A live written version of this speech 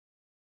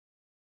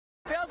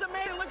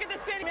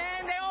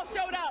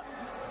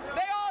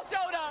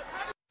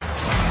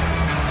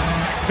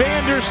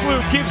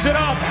Vandersloot gives it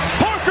up.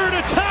 Parker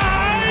to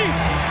tie.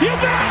 You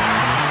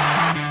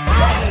bet.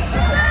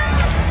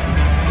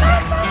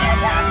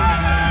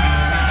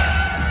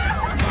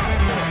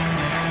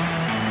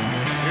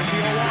 Here's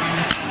the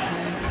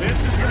 0-1.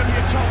 This is going to be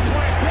a tough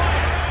play.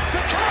 Bryant,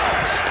 the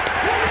Cubs.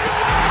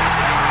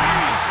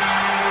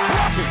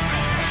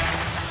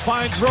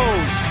 Finds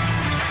Rose.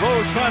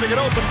 Rose trying to get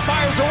open.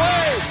 Fires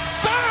away.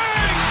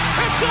 Bang!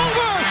 It's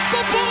over.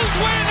 The Bulls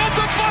win at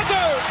the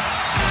buzzer.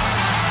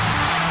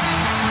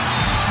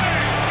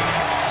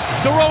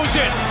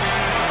 DeRozan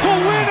to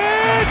win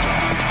it!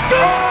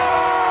 Goal!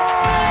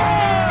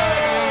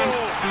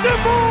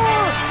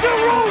 DeMar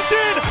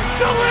DeRozan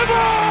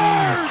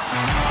delivers!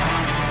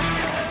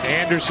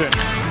 Anderson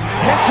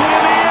hits it in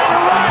the air to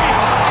right.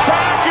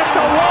 Back at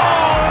the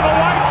wall, and the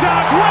White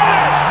Sox win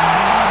it!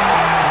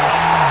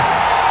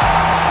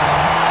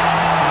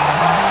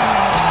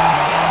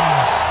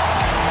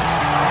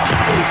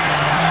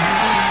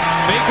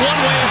 Big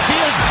one-way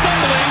field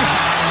stumbling.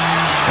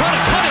 Trying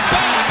to cut it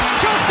back.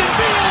 Justin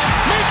Fields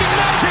making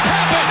magic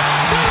happen.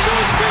 There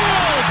goes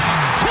Fields.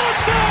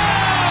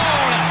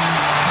 Touchdown!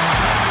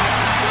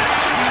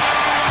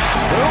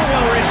 Who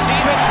will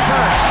receive it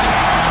first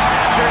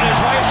after it is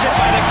hoisted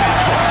by the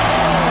captain?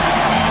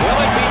 Will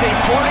it be the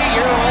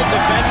 40-year-old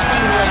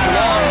defenseman who has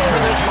longed for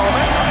this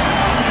moment?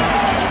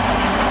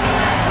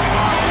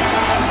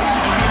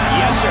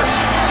 Yes, sir.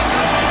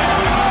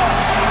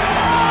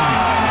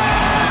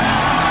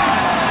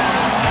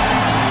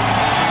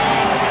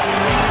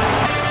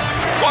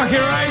 Walking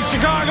right,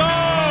 Chicago!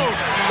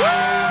 Woo!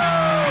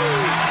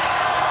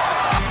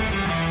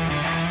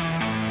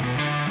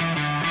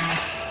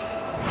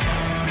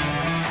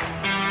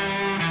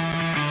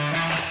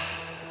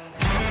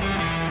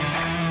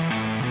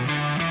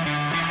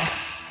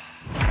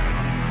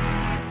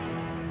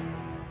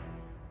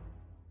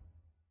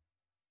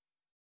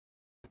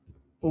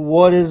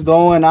 What is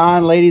going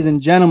on, ladies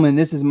and gentlemen?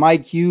 This is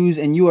Mike Hughes,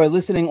 and you are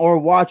listening or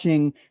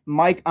watching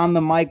Mike on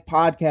the Mic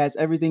podcast,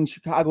 everything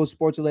Chicago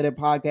sports-related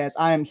podcast.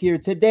 I am here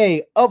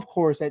today, of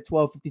course, at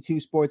 1252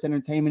 Sports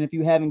Entertainment. If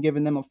you haven't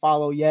given them a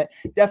follow yet,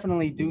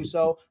 definitely do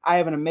so. I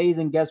have an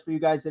amazing guest for you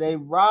guys today,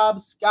 Rob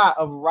Scott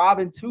of Rob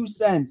and 2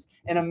 Cents,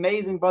 an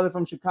amazing brother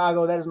from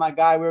Chicago. That is my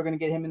guy. We're going to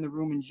get him in the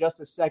room in just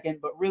a second,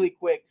 but really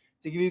quick,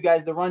 to give you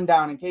guys the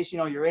rundown in case,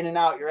 you're in and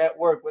out, you're at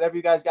work, whatever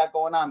you guys got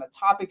going on. The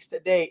topics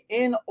today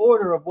in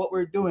order of what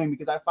we're doing,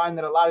 because I find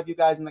that a lot of you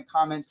guys in the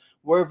comments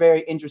were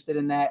very interested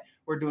in that.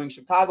 We're doing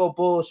Chicago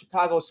Bulls,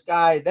 Chicago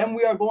Sky. Then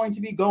we are going to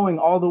be going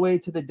all the way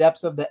to the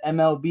depths of the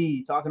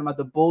MLB, talking about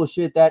the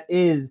bullshit that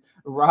is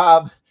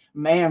Rob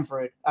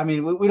Manfred. I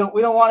mean, we don't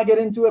want to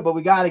get into it, but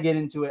we got to get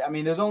into it. I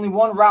mean, there's only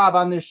one Rob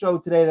on this show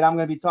today that I'm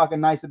going to be talking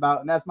nice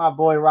about, and that's my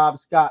boy Rob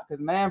Scott,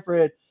 because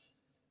Manfred,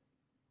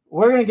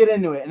 we're going to get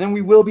into it, and then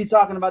we will be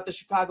talking about the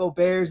Chicago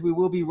Bears. We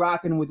will be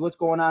rocking with what's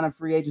going on in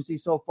free agency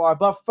so far.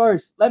 But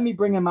first, let me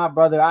bring in my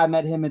brother. I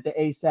met him at the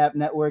ASAP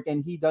Network,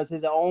 and he does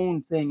his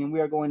own thing, and we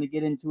are going to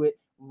get into it.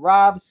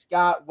 Rob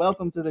Scott,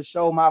 welcome to the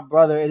show, my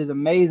brother. It is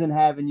amazing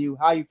having you.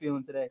 How you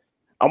feeling today?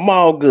 I'm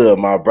all good,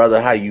 my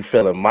brother. How you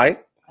feeling,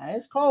 Mike?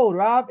 It's cold,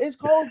 Rob. It's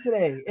cold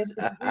today. It's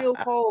real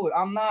cold.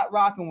 I'm not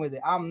rocking with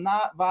it. I'm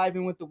not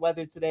vibing with the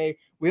weather today.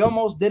 We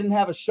almost didn't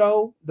have a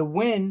show. The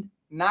wind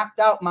knocked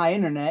out my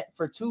internet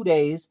for 2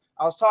 days.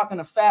 I was talking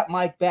to Fat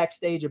Mike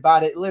backstage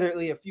about it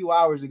literally a few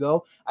hours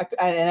ago.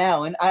 And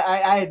Alan,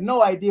 I had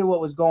no idea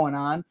what was going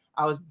on.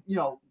 I was,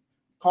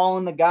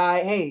 calling the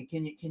guy, hey,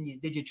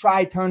 did you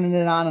try turning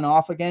it on and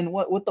off again?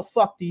 What the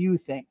fuck do you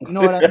think? You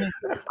know what I mean?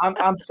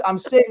 I'm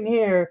sitting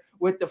here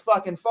with the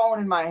fucking phone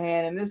in my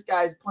hand, and this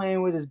guy's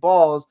playing with his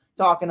balls,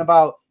 talking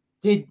about,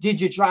 did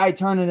you try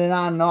turning it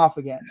on and off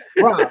again?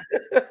 Rob,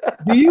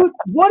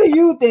 what do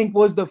you think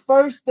was the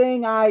first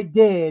thing I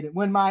did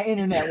when my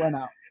internet went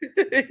out?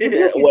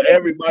 What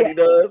everybody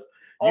does.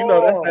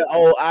 That's that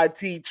old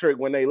IT trick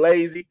when they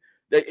lazy.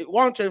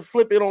 Why don't you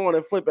flip it on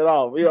and flip it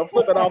off?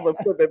 Flip it off and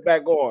flip it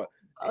back on.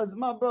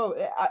 My bro,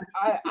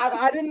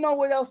 I didn't know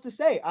what else to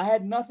say. I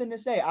had nothing to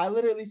say. I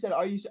literally said,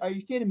 are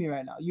you kidding me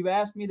right now? You've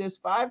asked me this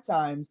 5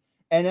 times,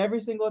 and every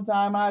single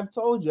time I've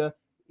told you,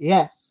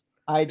 yes,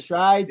 I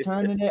tried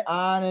turning it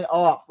on and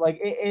off. Like,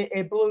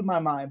 it blew my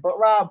mind. But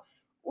Rob,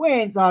 we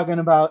ain't talking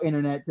about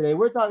internet today.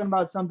 We're talking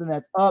about something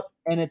that's up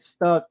and it's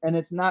stuck and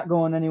it's not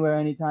going anywhere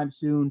anytime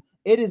soon.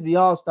 It is the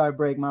All-Star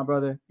break, my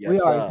brother. Yes, we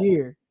sir. are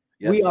here.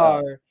 Yes, we sir.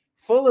 are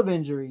full of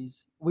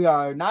injuries. We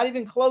are not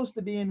even close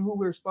to being who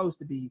we're supposed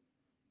to be.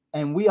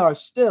 And we are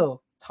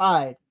still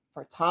tied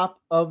for top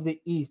of the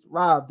East.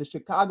 Rob, the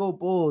Chicago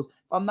Bulls,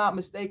 if I'm not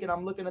mistaken,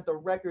 I'm looking at the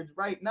records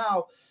right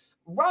now.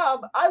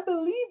 Rob, I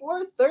believe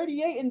we're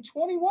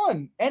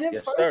 38-21 and in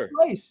first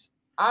place.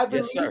 I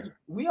believe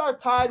we are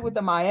tied with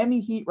the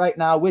Miami Heat right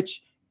now,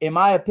 which, in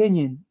my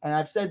opinion, and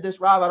I've said this,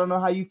 Rob, I don't know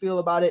how you feel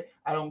about it.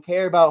 I don't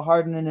care about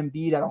Harden and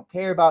Embiid. I don't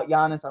care about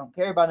Giannis. I don't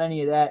care about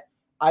any of that.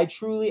 I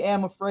truly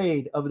am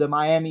afraid of the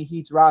Miami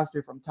Heat's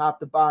roster from top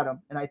to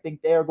bottom, and I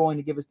think they are going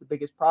to give us the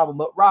biggest problem.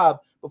 But, Rob,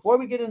 before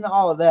we get into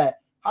all of that,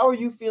 how are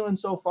you feeling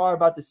so far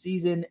about the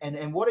season,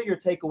 and what are your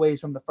takeaways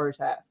from the first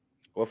half?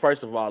 Well,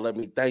 first of all, let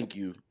me thank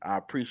you. I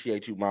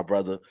appreciate you, my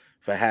brother,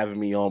 for having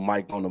me on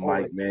Mike on the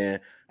Mic, man.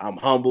 I'm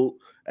humbled.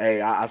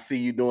 Hey, I see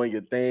you doing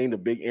your thing, the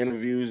big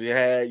interviews you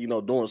had,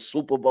 doing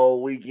Super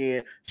Bowl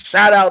weekend.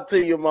 Shout out to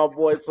you, my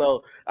boy.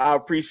 So I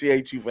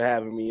appreciate you for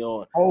having me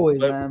on. Always,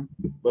 But, man.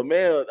 but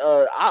man,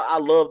 I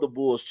love the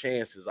Bulls'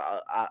 chances.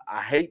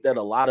 I hate that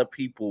a lot of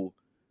people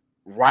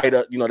write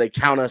up, they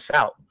count us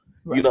out.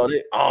 Right.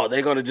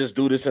 They're gonna just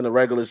do this in the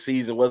regular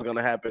season. What's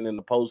gonna happen in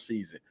the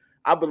postseason?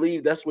 I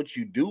believe that's what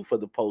you do for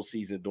the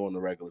postseason during the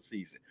regular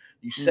season.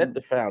 You set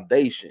the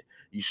foundation.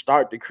 You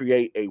start to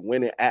create a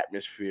winning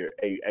atmosphere,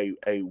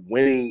 a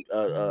winning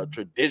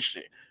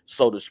tradition,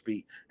 so to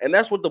speak. And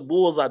that's what the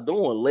Bulls are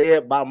doing,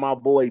 led by my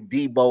boy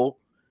Debo,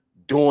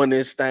 doing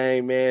this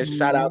thing, man.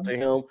 Shout out to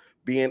him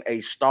being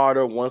a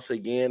starter once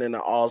again in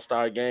the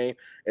All-Star game.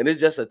 And it's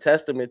just a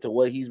testament to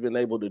what he's been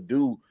able to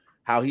do,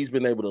 how he's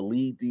been able to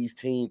lead these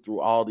teams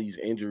through all these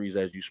injuries,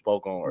 as you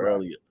spoke on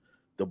earlier.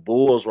 The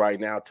Bulls right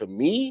now, to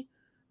me,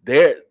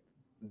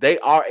 they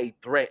are a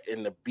threat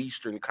in the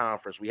Beastern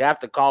Conference. We have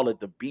to call it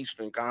the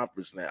Beastern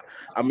Conference now.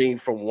 I mean,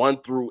 from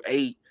 1 through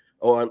 8,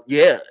 1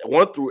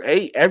 through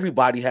 8,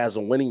 everybody has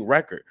a winning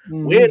record.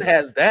 When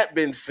has that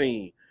been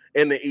seen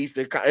in the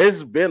Eastern Conference?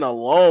 It's been a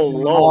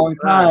long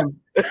time.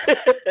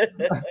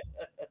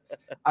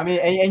 I mean,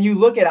 and you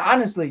look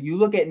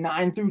at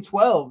 9 through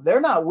 12, they're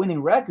not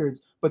winning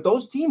records, but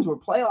those teams were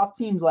playoff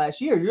teams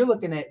last year. You're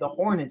looking at the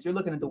Hornets, you're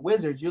looking at the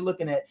Wizards, you're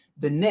looking at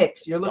the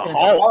Knicks, you're looking at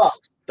the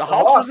Hawks. The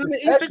Hawks was in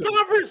the Eastern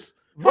Conference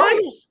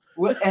Finals.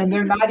 And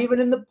they're not even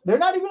in the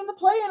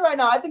play-in right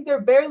now. I think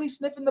they're barely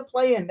sniffing the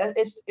play-in.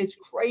 It's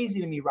crazy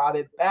to me, Rob.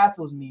 It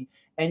baffles me.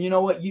 And you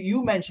know what?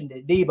 You mentioned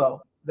it, Debo,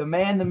 the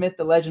man, the myth,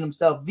 the legend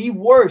himself, the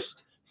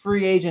worst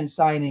free agent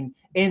signing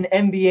in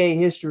NBA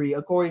history,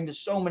 according to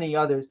so many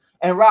others.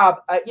 And Rob,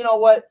 you know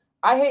what?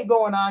 I hate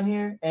going on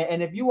here,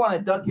 and if you want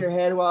to duck your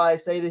head while I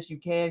say this, you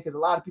can, because a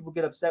lot of people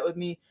get upset with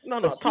me. No,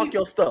 talk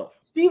your stuff.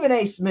 Stephen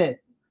A. Smith,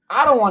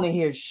 I don't want to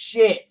hear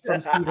shit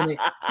from Stephen A.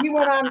 He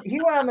went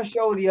on the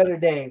show the other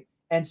day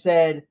and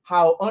said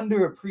how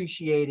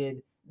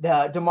underappreciated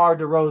DeMar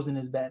DeRozan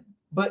has been.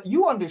 But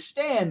you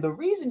understand the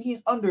reason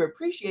he's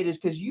underappreciated is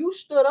because you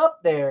stood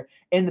up there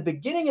in the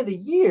beginning of the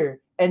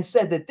year and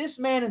said that this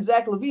man and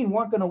Zach LaVine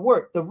weren't going to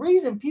work. The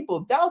reason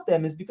people doubt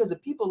them is because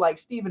of people like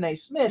Stephen A.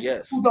 Smith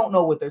who don't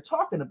know what they're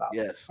talking about.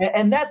 Yes.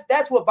 And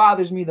that's what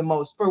bothers me the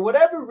most. For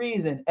whatever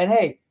reason, and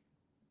hey,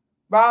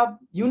 Rob,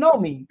 you know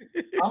me.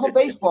 I'm a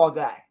baseball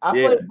guy. I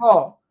play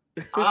ball.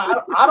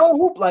 I don't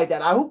hoop like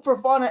that. I hoop for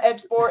fun and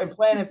export and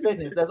Planet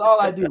Fitness. That's all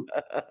I do.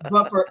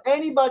 But for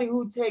anybody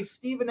who takes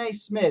Stephen A.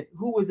 Smith,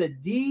 who was a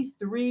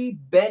D3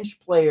 bench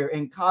player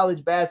in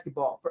college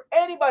basketball, for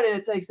anybody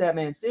that takes that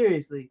man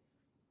seriously,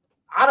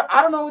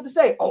 I don't know what to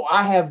say. Oh,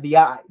 I have the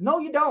eye. No,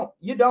 you don't.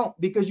 You don't,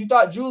 because you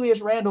thought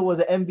Julius Randle was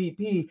an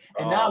MVP,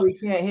 and now he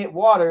can't hit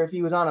water if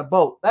he was on a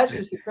boat. That's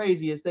just the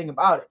craziest thing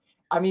about it.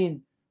 I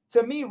mean,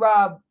 to me,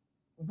 Rob,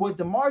 what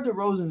DeMar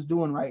DeRozan's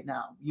doing right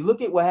now, you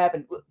look at what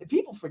happened.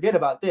 People forget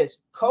about this.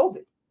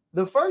 COVID.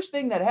 The first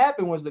thing that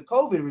happened was the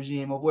COVID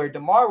regime of where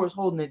DeMar was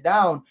holding it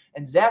down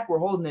and Zach were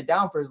holding it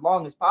down for as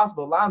long as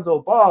possible.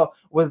 Lonzo Ball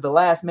was the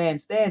last man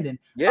standing.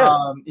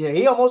 Yeah.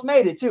 He almost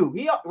made it too.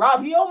 He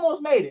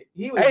almost made it.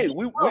 He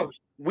was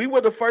we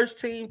were the first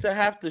team to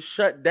have to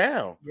shut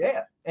down.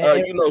 Yeah.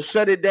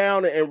 Shut it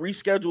down and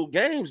reschedule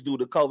games due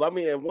to COVID. I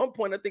mean, at one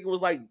point, I think it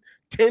was like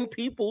 10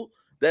 people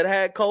that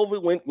had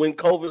COVID when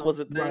COVID was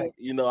a thing.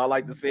 Right. I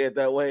like to say it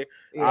that way.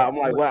 Yeah, I'm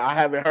like, well, I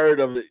haven't heard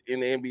of it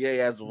in the NBA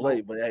as of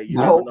late, but hey, you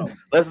never know.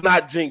 Let's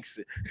not jinx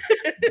it.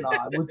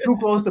 We're too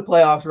close to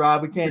playoffs,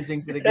 Rob. We can't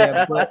jinx it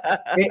again. But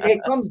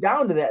it comes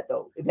down to that,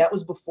 though. That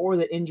was before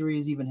the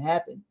injuries even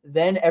happened.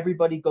 Then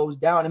everybody goes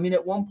down. I mean,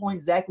 at one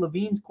point, Zach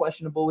LaVine's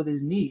questionable with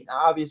his knee. Now,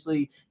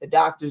 obviously, the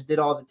doctors did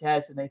all the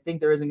tests, and they think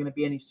there isn't going to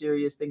be any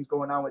serious things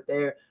going on with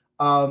there.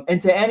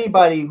 And to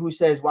anybody who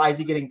says, why is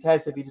he getting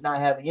tested if he's not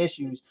having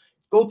issues?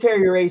 Go tear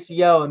your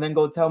ACL and then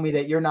go tell me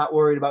that you're not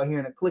worried about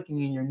hearing a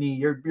clicking in your knee.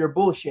 You're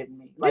bullshitting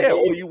me.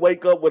 Or you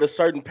wake up with a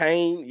certain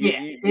pain.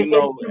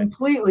 It's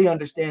completely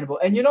understandable.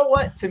 And you know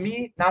what? To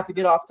me, not to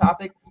get off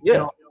topic,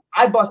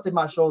 I busted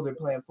my shoulder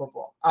playing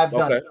football. I've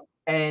done it.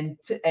 And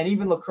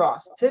even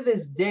lacrosse. To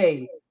this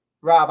day,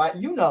 Rob,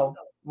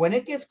 when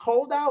it gets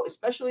cold out,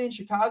 especially in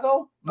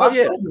Chicago, my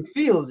shoulder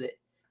feels it.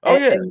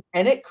 And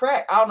it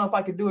cracked. I don't know if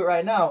I could do it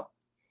right now.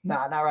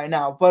 Nah, not right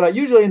now. But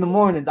usually in the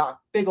morning, Doc,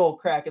 big old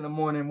crack in the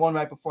morning, one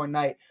right before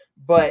night.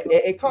 But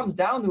it comes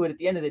down to it at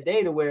the end of the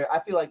day to where I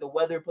feel like the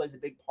weather plays a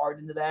big part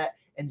into that.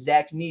 And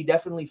Zach's knee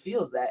definitely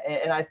feels that.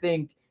 And I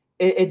think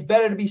it's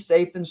better to be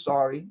safe than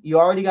sorry. You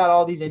already got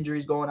all these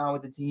injuries going on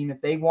with the team. If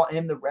they want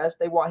him to rest,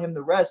 they want him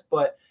to rest.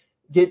 But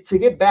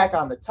get back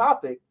on the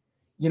topic,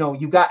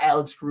 you got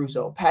Alex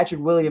Caruso.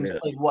 Patrick Williams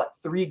played,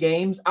 3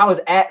 games? I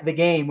was at the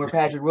game where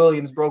Patrick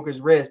Williams broke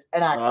his wrist,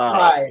 and I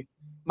cried.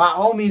 My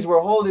homies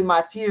were holding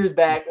my tears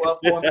back for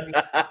me.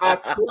 I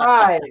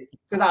cried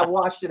because I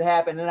watched it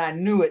happen, and I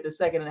knew it the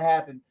second it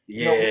happened.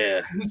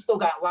 Yeah. We still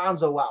got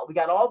Lonzo out. We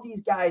got all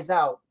these guys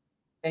out.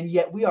 and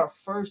yet we are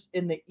first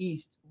in the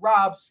East.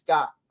 Rob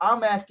Scott,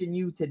 I'm asking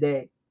you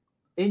today,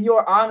 in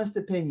your honest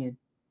opinion,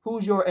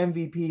 who's your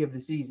MVP of the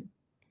season?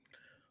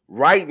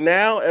 Right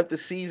now, if the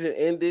season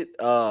ended,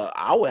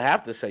 I would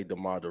have to say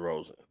DeMar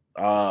DeRozan.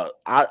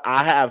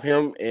 I have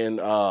him and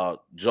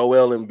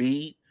Joel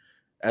Embiid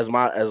as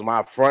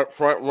my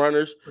front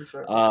runners. For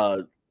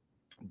sure.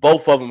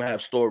 Both of them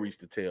have stories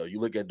to tell. You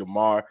look at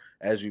DeMar,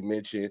 as you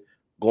mentioned,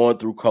 going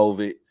through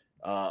COVID,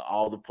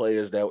 all the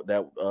players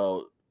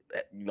that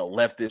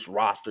left this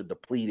roster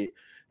depleted,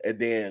 and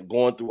then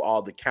going through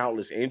all the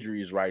countless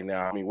injuries right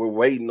now. I mean, we're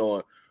waiting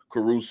on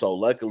Caruso.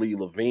 Luckily,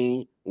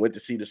 Levine went to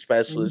see the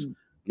specialist. Mm-hmm.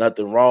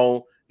 Nothing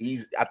wrong.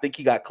 I think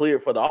he got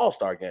cleared for the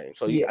All-Star game,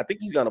 so I think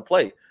he's gonna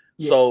play.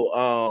 Yeah.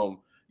 So,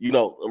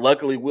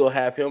 luckily we'll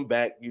have him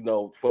back.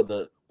 For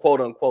the quote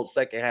unquote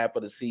second half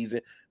of the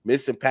season.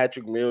 Missing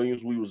Patrick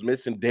Williams, we was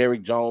missing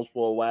Derrick Jones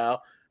for a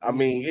while. I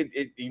mean,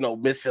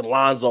 missing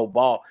Lonzo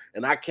Ball,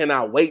 and I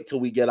cannot wait till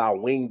we get our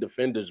wing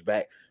defenders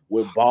back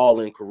with Ball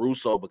and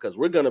Caruso because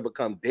we're gonna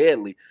become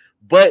deadly.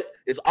 But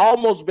it's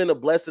almost been a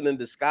blessing in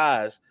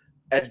disguise.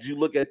 As you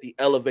look at the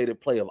elevated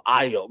play of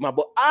Ayo, my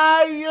boy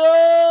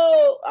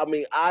Ayo. I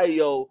mean,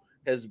 Ayo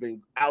has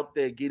been out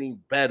there getting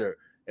better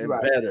and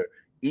better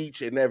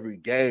each and every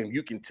game.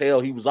 You can tell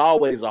he was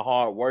always a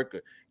hard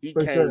worker. He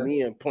came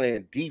in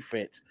playing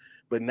defense,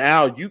 but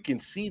now you can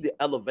see the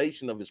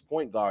elevation of his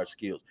point guard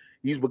skills.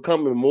 He's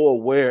becoming more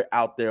aware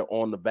out there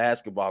on the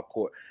basketball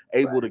court,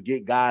 able to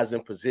get guys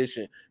in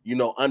position,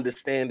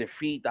 understand the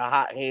feet, the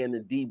hot hand,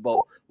 the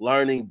Debo,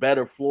 learning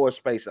better floor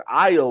space. And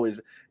Ayo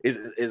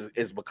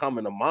is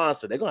becoming a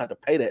monster. They're gonna have to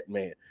pay that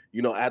man,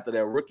 after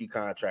that rookie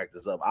contract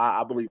is up.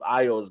 I believe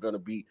Ayo is gonna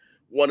be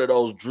one of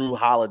those Drew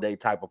Holiday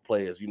type of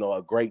players,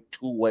 a great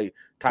two-way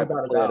type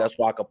of player. That's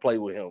why I could play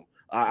with him.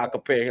 I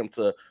compare him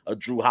to a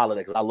Drew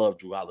Holiday because I love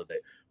Drew Holiday.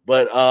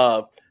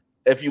 But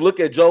if you look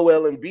at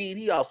Joel Embiid,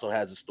 he also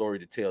has a story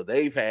to tell.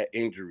 They've had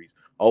injuries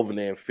over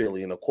there in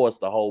Philly, and of course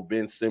the whole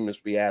Ben Simmons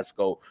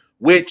fiasco,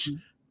 which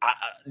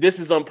this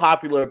is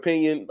unpopular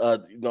opinion, a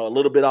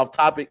little bit off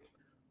topic.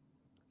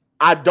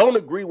 I don't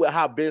agree with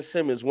how Ben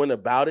Simmons went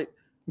about it,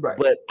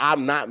 but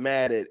I'm not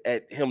mad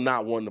at him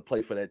not wanting to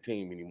play for that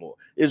team anymore.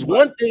 It's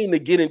one thing to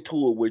get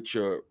into it with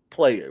your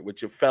player,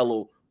 with your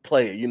fellow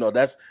player.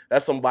 That's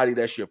somebody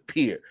that's your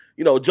peer.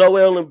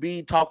 Joel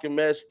Embiid talking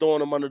mess,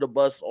 throwing him under the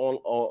bus on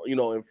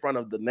in front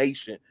of the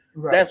nation.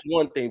 That's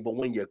one thing. But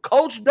when your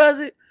coach does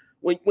it,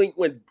 when your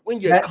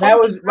that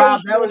was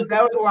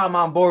where I'm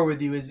on board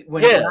with you. Is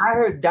when I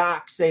heard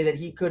Doc say that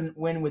he couldn't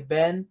win with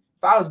Ben.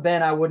 If I was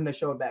Ben, I wouldn't have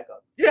showed back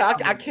up. Yeah,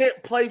 I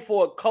can't play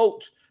for a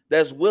coach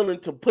that's willing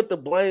to put the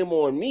blame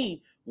on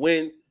me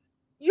when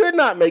you're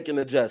not making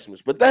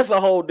adjustments. But that's a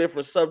whole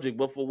different subject.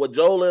 But for what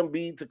Joel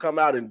Embiid to come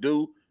out and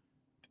do,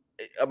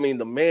 I mean,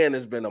 the man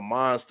has been a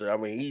monster. I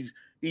mean,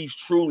 he's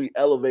truly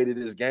elevated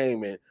his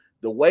game, and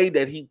the way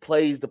that he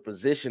plays the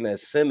position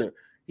as center,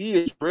 he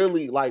is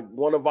really like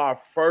one of our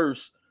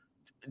first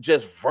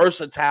just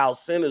versatile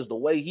centers. The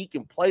way he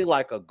can play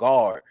like a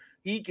guard,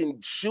 he can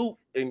shoot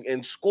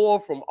and score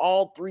from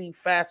all three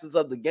facets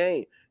of the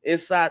game,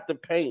 inside the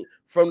paint,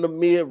 from the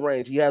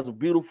mid-range. He has a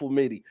beautiful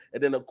midi,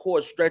 and then of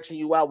course stretching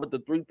you out with the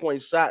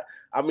three-point shot.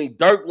 I mean,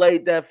 Dirk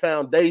laid that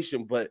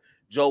foundation, but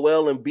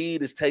Joel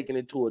Embiid is taking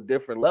it to a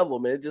different level,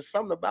 man. Just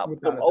something about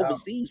them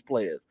overseas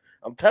players.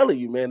 I'm telling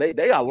you, man,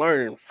 they are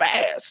learning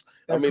fast.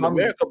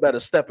 America better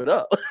step it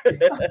up.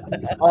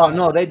 Oh,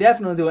 no, they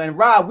definitely do. And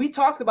Rob, we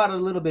talked about it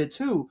a little bit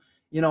too.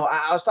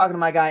 I was talking to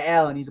my guy,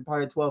 Alan. He's a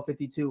part of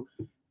 1252.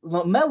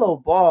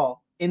 LaMelo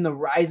Ball in the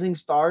Rising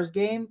Stars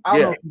game. I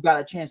don't know if you got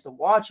a chance to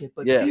watch it,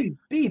 but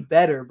be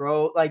better,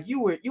 bro. Like you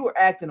were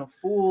acting a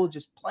fool,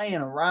 just playing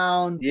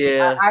around.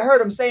 Yeah. I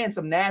heard him saying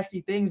some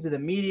nasty things to the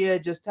media,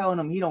 just telling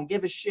him he don't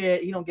give a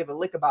shit. He don't give a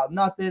lick about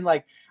nothing.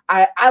 Like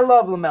I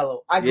love LaMelo.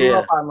 I grew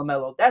up on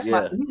LaMelo.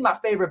 He's my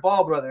favorite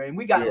ball brother. And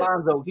we got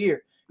Lonzo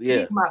here.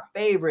 He's my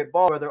favorite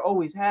ball brother,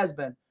 always has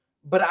been.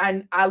 But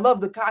I love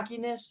the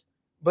cockiness.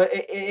 But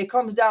it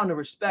comes down to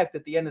respect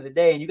at the end of the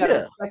day, and you got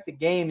to respect the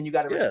game, and you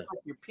got to respect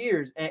your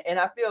peers. And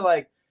I feel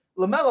like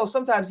LaMelo,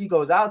 sometimes he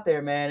goes out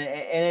there, man,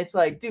 and it's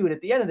like, dude, at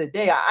the end of the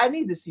day, I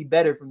need to see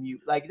better from you.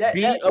 Like that.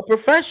 Be a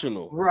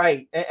professional,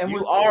 right? And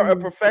you are a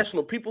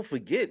professional. People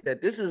forget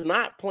that this is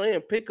not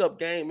playing pickup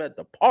game at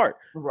the park.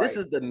 Right. This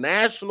is the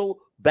National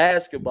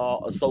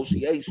Basketball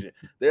Association.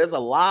 There's a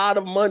lot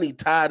of money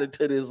tied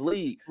into this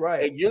league,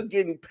 right? And you're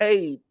getting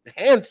paid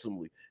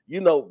handsomely.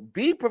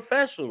 Be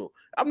professional.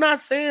 I'm not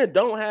saying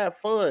don't have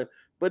fun,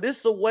 but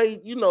it's a way,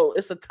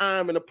 it's a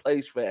time and a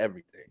place for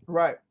everything.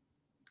 Right.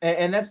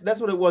 And that's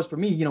what it was for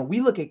me.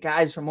 We look at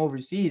guys from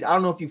overseas. I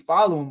don't know if you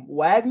follow him.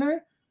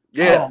 Wagner.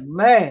 Yeah. Oh,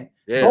 man.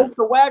 Yeah. Both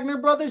the Wagner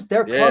brothers,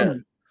 they're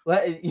coming.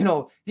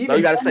 No,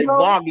 you got to say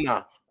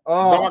Wagner.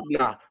 Oh,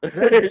 Wagner.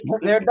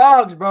 they're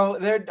dogs, bro.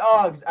 They're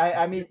dogs.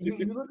 I mean, you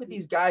look at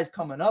these guys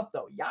coming up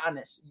though.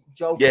 Giannis,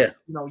 Jokic. Yeah.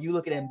 You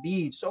look at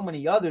Embiid. So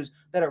many others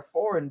that are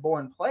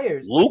foreign-born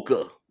players.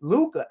 Luka.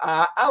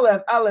 I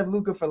left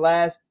Luka for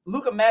last.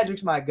 Luka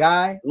Magic's my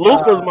guy.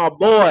 Luka's my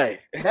boy.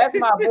 That's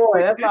my boy.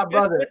 That's my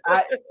brother.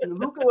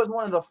 Luka was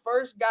one of the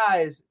first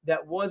guys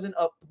that wasn't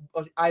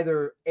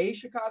either a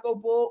Chicago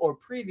Bull or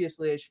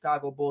previously a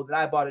Chicago Bull that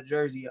I bought a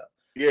jersey of.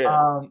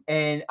 Yeah.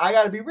 And I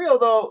got to be real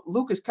though.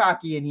 Luka's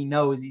cocky and he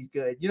knows he's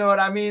good. You know what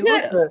I mean?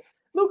 Yeah.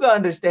 Luka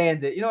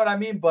understands it. You know what I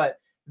mean? But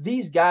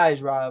these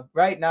guys, Rob,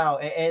 right now,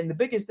 and the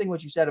biggest thing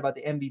what you said about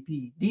the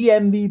MVP,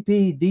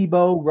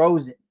 Debo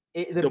Rosen.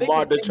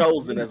 DeMar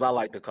DeChosen, as I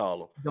like to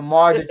call him.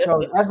 DeMar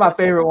DeChosen. That's my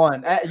favorite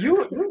one.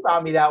 You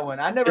taught me that one.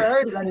 I never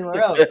heard it anywhere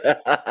else.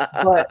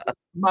 But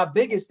my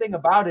biggest thing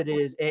about it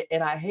is,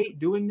 and I hate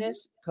doing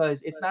this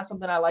because it's not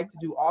something I like to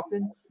do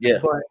often. Yeah.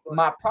 But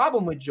my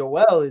problem with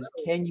Joel is,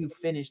 can you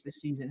finish the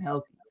season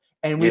healthy?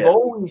 And we've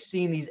always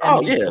seen these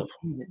MVP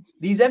seasons.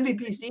 These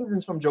MVP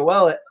seasons from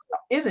Joel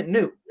isn't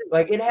new.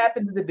 Like, it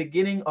happens at the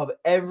beginning of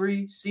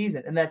every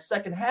season. And that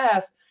second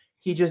half,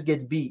 he just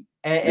gets beat.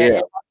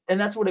 And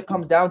that's what it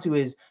comes down to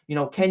is,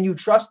 can you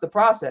trust the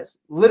process?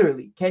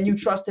 Literally, can you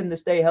trust him to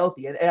stay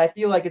healthy? And I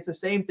feel like it's the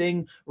same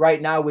thing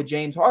right now with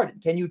James Harden.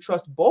 Can you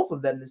trust both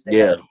of them to stay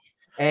healthy?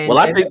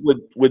 I think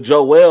with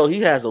Joel,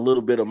 he has a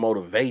little bit of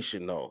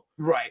motivation though.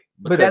 Right.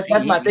 But that's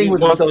my thing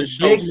with those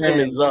big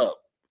Simmons up.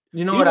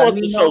 You know what I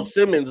mean? He wants to show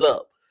Simmons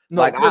up.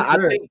 No, like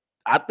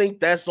I think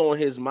that's on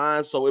his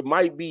mind. So it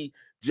might be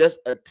just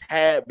a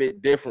tad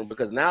bit different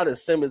because now that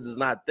Simmons is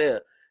not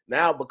there,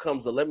 now it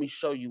becomes let me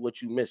show you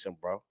what you missing,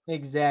 bro.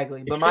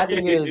 Exactly. But my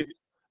thing is,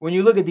 when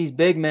you look at these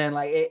big men,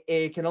 like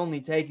it can only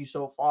take you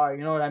so far.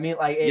 You know what I mean?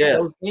 Like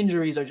those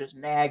injuries are just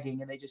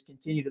nagging and they just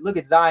continue to look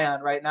at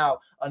Zion right now.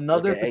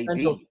 Another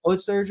potential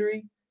foot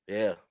surgery.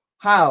 Yeah.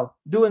 How?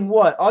 Doing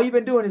what? All you've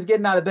been doing is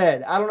getting out of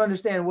bed. I don't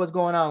understand what's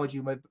going on with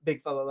you, my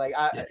big fella. Like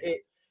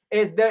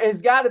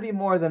there's got to be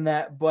more than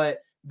that. But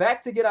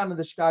back to get onto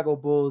the Chicago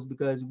Bulls,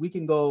 because we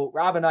can go,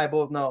 Rob and I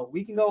both know,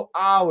 we can go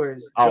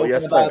hours joking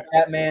about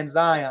that man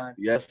Zion.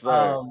 Yes,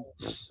 sir.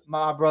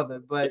 My brother.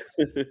 But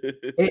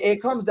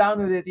it comes down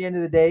to it at the end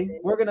of the day.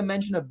 We're going to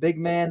mention a big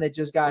man that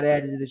just got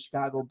added to the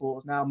Chicago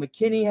Bulls. Now,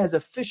 McKinney has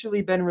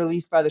officially been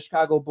released by the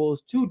Chicago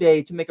Bulls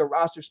today to make a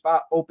roster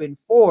spot open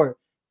for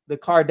the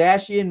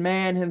Kardashian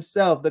man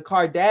himself, the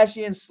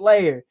Kardashian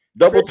Slayer,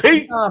 Double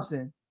Tristan T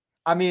Thompson.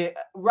 I mean,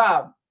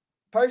 Rob,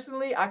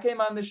 personally, I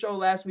came on the show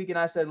last week and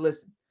I said,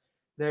 listen,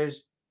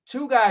 there's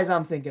two guys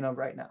I'm thinking of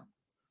right now.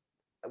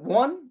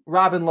 One,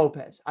 Robin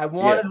Lopez. I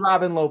wanted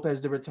Robin Lopez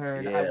to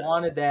return. I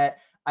wanted that.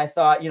 I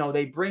thought,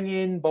 they bring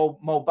in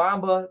Mo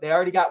Bamba. They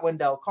already got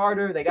Wendell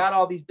Carter. They got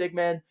all these big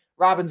men.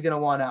 Robin's going to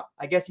want out.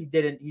 I guess he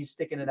didn't. He's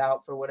sticking it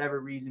out for whatever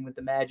reason with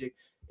the Magic.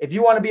 If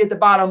you want to be at the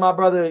bottom, my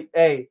brother,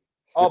 hey,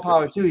 all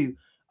power to you.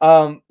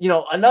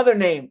 Another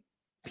name.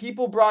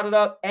 People brought it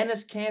up.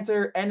 Ennis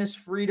Cantor, Ennis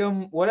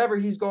Freedom, whatever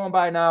he's going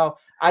by now.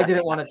 I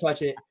didn't want to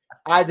touch it.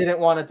 I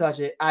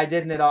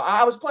didn't at all.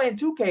 I was playing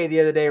 2K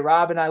the other day,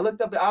 Rob, and I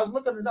was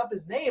looking up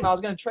his name. I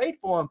was going to trade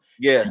for him.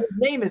 Yeah. His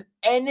name is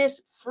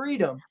Ennis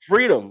Freedom.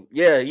 Freedom.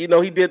 Yeah. He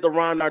did the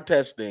Ron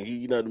Artest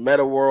thing. The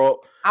meta world.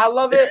 I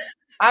love it.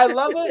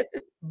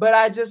 But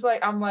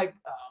I'm like,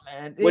 oh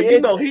man.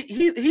 Well,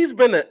 he's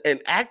been an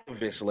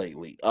activist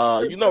lately.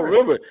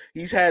 Remember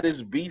he's had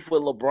his beef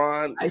with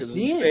LeBron. I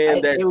see he's it.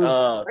 saying that it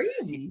was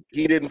crazy.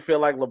 He didn't feel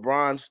like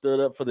LeBron stood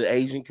up for the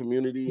Asian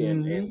community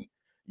and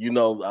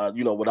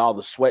with all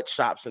the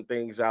sweatshops and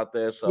things out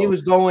there. So he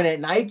was going at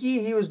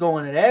Nike. He was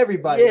going at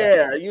everybody.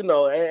 Yeah,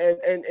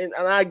 and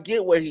I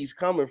get where he's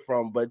coming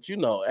from, but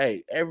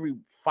hey, every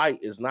fight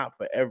is not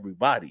for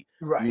everybody.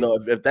 Right.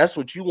 If that's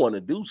what you want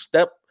to do,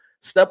 step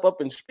up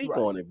and speak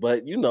on it.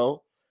 But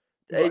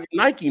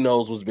Nike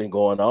knows what's been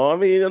going on. I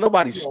mean,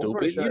 nobody's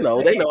stupid.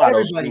 Sure. They know how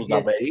those schools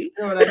are made. You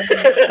know what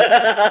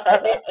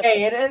I mean?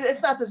 Hey, and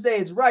it's not to say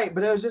it's right,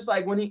 but it was just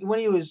like when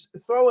he was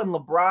throwing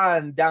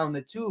LeBron down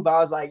the tube, I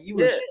was like,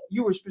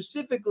 you were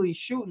specifically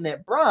shooting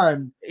at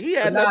Bron,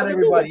 but not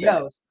everybody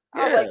else.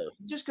 I was like,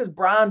 just because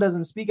Bron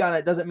doesn't speak on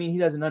it doesn't mean he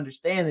doesn't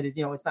understand that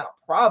it's not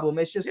a problem.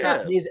 It's just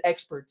not his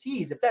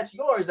expertise. If that's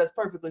yours, that's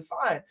perfectly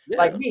fine. Yeah.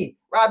 Like me,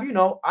 Rob,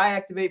 I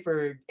activate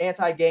for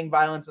anti-gang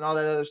violence and all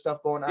that other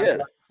stuff going on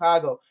in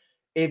Chicago.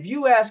 If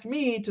you ask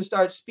me to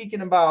start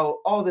speaking about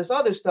all this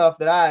other stuff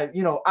that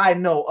I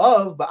know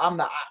of, but I'm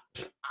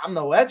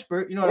no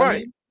expert, you know what I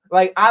mean?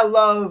 Like I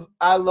love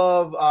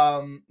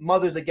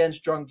Mothers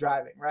Against Drunk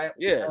Driving, right?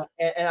 Yeah.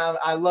 And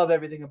I love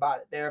everything about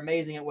it. They're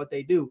amazing at what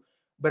they do.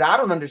 But I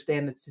don't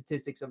understand the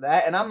statistics of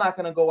that. And I'm not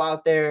going to go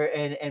out there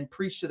and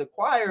preach to the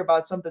choir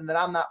about something that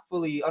I'm not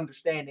fully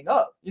understanding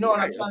of. You know what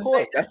I'm trying to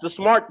say? That's the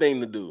smart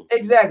thing to do.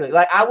 Exactly.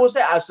 Like I will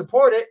say I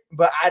support it,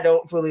 but I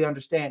don't fully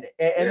understand it.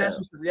 And that's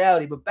just the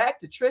reality. But back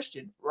to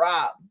Tristan,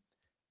 Rob,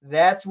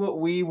 that's what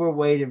we were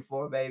waiting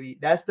for, baby.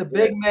 That's the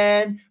big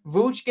man.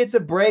 Vooch gets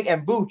a break.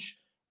 And Vooch,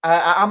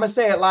 I'm going to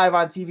say it live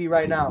on TV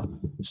right now.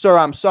 Sir,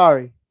 I'm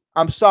sorry.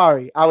 I'm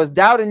sorry. I was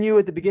doubting you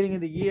at the beginning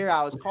of the year.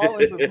 I was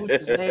calling for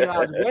Vooch's name. I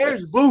was,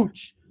 where's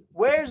Vooch?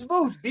 Where's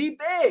Vooch? Be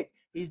big.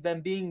 He's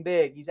been being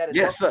big. He's had a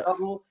Yes, sir.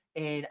 double-double,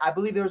 and I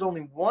believe there was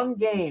only one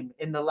game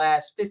in the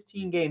last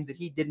 15 games that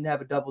he didn't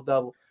have a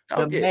double-double.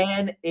 Oh, The yeah.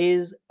 man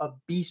is a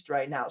beast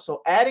right now.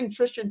 So adding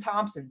Tristan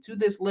Thompson to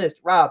this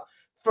list, Rob,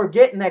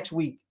 forget next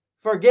week.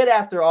 Forget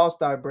after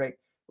All-Star break.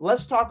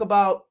 Let's talk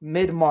about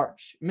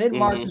mid-March.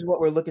 Mid-March is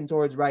what we're looking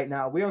towards right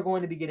now. We are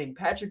going to be getting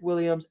Patrick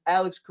Williams,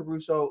 Alex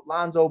Caruso,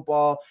 Lonzo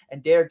Ball,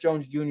 and Derrick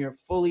Jones Jr.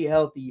 fully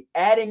healthy.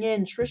 Adding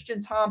in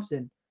Tristan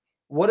Thompson,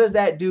 what does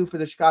that do for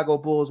the Chicago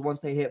Bulls once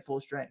they hit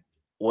full strength?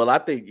 Well, I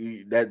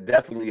think that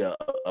definitely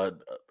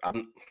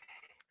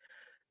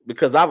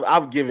because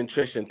I've given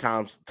Tristan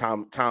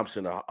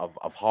Thompson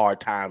a hard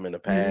time in the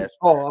past.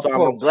 Oh, of So I'm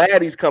course.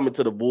 glad he's coming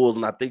to the Bulls,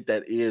 and I think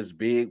that is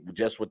big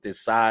just with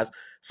his size.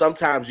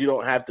 Sometimes you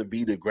don't have to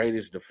be the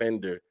greatest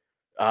defender.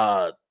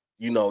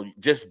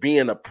 Just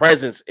being a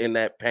presence in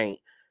that paint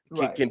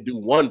can do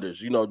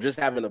wonders. Just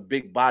having a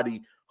big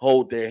body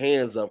hold their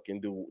hands up can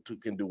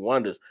do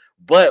wonders.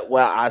 But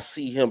where I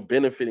see him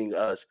benefiting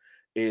us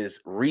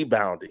is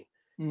rebounding.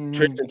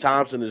 Tristan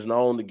Thompson is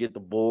known to get the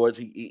boards.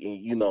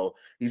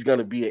 He's going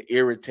to be an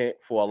irritant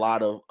for a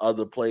lot of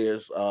other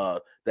players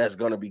that's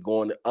going to be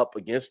going up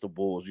against the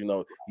Bulls.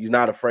 He's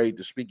not afraid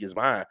to speak his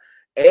mind.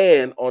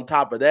 And on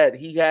top of that,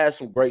 he has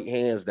some great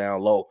hands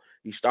down low.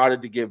 He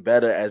started to get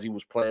better as he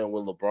was playing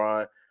with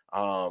LeBron.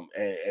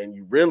 And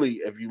you really,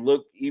 if you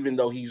look, even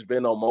though he's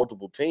been on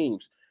multiple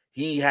teams,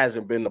 he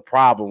hasn't been the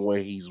problem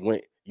where he's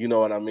went. You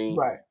know what I mean?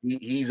 Right.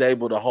 He's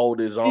able to hold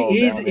his own.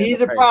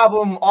 He's a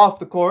problem off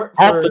the court.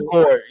 Off the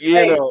court,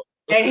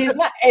 And he's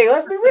not. Hey,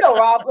 let's be real,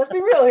 Rob. Let's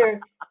be real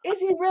here. Is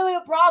he really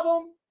a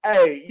problem?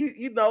 Hey,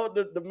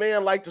 the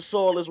man like to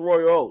soil his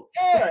royal oats.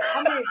 Yeah,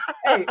 I mean,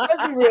 hey,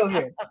 let's be real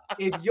here.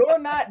 If you're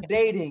not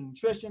dating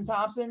Tristan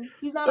Thompson,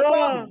 he's not a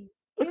problem.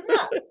 He's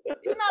not.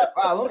 He's not a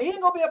problem. He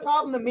ain't gonna be a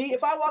problem to me.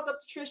 If I walk up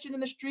to Tristan in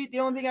the street, the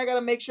only thing I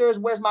gotta make sure is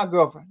where's my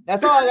girlfriend.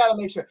 That's all I gotta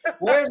make sure.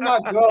 Where's my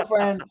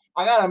girlfriend?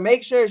 I gotta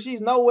make sure she's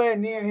nowhere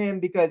near him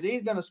because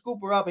he's gonna scoop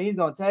her up and he's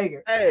gonna take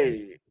her.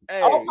 Hey,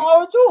 all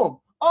power to him.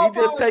 He's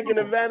just taking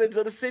advantage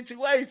of the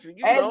situation.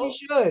 He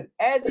should.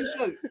 As he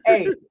should.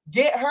 Hey,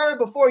 get her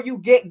before you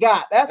get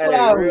got. That's what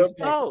I always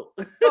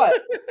say.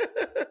 But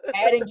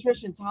adding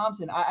Tristan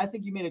Thompson, I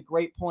think you made a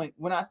great point.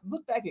 When I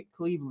look back at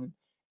Cleveland,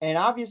 and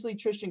obviously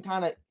Tristan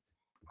kind of,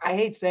 I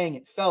hate saying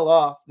it, fell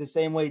off the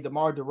same way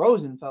DeMar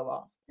DeRozan fell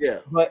off. Yeah.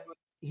 But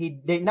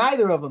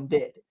neither of them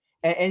did.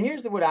 And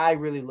here's what I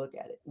really look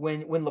at it.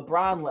 When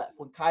LeBron left,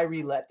 when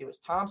Kyrie left, it was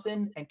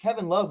Thompson and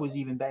Kevin Love was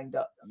even banged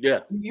up.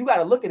 Yeah. You got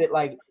to look at it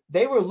like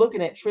they were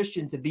looking at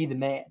Tristan to be the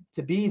man,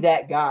 to be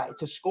that guy,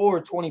 to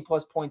score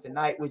 20-plus points a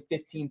night with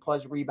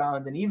 15-plus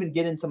rebounds and even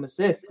getting some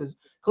assists because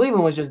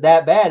Cleveland was just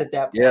that bad at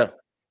that point. Yeah.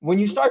 When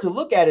you start to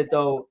look at it,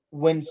 though,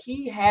 when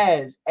he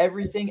has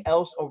everything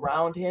else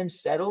around him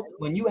settled,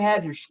 when you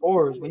have your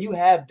scorers, when you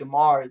have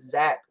DeMar,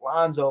 Zach,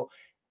 Lonzo,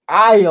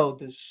 Ayo,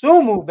 the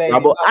Sumu, baby.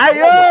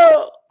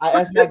 Ayo!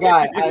 That's my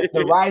guy.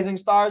 The Rising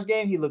Stars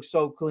game, he looked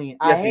so clean.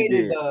 Yes,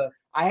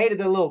 I hated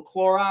the little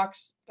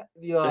Clorox,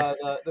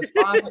 the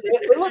sponsor.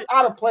 It looked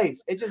out of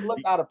place. It just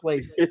looked out of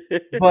place.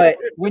 But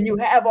when you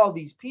have all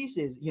these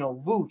pieces,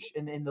 Vooch,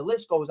 and the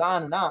list goes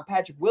on and on,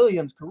 Patrick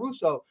Williams,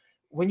 Caruso,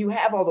 when you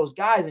have all those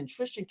guys and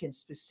Tristan can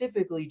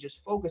specifically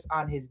just focus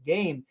on his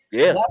game,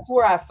 that's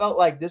where I felt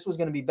like this was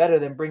going to be better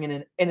than bringing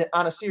in, and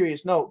on a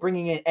serious note,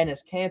 bringing in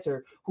Enes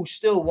Kanter, who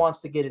still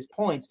wants to get his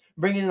points,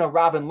 bringing in a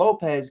Robin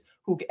Lopez,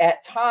 who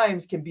at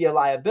times can be a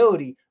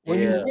liability. When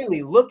you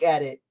really look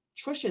at it,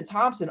 Tristan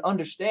Thompson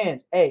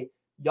understands, hey,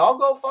 y'all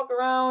go fuck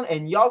around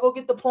and y'all go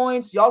get the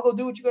points. Y'all go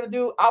do what you're going to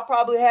do. I'll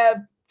probably have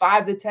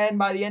 5 to 10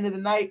 by the end of the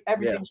night.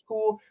 Everything's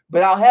cool,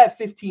 but I'll have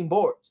 15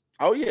 boards.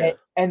 Oh, yeah.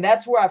 And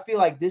that's where I feel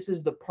like this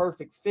is the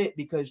perfect fit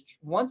because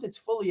once it's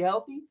fully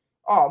healthy,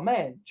 oh,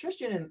 man,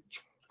 Tristan and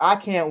I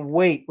can't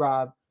wait,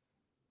 Rob.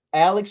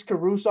 Alex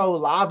Caruso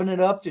lobbing it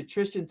up to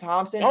Tristan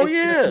Thompson. Oh, it's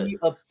yeah. Be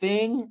a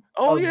thing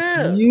of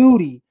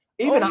beauty.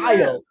 Even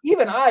Ayo is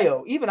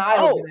going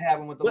to have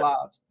him with the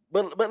lobs.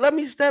 But let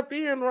me step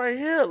in right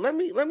here. Let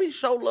me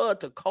show love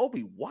to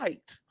Kobe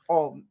White.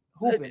 Oh,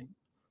 hooping.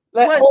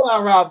 Hold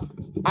on, Rob.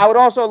 I would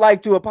also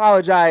like to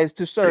apologize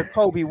to Sir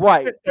Kobe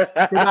White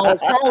because I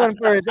was calling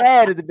for his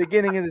ad at the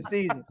beginning of the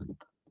season.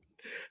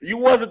 You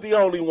wasn't the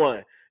only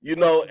one,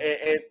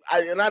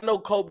 and I know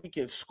Kobe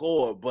can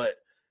score, but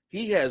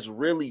he has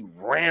really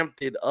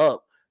ramped it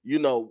up.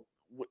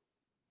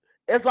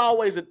 It's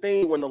always a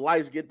thing when the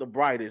lights get the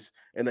brightest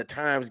and the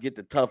times get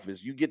the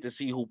toughest. You get to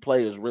see who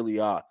players really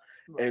are.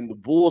 Right. And the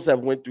Bulls have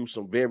went through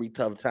some very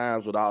tough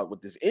times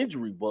with this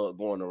injury bug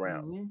going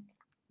around. Mm-hmm.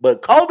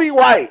 But Kobe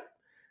White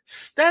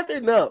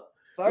stepping up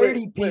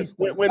 30 pieces.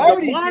 When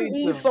LeBron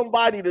needs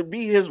somebody to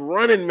be his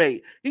running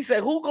mate, he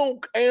said, who gonna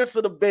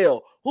answer the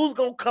bell? Who's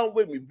gonna come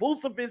with me?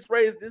 Vucevic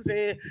raised his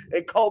hand,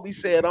 and Kobe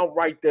said, I'm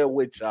right there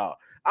with y'all.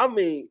 I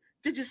mean,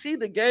 Did you see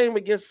the game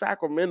against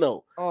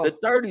Sacramento? Oh. The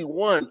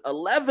 31,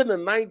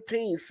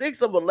 11-19,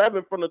 6 of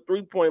 11 from the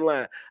 3-point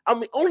line. I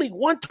mean, only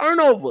one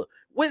turnover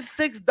with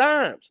 6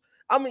 dimes.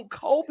 I mean,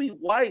 Kobe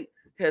White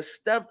has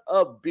stepped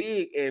up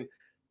big, and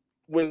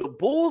when the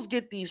Bulls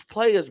get these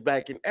players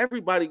back and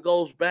everybody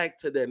goes back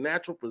to their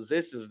natural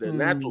positions, their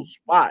natural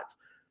spots,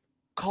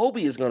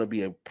 Kobe is going to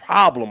be a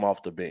problem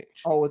off the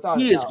bench. Oh, without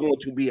he a is doubt. going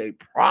to be a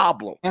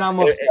problem. And I'm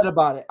upset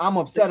about it. I'm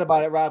upset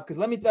about it, Rob, because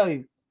let me tell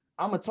you,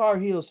 I'm a Tar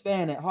Heels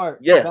fan at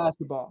heart for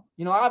basketball.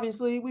 You know,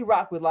 obviously, we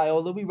rock with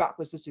Loyola. We rock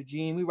with Sister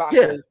Jean. We rock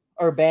with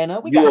Urbana.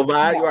 We got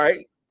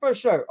right? For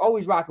sure.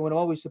 Always rocking with them,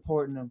 always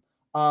supporting them.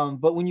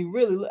 But when you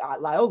really look,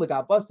 Loyola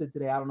got busted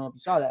today. I don't know if you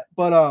saw that.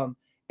 But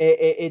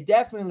it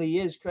definitely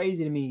is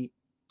crazy to me.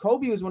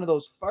 Kobe was one of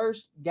those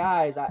first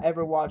guys I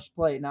ever watched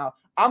play. Now,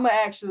 I'm going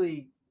to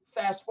actually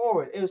fast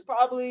forward. It was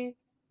probably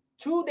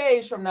 2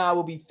 days from now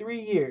will be 3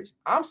 years.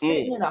 I'm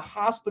sitting in a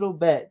hospital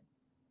bed.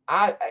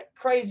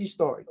 Crazy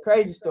story.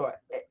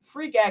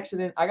 Freak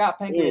accident. I got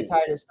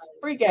pancreatitis.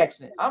 Freak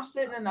accident. I'm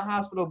sitting in the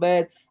hospital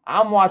bed.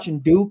 I'm watching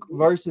Duke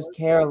versus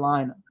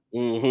Carolina.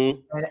 And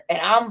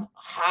I'm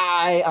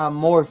high on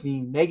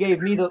morphine. They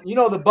gave me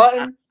the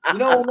button. You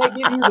know when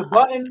they give you the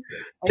button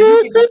and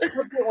you can just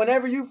click it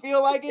whenever you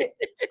feel like it?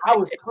 I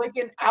was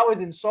clicking. I was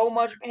in so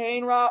much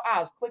pain, Rob. I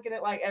was clicking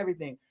it like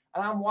everything.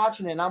 And I'm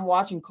watching it, and I'm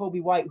watching Kobe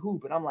White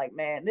hoop, and I'm like,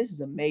 man, this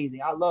is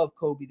amazing. I love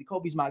Kobe.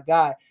 Kobe's my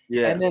guy.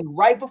 Yeah. And then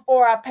right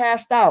before I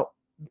passed out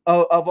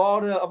of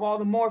all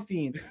the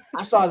morphine,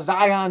 I saw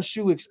Zion's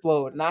shoe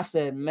explode, and I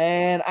said,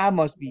 man, I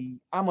must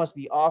be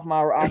off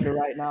my rocker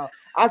right now.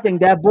 I think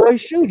that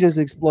boy's shoe just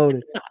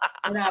exploded,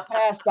 and I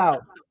passed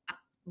out.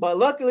 But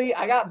luckily,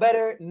 I got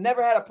better.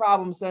 Never had a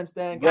problem since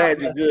then.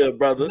 Glad you're good,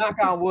 brother.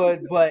 Knock on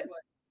wood, but.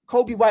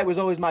 Kobe White was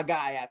always my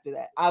guy after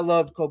that. I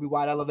loved Kobe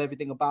White. I love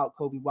everything about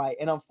Kobe White.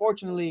 And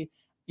unfortunately,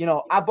 you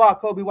know, I bought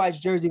Kobe White's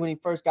jersey when he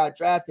first got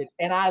drafted,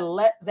 and I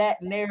let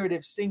that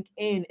narrative sink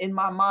in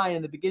my mind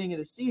in the beginning of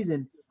the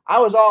season. I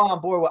was all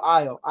on board with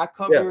Io. I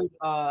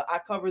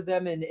covered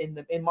them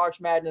in March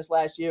Madness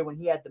last year when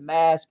he had the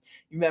mask.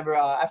 You remember?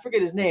 I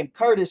forget his name,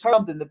 Curtis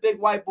something, the big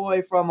white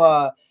boy from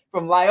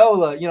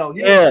Loyola. You know,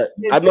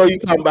 I know you're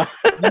talking about.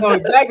 You know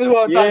exactly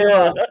what I'm talking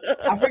about.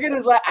 I forget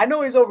his last. I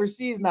know he's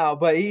overseas now,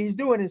 but he's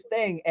doing his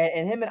thing.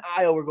 And him and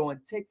Io were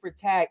going tick for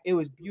tack. It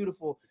was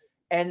beautiful.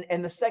 And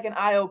the second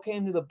Io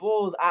came to the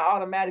Bulls, I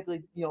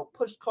automatically, you know,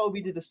 pushed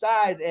Kobe to the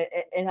side,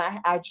 and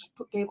I just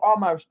gave all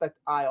my respect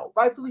to Io,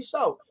 rightfully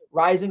so.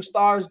 Rising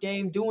Stars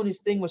game, doing his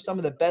thing with some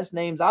of the best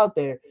names out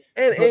there.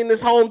 And in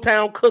his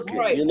hometown cooking,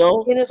 right, you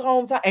know? In his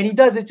hometown. And he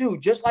does it too,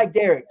 just like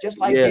Derek.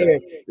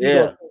 Derek.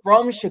 He's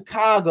from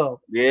Chicago.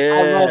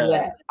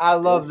 Yeah. I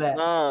love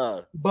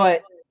that.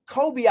 But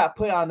Kobe I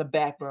put on the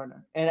back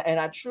burner. And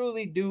I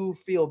truly do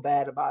feel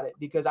bad about it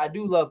because I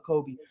do love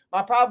Kobe.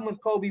 My problem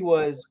with Kobe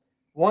was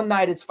one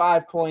night it's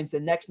 5 points, the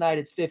next night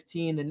it's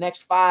 15, the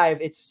next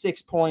 5 it's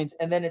 6 points,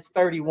 and then it's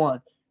 31.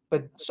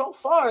 But so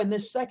far in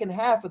this second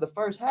half of the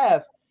first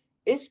half,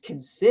 it's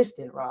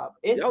consistent, Rob.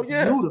 It's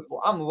beautiful.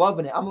 I'm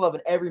loving it. I'm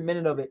loving every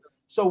minute of it.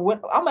 So when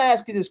I'm gonna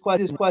ask you this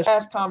question,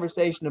 last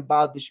conversation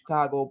about the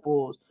Chicago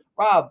Bulls,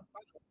 Rob.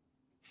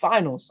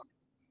 Finals.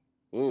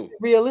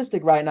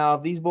 Realistic right now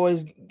if these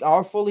boys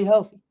are fully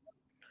healthy.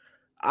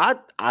 I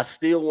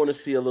still want to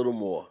see a little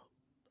more.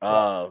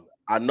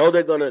 I know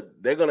they're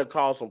gonna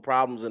cause some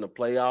problems in the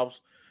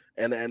playoffs,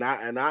 and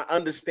I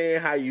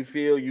understand how you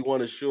feel. You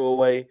want to shoo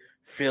away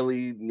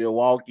Philly,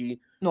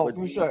 Milwaukee. No,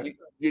 for sure.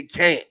 You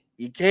can't.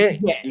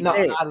 Not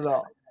at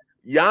all.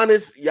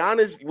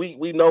 Giannis,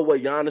 we know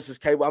what Giannis is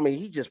capable. I mean,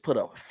 he just put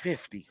up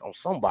 50 on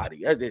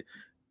somebody.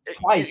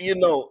 Twice. You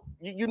know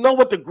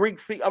what the Greek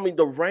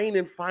the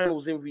reigning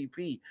Finals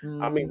MVP.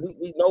 I mean,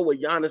 we know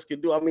what Giannis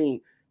can do. I mean,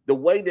 the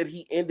way that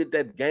he ended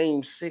that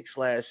game 6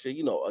 last year,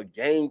 you know, a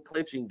game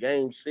clinching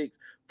game 6,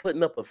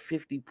 putting up a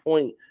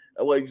 50-point.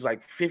 Well, he's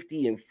like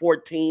 50 and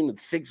 14 and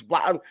 6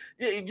 blocks.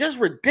 Just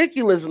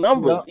ridiculous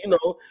numbers. You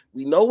know,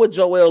 we know what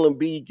Joel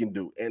Embiid can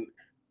do, and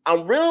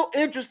I'm real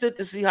interested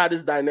to see how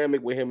this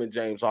dynamic with him and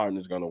James Harden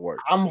is going to work.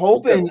 I'm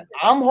hoping,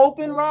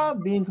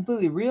 Rob, being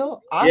completely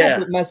real, I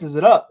hope it messes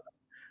it up.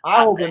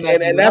 I hope it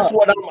messes it up. And that's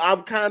what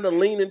I'm kind of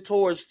leaning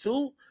towards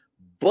too.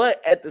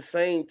 But at the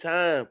same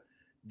time,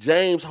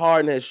 James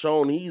Harden has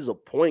shown he's a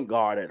point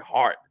guard at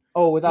heart.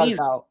 Oh, without a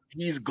doubt.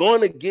 He's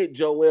going to get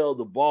Joel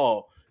the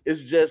ball.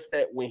 It's just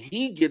that when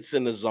he gets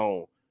in the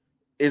zone,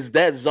 is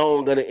that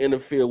zone going to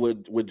interfere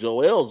with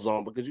Joel's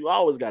zone? Because you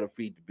always got to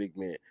feed the big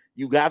man.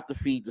 You got to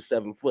feed the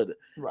 7-footer.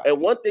 Right. And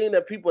one thing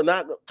that people are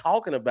not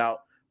talking about,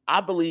 I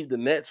believe the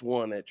Nets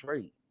won that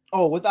trade.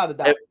 Oh, without a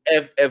doubt.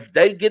 If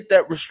they get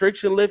that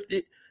restriction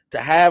lifted to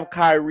have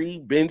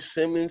Kyrie, Ben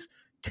Simmons,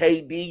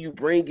 KD, you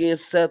bring in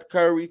Seth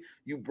Curry,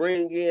 you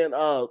bring in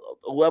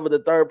whoever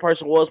the third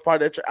person was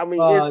part of that trade. I mean,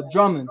 it's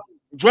Drummond.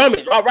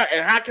 All right.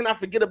 And how can I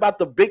forget about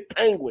the big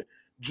penguin?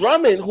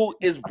 Drummond, who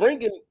is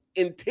bringing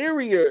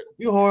interior.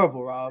 You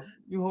horrible, Rob.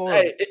 You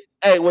horrible.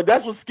 Hey, well,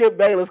 that's what Skip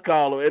Bayless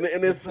called him,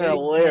 and it's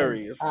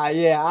hilarious.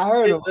 Yeah, I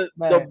heard him.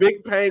 The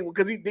big penguin,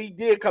 because he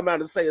did come out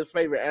and say his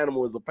favorite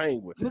animal is a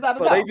penguin. Without a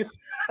so doubt. they just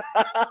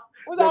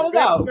without a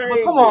doubt.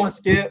 But come on,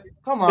 Skip.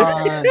 Come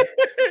on.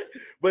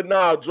 But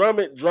no,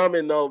 Drummond,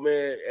 though,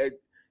 man,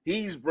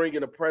 he's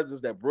bringing a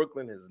presence that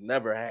Brooklyn has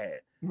never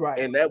had. Right.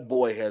 And that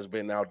boy has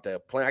been out there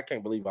playing. I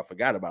can't believe I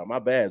forgot about him. My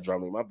bad,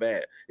 Drummond. My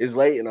bad. It's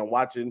late, and I'm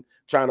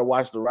trying to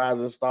watch the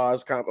Rising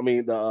Stars.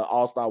 The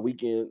All-Star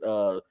Weekend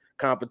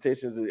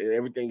competitions, and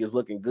everything is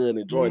looking good.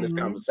 Enjoying this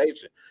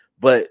conversation,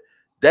 but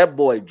that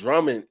boy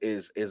Drummond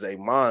is a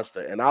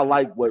monster, and I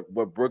like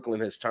what Brooklyn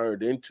has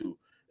turned into.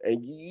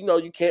 And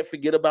you can't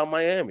forget about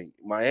Miami.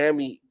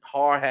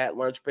 Hard hat,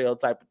 lunch pail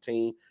type of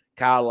team.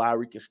 Kyle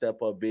Lowry can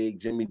step up big.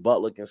 Jimmy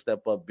Butler can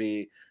step up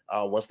big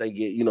once they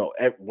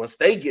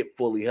get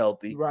fully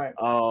healthy. Right.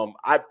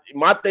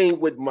 My thing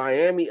with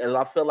Miami is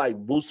I feel like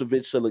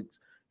Vucevic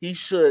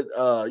should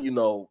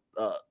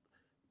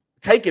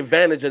take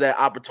advantage of that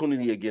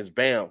opportunity against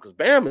Bam, because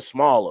Bam is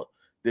smaller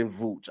than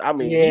Vooch. I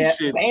mean,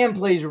 Bam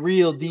plays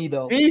real D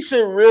though. He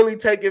should really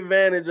take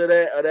advantage of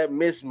that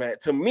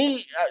mismatch. To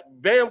me,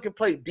 Bam can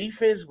play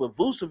defense, but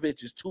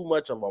Vucevic is too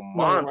much of a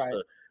monster.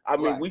 Right. I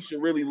mean, we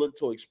should really look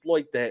to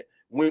exploit that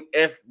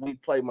if we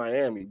play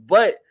Miami.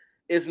 But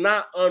it's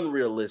not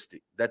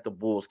unrealistic that the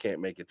Bulls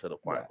can't make it to the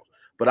finals.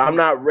 Right. But I'm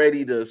not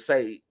ready to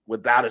say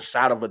without a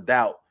shot of a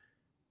doubt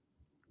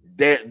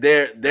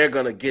they're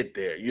gonna get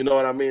there. You know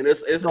what I mean?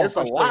 It's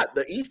a lot.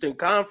 The Eastern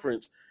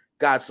Conference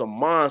got some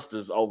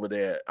monsters over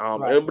there,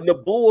 and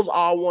the Bulls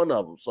are one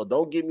of them. So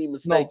don't get me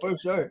mistaken. No, for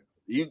sure.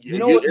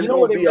 It's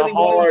gonna be a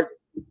hard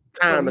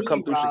time to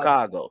come through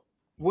Chicago.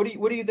 What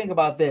do you think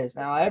about this?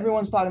 Now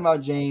everyone's talking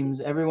about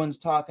James, everyone's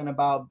talking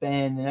about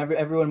Ben, and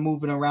everyone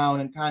moving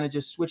around and kind of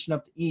just switching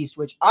up the East,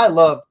 which I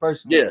love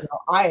personally. Yeah.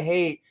 I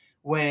hate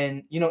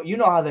when you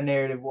know how the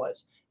narrative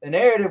was. The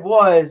narrative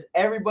was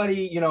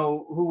everybody,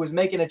 who was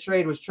making a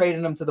trade was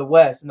trading them to the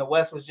West, and the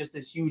West was just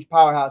this huge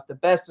powerhouse. The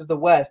best is the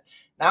West.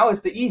 Now it's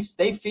the East.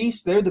 They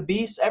feast. They're the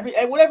beasts.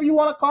 Whatever you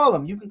want to call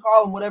them, you can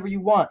call them whatever you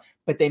want.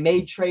 But they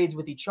made trades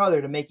with each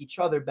other to make each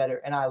other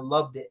better, and I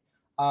loved it.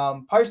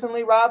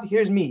 Personally, Rob,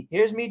 here's me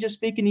just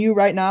speaking to you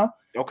right now.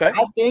 Okay.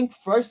 I think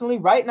personally,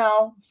 right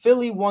now,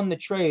 Philly won the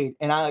trade,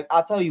 and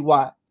I'll tell you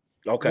why.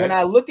 Okay. When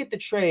I look at the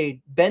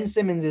trade, Ben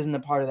Simmons isn't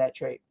a part of that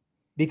trade.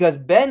 Because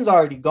Ben's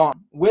already gone.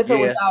 With or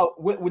without,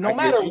 no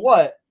matter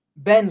what,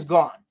 Ben's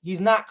gone. He's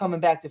not coming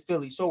back to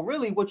Philly. So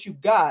really what you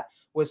got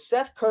was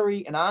Seth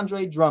Curry and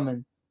Andre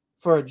Drummond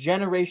for a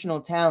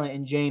generational talent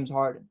in James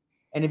Harden.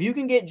 And if you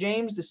can get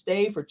James to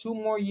stay for 2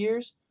 more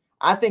years,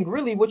 I think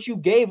really what you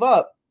gave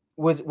up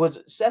was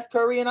Seth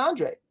Curry and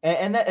Andre.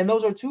 And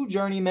those are 2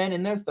 journeymen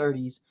in their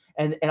 30s.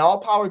 And all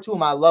power to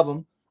them. I love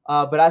them.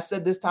 But I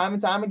said this time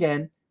and time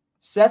again,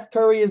 Seth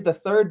Curry is the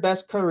 3rd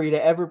best Curry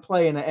to ever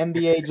play in an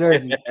NBA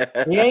jersey.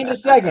 He ain't the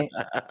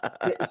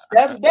 2nd.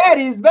 Steph's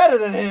daddy's better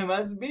than him.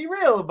 Let's be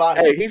real about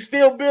it. Hey, he's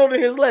still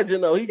building his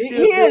legend, though. He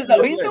is,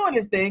 though. He's doing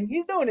his thing.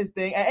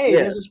 And,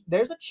 hey,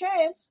 there's a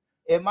chance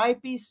it might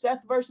be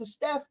Seth versus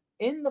Steph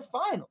in the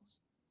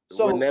finals.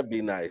 So wouldn't that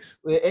be nice?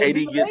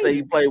 KD gets say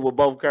he played with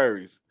both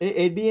Currys.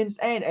 It'd be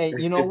insane.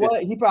 And you know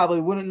what? He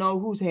probably wouldn't know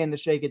whose hand to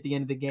shake at the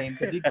end of the game,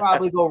 because he'd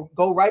probably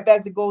go right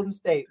back to Golden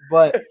State.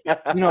 But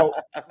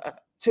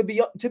to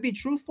be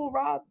truthful,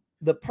 Rob,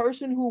 the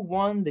person who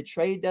won the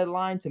trade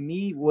deadline to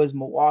me was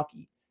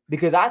Milwaukee,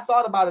 because I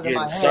thought about it in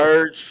my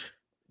head.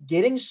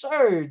 Getting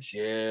Serge.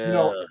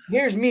 Yeah.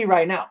 Here's me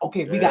right now.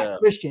 Okay, we got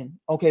Christian.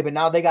 Okay, but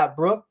now they got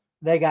Brooke,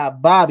 they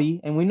got Bobby,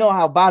 and we know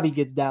how Bobby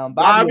gets down.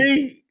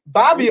 Bobby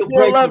we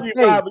still love you,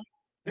 Bobby.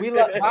 We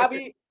love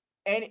Bobby,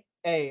 and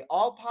hey,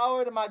 all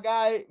power to my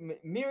guy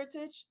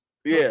Mirotic.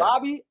 Yeah,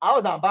 Bobby, I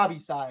was on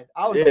Bobby's side.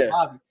 I was on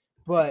Bobby,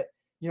 but.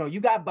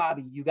 You got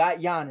Bobby, you got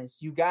Giannis,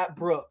 you got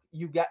Brooke,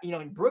 you got,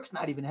 and Brooke's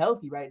not even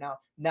healthy right now.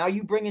 Now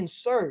you bring in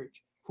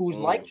Serge, who's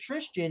like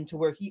Tristan, to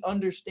where he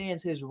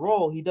understands his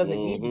role. He doesn't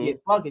need to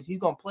get buckets. He's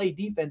going to play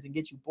defense and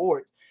get you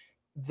boards.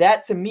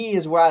 That, to me,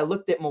 is where I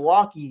looked at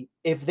Milwaukee.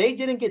 If they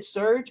didn't get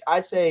Serge,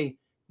 I'd say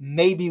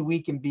maybe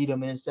we can beat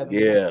them in 7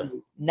 years.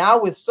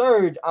 Now with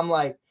Serge, I'm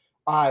like,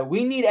 all right,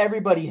 we need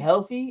everybody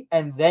healthy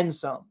and then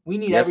some. We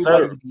need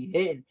everybody to be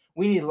hitting.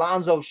 We need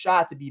Lonzo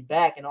Shot to be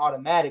back and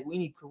automatic. We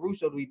need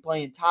Caruso to be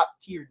playing top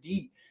tier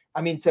D.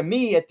 I mean, to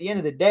me, at the end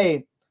of the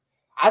day,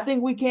 I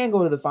think we can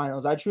go to the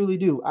finals. I truly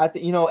do. I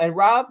think, and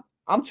Rob,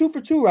 I'm 2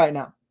 for 2 right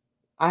now.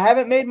 I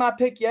haven't made my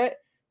pick yet,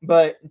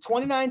 but in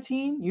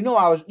 2019, you know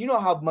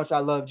how much I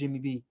love Jimmy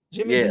B.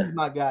 Jimmy B is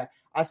my guy.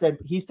 I said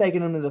he's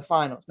taking him to the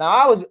finals.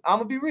 Now I'm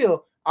gonna be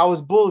real. I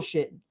was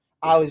bullshitting.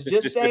 I was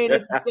just saying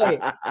it to say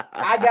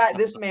I got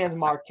this man's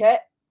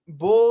Marquette,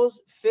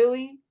 Bulls,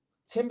 Philly,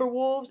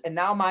 Timberwolves, and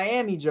now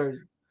Miami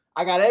jersey.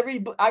 I got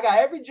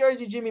every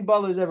jersey Jimmy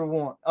Butler's ever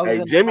worn.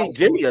 Hey,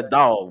 Jimmy a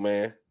dog,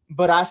 man.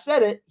 But I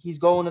said it, he's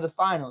going to the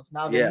finals.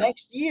 Now the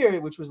next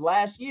year, which was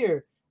last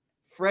year,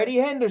 Freddie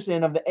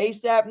Henderson of the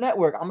ASAP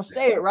Network, I'm gonna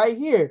say it right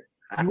here.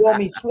 You owe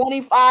me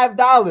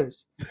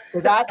 $25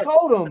 because I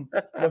told him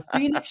the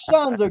Phoenix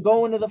Suns are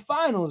going to the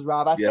finals,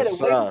 Rob. I said it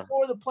way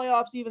before the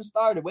playoffs even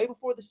started, way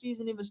before the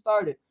season even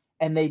started,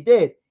 and they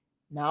did.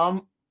 Now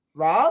I'm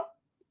Rob.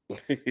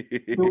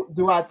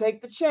 Do I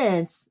take the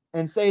chance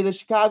and say the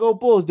Chicago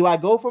Bulls? Do I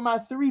go for my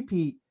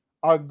three-peat?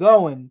 Are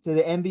going to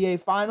the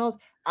NBA Finals?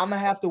 I'm gonna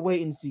have to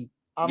wait and see.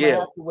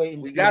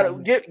 We gotta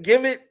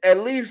give it at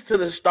least to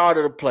the start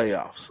of the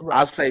playoffs.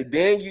 Right. I say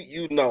then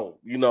you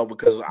know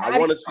because I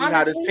want to see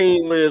how this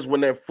team is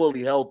when they're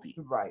fully healthy.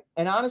 Right.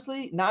 And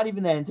honestly, not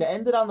even then. To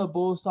end it on the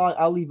Bulls talk,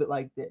 I'll leave it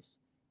like this: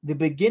 the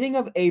beginning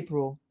of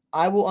April,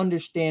 I will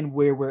understand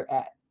where we're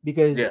at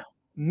because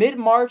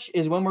mid-March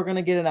is when we're going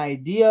to get an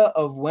idea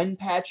of when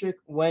Patrick,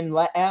 when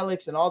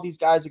Alex, and all these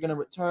guys are going to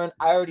return.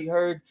 I already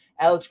heard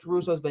Alex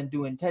Caruso has been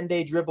doing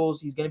 10-day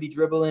dribbles. He's going to be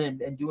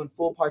dribbling and doing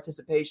full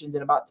participations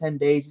in about 10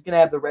 days. He's going to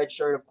have the red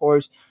shirt, of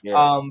course,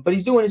 but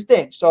he's doing his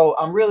thing. So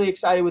I'm really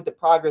excited with the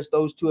progress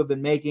those two have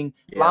been making.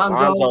 Yeah,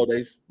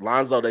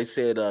 Lonzo, they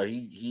said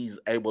he's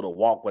able to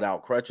walk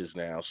without crutches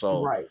now.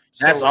 So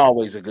that's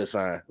always a good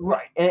sign.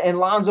 Right. And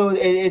Lonzo,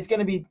 it's going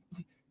to be –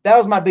 that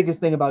was my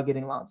biggest thing about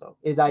getting Lonzo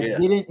is I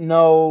didn't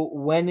know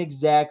when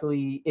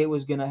exactly it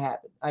was going to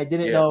happen. I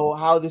didn't know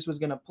how this was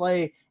going to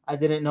play. I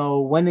didn't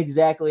know when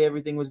exactly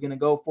everything was going to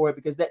go for it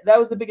because that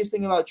was the biggest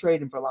thing about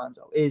trading for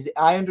Lonzo is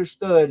I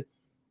understood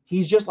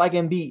he's just like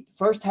Embiid.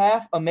 First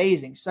half,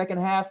 amazing. Second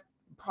half,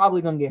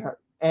 probably going to get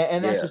hurt.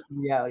 And that's just the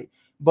reality.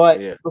 But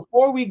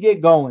before we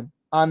get going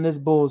on this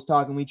Bulls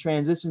talk and we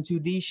transition to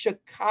the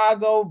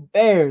Chicago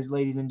Bears,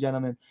 ladies and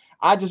gentlemen,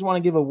 I just want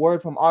to give a word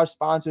from our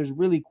sponsors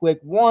really quick.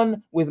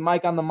 One with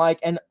Mike on the Mic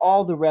and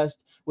all the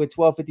rest with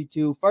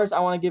 1252. First, I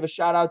want to give a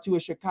shout out to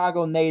a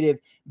Chicago native,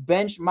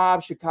 Bench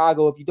Mob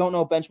Chicago. If you don't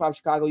know Bench Mob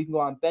Chicago, you can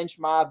go on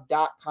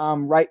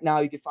benchmob.com right now.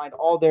 You can find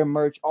all their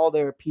merch, all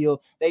their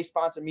appeal. They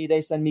sponsor me. They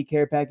send me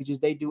care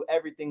packages. They do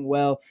everything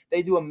well.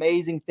 They do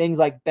amazing things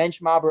like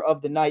Bench Mobber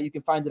of the Night. You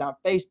can find it on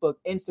Facebook,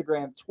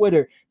 Instagram,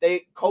 Twitter.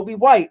 Kobe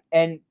White,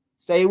 and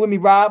say it with me,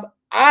 Rob,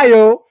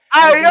 Ayo.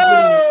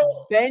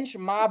 Bench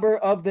Mobber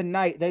of the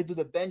Night. They do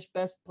the bench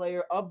best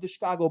player of the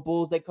Chicago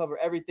Bulls. They cover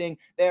everything.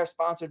 They are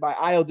sponsored by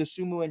Ayo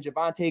Dosunmu and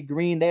Javante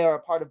Green. They are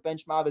a part of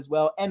Bench Mob as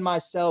well. And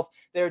myself,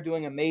 they're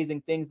doing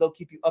amazing things. They'll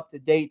keep you up to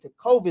date to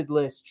COVID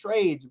lists,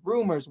 trades,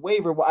 rumors,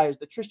 waiver wires,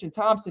 the Tristan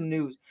Thompson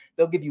news.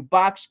 They'll give you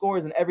box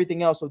scores and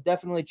everything else. So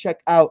definitely check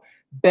out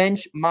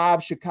Bench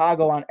Mob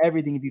Chicago on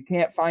everything. If you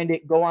can't find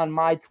it, go on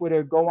my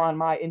Twitter, go on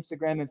my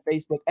Instagram and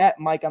Facebook at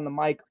Mike on the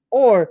Mic.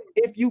 Or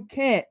if you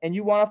can't and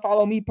you want to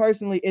follow me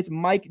personally, it's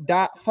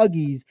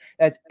Mike.Huggies.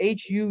 That's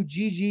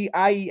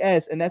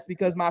Huggies. And that's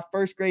because my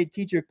first grade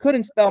teacher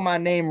couldn't spell my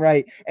name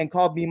right and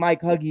called me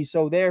Mike Huggies.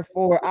 So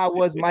therefore, I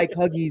was Mike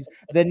Huggies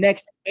the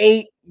next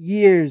 8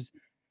 years.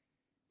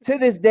 To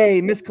this day,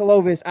 Miss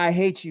Clovis, I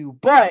hate you.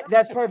 But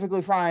that's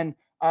perfectly fine.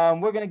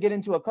 We're going to get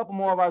into a couple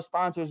more of our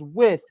sponsors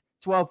with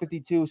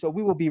 1252. So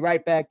we will be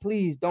right back.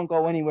 Please don't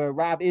go anywhere.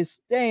 Rob is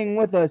staying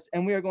with us,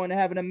 and we are going to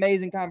have an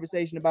amazing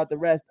conversation about the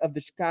rest of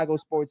the Chicago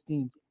sports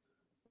teams.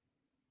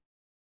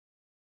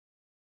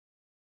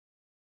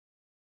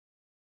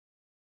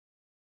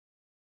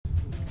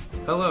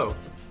 Hello,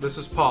 this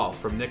is Paul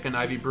from Nick and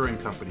Ivy Brewing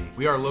Company.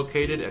 We are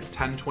located at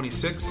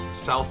 1026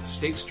 South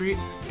State Street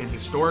in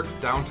historic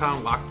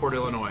downtown Lockport,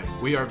 Illinois.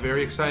 We are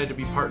very excited to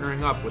be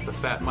partnering up with the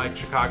Fat Mike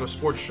Chicago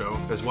Sports Show,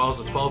 as well as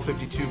the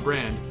 1252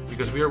 brand,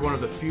 because we are one of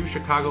the few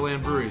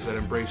Chicagoland breweries that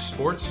embrace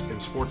sports and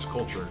sports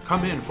culture.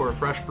 Come in for a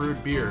fresh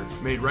brewed beer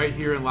made right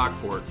here in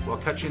Lockport while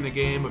catching the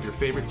game of your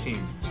favorite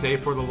team. Stay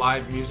for the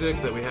live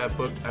music that we have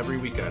booked every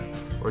weekend.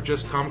 Or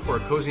just come for a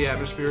cozy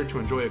atmosphere to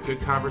enjoy a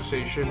good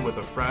conversation with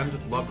a friend,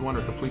 loved one,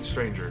 or complete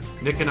stranger.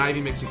 Nick and Ivy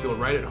makes you feel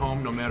right at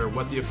home no matter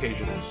what the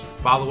occasion is.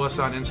 Follow us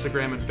on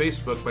Instagram and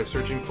Facebook by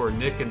searching for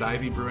Nick and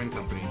Ivy Brewing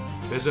Company.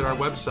 Visit our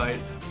website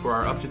for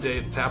our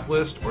up-to-date tap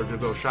list or to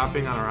go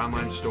shopping on our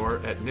online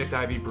store at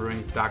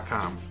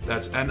nickivybrewing.com.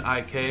 That's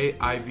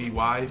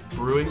Nikivy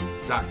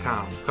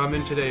brewing.com. Come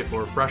in today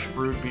for a fresh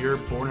brewed beer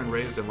born and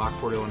raised in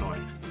Lockport, Illinois.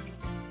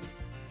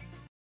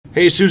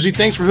 Hey, Susie,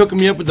 thanks for hooking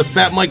me up with the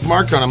Fat Mike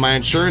markdown on my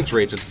insurance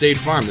rates at State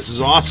Farm. This is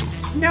awesome.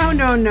 No,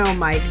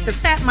 Mike. The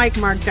Fat Mike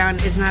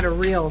markdown is not a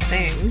real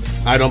thing.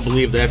 I don't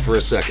believe that for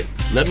a second.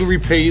 Let me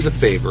repay you the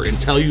favor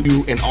and tell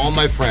you and all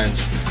my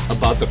friends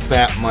about the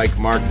Fat Mike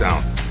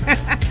markdown.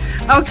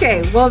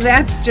 Okay, well,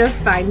 that's just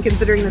fine,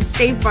 considering that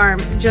State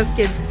Farm just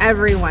gives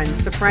everyone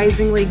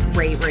surprisingly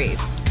great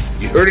rates.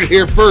 You heard it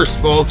here first,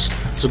 folks.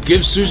 So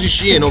give Susie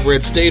Sheehan over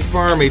at State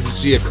Farm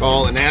Agency a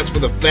call and ask for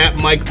the Fat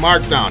Mike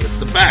markdown. It's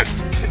the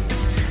best.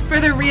 For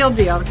the real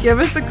deal, give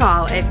us a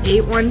call at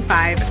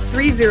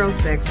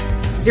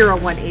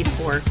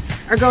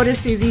 815-306-0184 or go to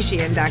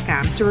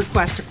SusieSheehan.com to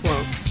request a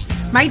quote.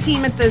 My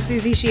team at the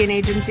Susie Sheehan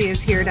Agency is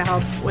here to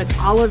help with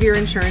all of your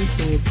insurance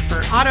needs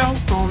for auto,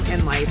 home,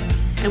 and life,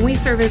 and we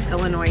service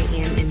Illinois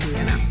and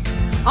Indiana.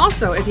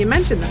 Also, if you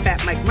mention the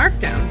Fat Mike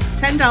markdown,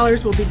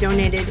 $10 will be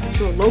donated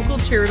to a local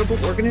charitable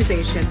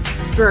organization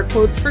through our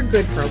Quotes for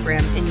Good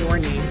program in your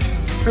name.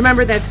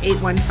 Remember, that's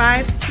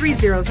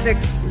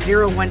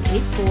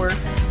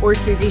 815-306-0184 or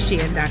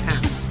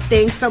SusieSheehan.com.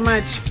 Thanks so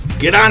much.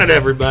 Get on it,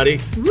 everybody.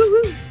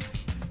 Woo-hoo.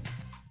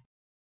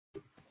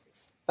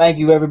 Thank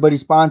you, everybody,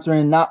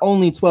 sponsoring not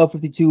only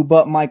 1252,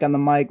 but Mike on the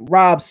Mic.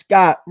 Rob,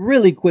 Scott,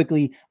 really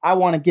quickly, I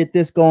want to get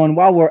this going.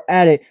 While we're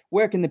at it,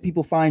 where can the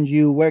people find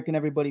you? Where can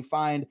everybody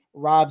find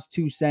Rob's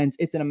 2 cents?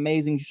 It's an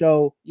amazing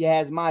show. It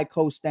has my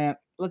co-stamp.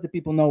 Let the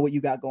people know what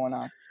you got going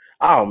on.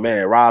 Oh,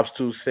 man, Rob's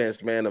 2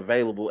 cents, man,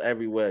 available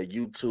everywhere,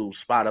 YouTube,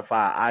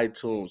 Spotify,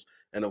 iTunes,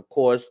 and, of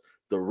course,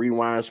 the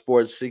Rewind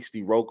Sports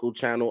 60 Roku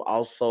channel,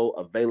 also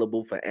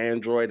available for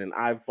Android and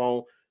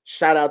iPhone.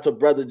 Shout out to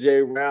Brother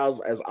Jay Rouse.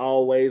 As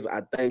always,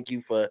 I thank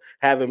you for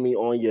having me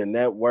on your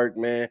network,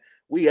 man.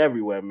 We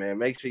everywhere, man.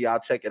 Make sure y'all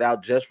check it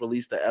out. Just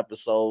released the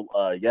episode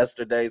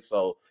yesterday,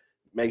 so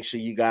make sure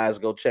you guys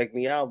go check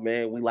me out,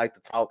 man. We like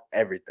to talk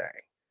everything.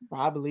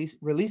 Rob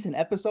releasing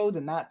episodes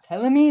and not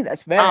telling me?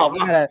 That's very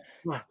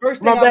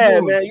first thing my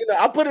bad, man. You know,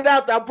 I put it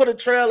out there. I put a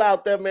trail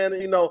out there, man.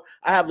 You know,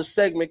 I have a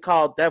segment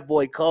called That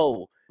Boy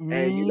Cole.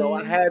 And, you know,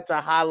 I had to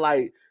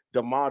highlight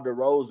DeMar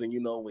DeRozan, you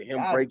know, with him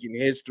breaking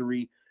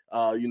history.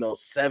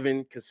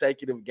 7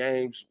 consecutive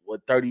games with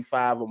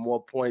 35 or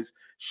more points,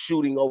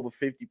 shooting over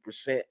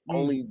 50%.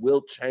 Only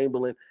Wilt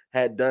Chamberlain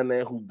had done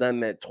that, who done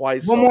that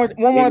twice. One more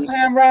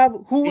time,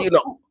 Rob. Who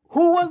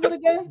was it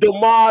again?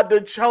 DeMar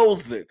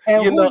DeRozan.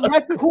 And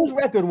whose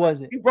record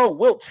was it? He broke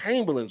Wilt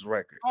Chamberlain's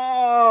record.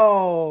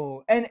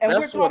 Oh, and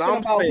that's what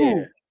I'm saying.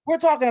 Who? We're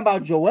talking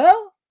about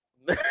Joel?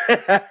 Come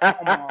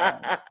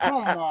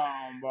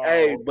on, bro.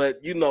 Hey,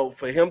 but, you know,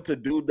 for him to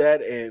do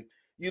that, and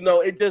you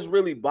know, it just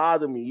really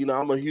bothered me. You know,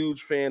 I'm a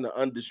huge fan of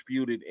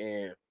Undisputed,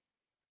 and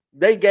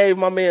they gave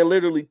my man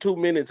literally 2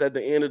 minutes at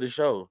the end of the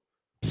show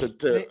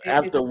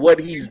after what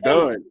he's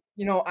done.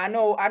 You know, I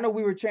know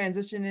we were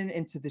transitioning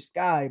into the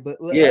sky, but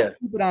let's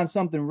keep it on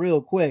something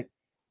real quick.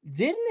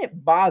 Didn't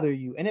it bother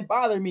you? And it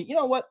bothered me. You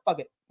know what? Fuck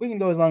it. We can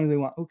go as long as we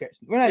want. Who cares?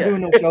 We're not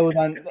doing no shows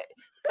on.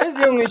 This is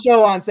the only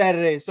show on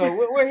Saturday, so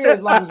we're here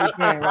as long as we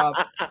can, Rob.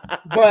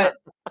 But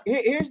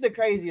here's the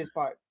craziest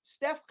part: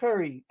 Steph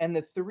Curry and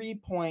the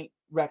 3-point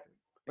record.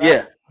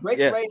 Right?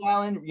 Ray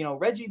Allen, you know,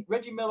 Reggie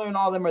Miller, and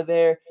all of them are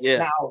there. Yeah.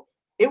 Now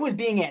it was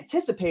being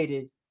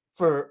anticipated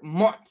for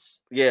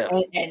months. Yeah.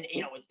 And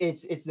you know,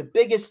 it's the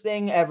biggest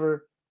thing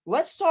ever.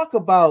 Let's talk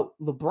about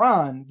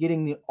LeBron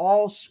getting the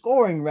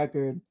all-scoring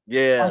record.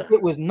 Yeah. Like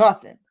it was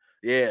nothing.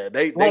 Yeah,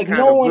 they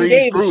kind of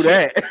breezed through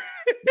that.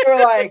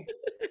 They're like,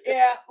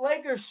 yeah,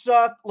 Lakers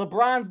suck.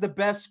 LeBron's the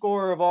best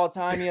scorer of all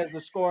time. He has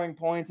the scoring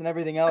points, and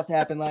everything else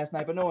happened last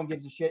night, but no one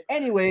gives a shit.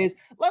 Anyways,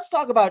 let's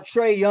talk about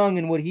Trae Young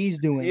and what he's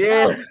doing.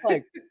 Yeah. Just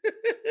like,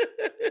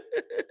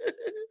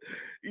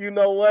 you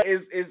know what?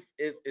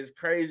 It's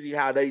crazy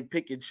how they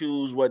pick and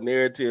choose what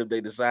narrative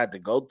they decide to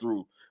go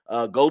to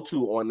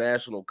on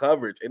national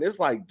coverage. And it's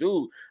like,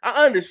 dude,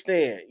 I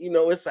understand, you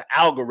know, it's an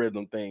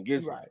algorithm thing.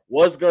 It's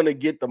what's going to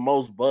get the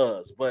most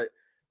buzz. But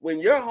when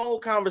your whole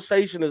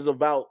conversation is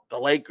about the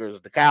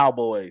Lakers, the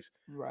Cowboys,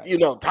 you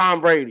know,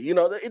 Tom Brady, you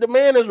know, the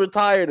man is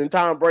retired and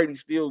Tom Brady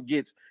still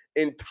gets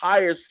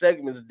entire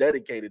segments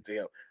dedicated to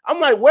him.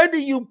 I'm like, where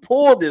do you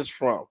pull this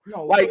from?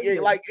 No,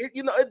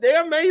 you know,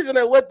 they're amazing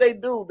at what they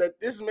do, that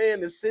this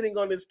man is sitting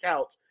on his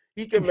couch.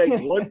 He can make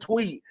one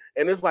tweet,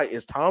 and it's like,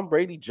 is Tom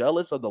Brady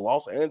jealous of the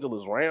Los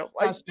Angeles Rams?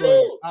 Like,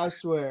 I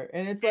swear.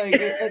 And it's like,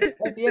 at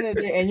the end of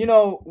the day, and, you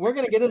know, we're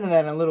going to get into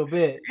that in a little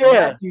bit.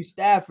 Yeah. Matthew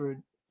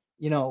Stafford,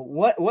 you know,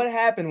 what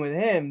happened with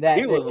him?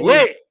 He was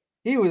lit.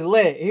 He was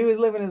lit. He was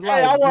living his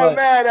life. I wasn't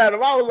mad at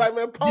him. I was like,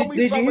 man, pull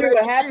me some of that. Did you hear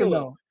what happened,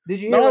 though? Did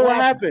you hear what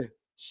happened?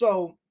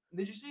 So,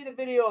 did you see the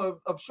video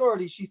of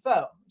Shorty? She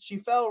fell. She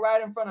fell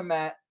right in front of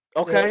Matt.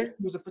 Okay.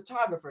 He was a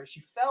photographer.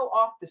 She fell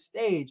off the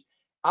stage.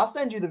 I'll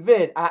send you the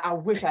vid. I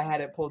wish I had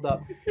it pulled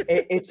up.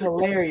 It's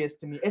hilarious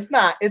to me. It's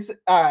not. It's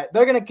all right.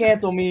 They're going to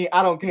cancel me.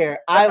 I don't care.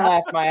 I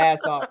laughed my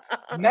ass off.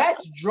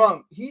 Matt's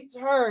drunk. He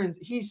turns.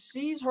 He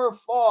sees her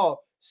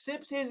fall,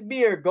 sips his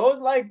beer, goes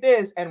like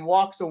this, and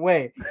walks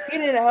away. He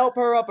didn't help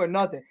her up or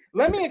nothing.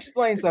 Let me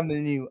explain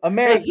something to you.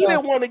 America. Hey, he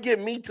didn't want to get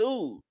me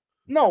too.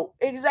 No,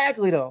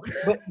 exactly though.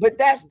 But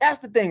that's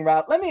the thing,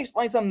 Rob. Let me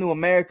explain something to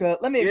America.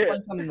 Let me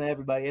explain something to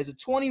everybody. As a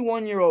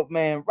 21-year-old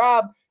man,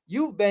 Rob,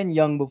 you've been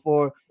young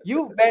before.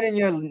 You've been in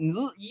your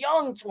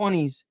young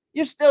 20s.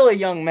 You're still a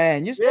young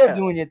man. You're still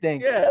doing your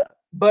thing. Yeah.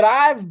 But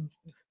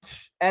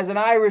as an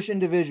Irish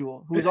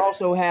individual who's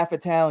also half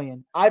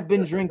Italian, I've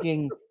been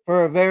drinking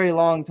for a very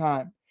long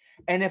time.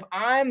 And if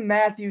I'm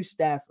Matthew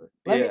Stafford,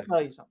 let me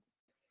tell you something.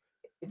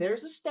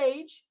 There's a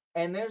stage,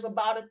 and there's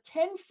about a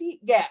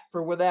 10-feet gap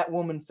for where that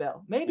woman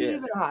fell, maybe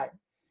even higher.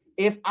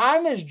 If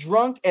I'm as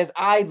drunk as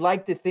I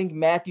like to think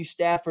Matthew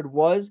Stafford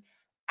was,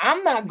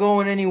 I'm not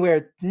going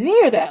anywhere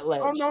near that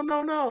ledge. Oh,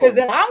 no. Because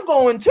then I'm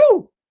going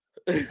too.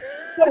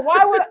 So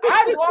why would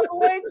I walk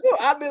away too?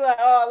 I'd be like,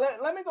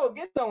 let me go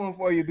get someone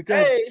for you.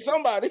 Because hey,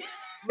 somebody.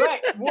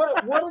 Right.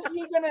 What is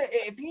he gonna,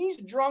 if he's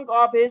drunk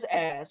off his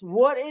ass,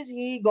 what is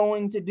he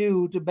going to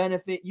do to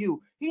benefit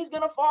you? He's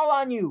gonna fall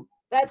on you.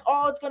 That's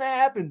all it's gonna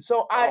happen.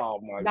 So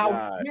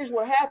God. Here's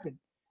what happened.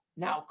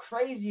 Now,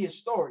 craziest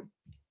story.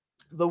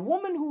 the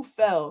woman who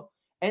fell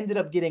ended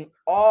up getting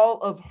all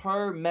of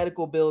her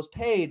medical bills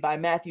paid by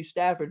Matthew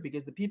Stafford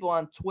because the people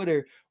on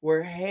Twitter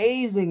were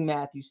hazing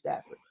Matthew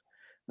Stafford.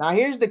 Now,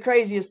 here's the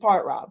craziest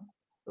part, Rob.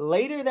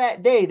 Later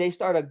that day, they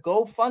started a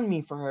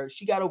GoFundMe for her.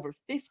 She got over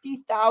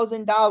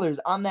 $50,000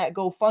 on that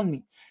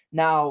GoFundMe.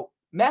 Now,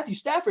 Matthew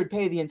Stafford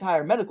paid the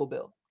entire medical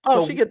bill.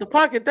 Oh, So, she get to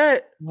pocket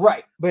that.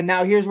 right. But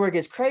now here's where it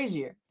gets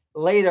crazier.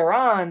 Later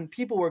on,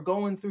 people were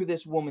going through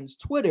this woman's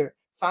Twitter,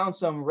 found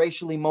some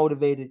racially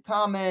motivated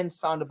comments,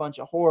 found a bunch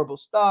of horrible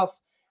stuff.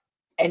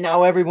 And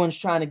now everyone's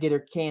trying to get her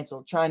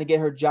canceled, trying to get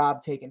her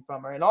job taken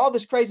from her. And all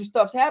this crazy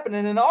stuff's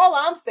happening. And all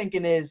I'm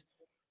thinking is,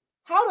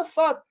 how the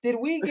fuck did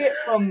we get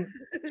from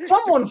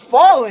someone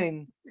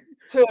falling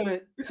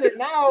to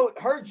now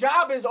her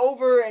job is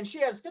over and she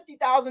has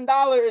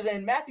 $50,000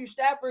 and Matthew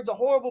Stafford's a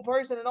horrible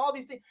person and all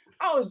these things?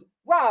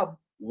 Rob.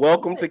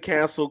 Welcome to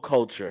cancel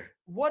culture.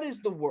 What is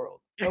the world?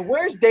 And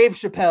where's Dave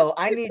Chappelle?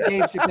 I need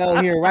Dave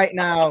Chappelle here right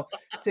now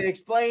to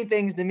explain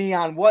things to me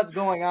on what's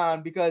going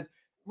on. Because,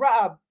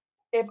 Rob,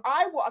 if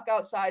I walk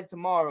outside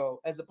tomorrow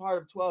as a part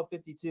of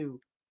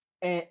 1252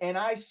 and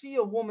I see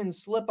a woman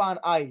slip on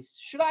ice,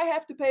 should I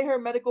have to pay her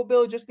medical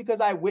bill just because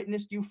I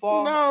witnessed you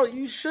fall? No,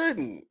 you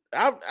shouldn't.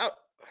 I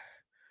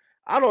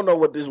don't know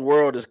what this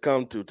world has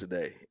come to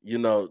today. You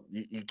know,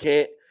 you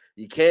can't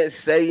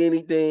say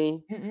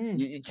anything.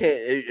 You can't.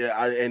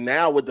 And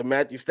now with the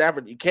Matthew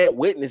Stafford, you can't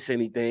witness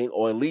anything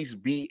or at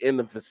least be in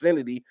the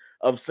vicinity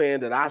of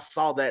saying that I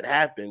saw that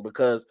happen,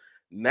 because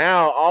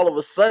now all of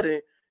a sudden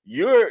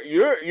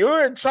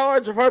you're in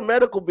charge of her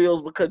medical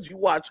bills because you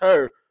watch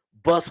her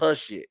bust her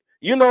shit.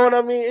 You know what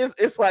I mean?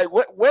 It's like,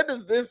 where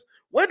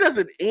does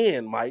it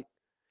end, Mike?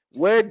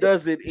 Where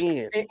does it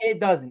end? It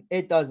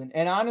doesn't.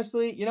 And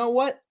honestly, you know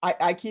what?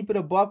 I keep it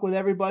a buck with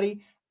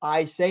everybody.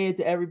 I say it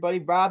to everybody.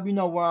 Rob, you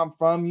know where I'm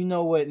from. You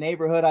know what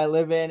neighborhood I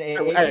live in.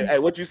 Hey,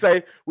 what you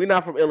say? We're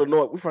not from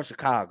Illinois. We're from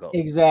Chicago.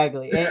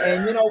 Exactly.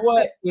 And you know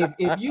what?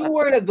 If you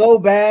were to go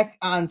back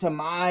onto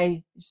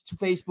my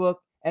Facebook,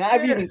 and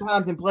I've even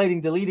contemplating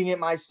deleting it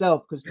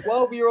myself, because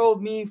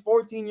 12-year-old me,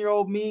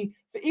 14-year-old me,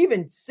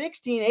 even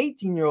 16,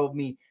 18-year-old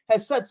me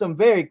has said some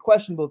very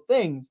questionable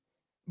things.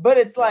 But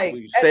it's like,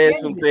 we said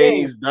some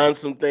things, done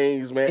some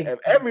things, man. If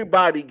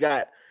everybody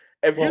got,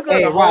 if you're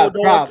gonna hold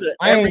on to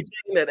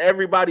everything that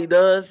everybody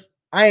does,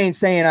 I ain't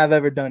saying I've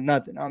ever done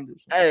nothing. I'm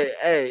just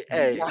hey,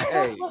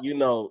 you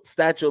know,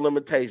 statute of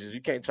limitations.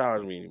 You can't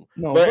charge me anymore.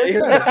 No, but,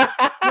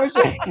 for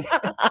sure.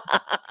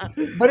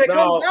 But it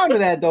comes down to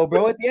that, though,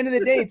 bro. At the end of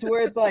the day, to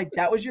where it's like,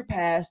 that was your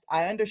past.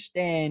 I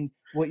understand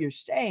what you're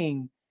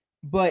saying,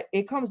 but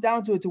it comes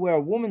down to it to where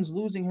a woman's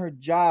losing her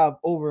job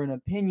over an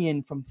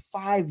opinion from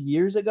 5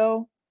 years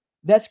ago.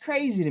 That's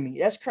crazy to me.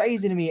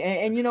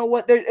 And you know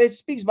what? It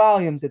speaks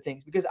volumes to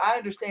things, because I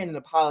understand an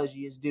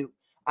apology is due.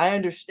 I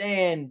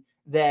understand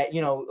that,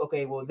 you know,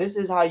 okay, well, this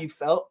is how you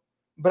felt.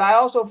 But I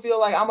also feel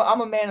like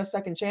I'm a man of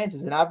second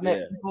chances. And I've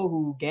met people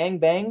who gang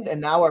banged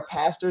and now are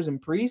pastors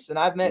and priests. And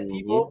I've met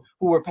people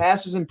who were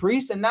pastors and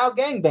priests and now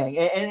gang bang.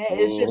 And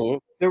it's just,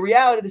 the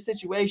reality of the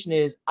situation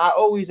is, I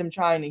always am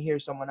trying to hear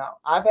someone out.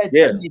 I've had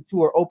teammates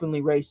who are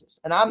openly racist,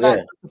 and I'm not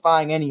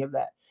justifying any of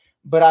that.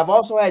 But I've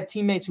also had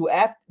teammates who,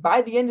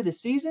 by the end of the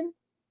season,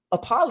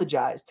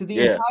 apologized to the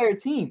entire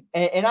team.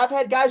 And I've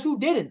had guys who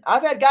didn't.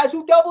 I've had guys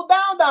who doubled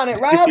down on it,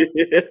 Rob.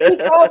 He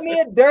called me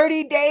a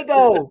dirty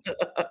dago.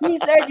 He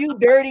said, "You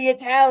dirty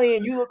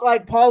Italian. You look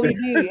like Paulie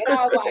D." And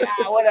I was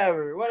like,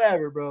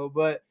 whatever, bro.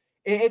 But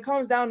it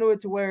comes down to it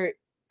to where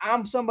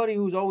I'm somebody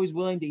who's always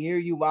willing to hear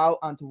you out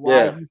onto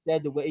why you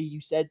said the way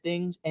you said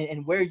things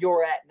and where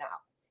you're at now.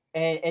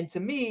 And to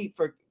me,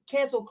 for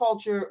cancel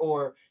culture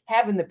or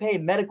having to pay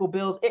medical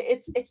bills,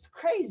 it's the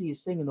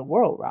craziest thing in the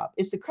world, Rob.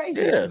 It's the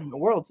craziest thing in the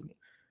world to me.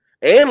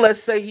 And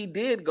let's say he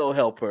did go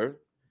help her,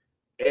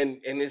 and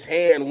his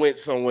hand went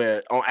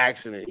somewhere on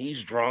accident.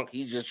 He's drunk.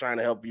 He's just trying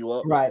to help you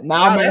up. Right.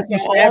 Now Matthew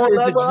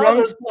Stafford's a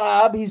drunk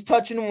slob. He's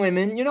touching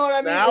women. You know what I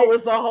mean? Now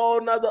it's a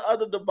whole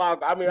other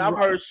debacle. I mean, I've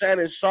heard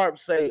Shannon Sharp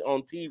say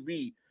on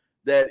TV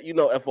that, you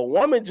know, if a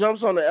woman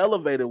jumps on the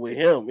elevator with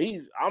him,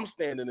 I'm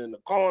standing in the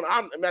corner.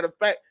 Matter of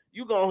fact,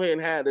 you go ahead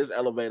and have this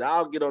elevator.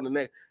 I'll get on the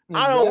next.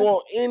 I don't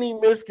want any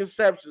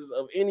misconceptions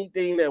of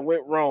anything that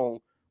went wrong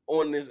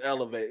on this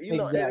elevator. You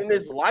know, and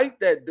it's like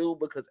that, dude,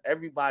 because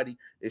everybody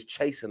is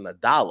chasing the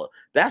dollar.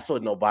 That's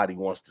what nobody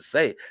wants to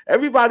say.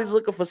 Everybody's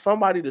looking for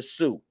somebody to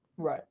sue.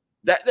 Right.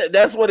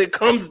 That's what it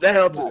comes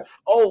down to. Right.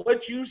 Oh,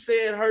 what you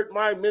said hurt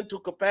my mental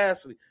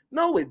capacity.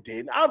 No, it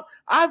didn't.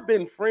 I've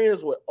been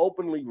friends with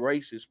openly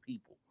racist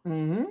people.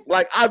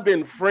 Like, I've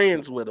been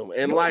friends with them,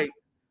 and like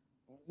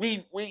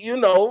we you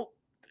know,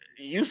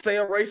 you say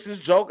a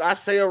racist joke, I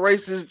say a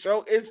racist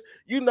joke. It's,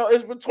 you know,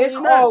 it's between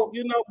us,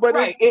 you know. But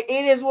it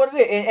is what it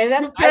is, and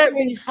that's, you can't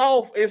be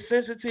soft and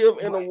sensitive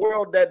in a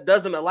world that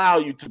doesn't allow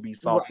you to be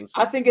soft and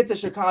sensitive. I think it's a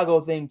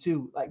Chicago thing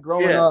too. Like,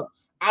 growing up,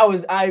 I'll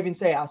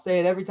say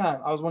it every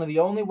time. I was one of the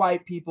only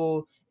white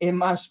people in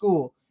my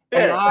school,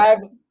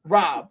 and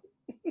Rob,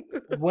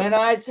 when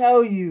I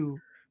tell you,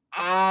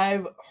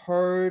 I've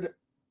heard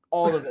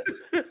All of it.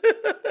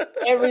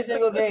 Every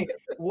single thing.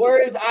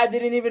 Words I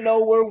didn't even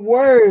know were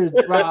words,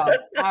 Rob.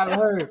 I've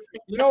heard.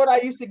 You know what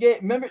I used to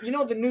get? Remember, you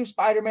know the new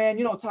Spider-Man,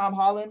 you know Tom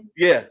Holland?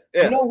 Yeah.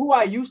 You know who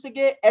I used to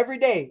get every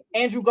day?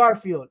 Andrew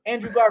Garfield.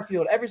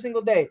 Every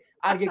single day.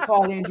 I'd get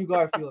called Andrew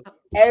Garfield.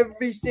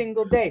 Every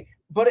single day.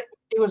 But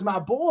it was my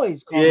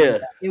boys calling me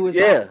that. It was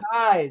my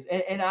guys.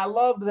 And I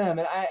loved them.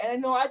 And I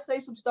know I'd say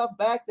some stuff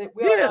back that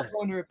we are not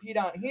going to repeat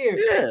on here.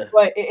 Yeah.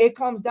 But it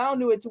comes down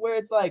to it to where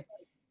it's like,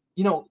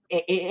 you know,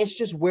 it's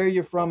just where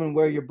you're from and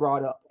where you're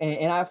brought up.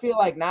 And I feel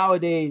like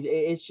nowadays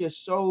it's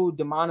just so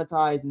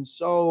demonetized and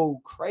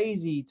so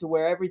crazy to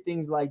where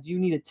everything's like, do you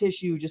need a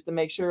tissue just to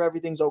make sure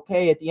everything's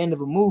okay at the end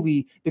of a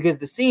movie because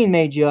the scene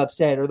made you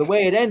upset or the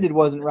way it ended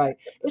wasn't right?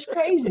 It's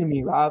crazy to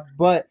me, Rob.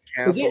 But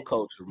cancel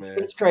culture, man.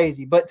 It's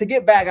crazy. But to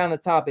get back on the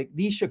topic,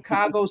 the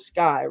Chicago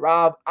Sky,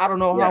 Rob, I don't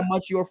know how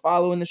much you're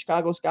following the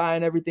Chicago Sky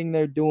and everything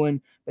they're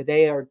doing, but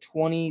they are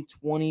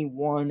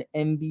 2021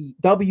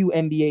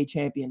 WNBA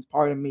champions.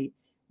 Pardon me.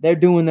 They're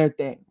doing their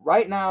thing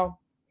right now.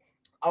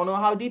 I don't know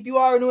how deep you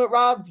are into it,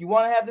 Rob. If you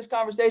want to have this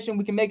conversation,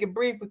 we can make it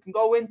brief. We can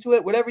go into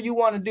it. Whatever you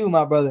want to do,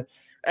 my brother.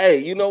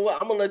 Hey, you know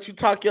what? I'm gonna let you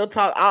talk your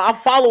talk. I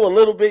follow a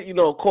little bit. You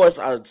know, of course.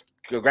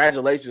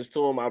 Congratulations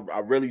to them. I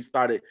really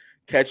started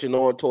catching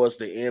on towards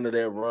the end of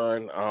that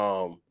run.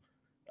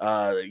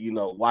 You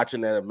know, watching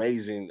that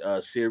amazing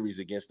series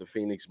against the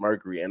Phoenix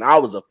Mercury, and I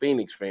was a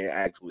Phoenix fan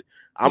actually.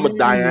 I'm a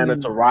Diana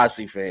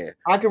Taurasi fan.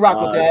 I can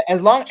rock with that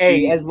as long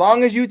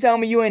as you tell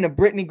me you ain't a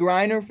Brittany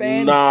Griner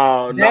fan.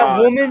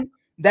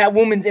 That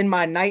woman's in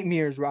my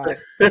nightmares, Rob.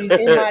 She's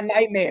in my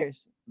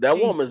nightmares. That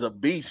woman's a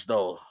beast,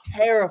 though.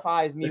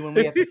 Terrifies me when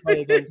we have to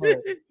play against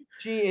her.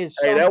 She is.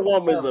 Hey, that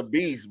woman's a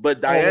beast.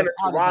 But Diana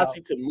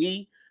Taurasi, to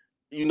me,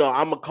 you know,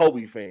 I'm a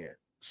Kobe fan.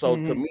 So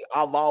to me,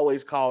 I've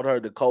always called her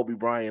the Kobe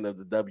Bryant of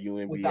the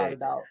WNBA. Without a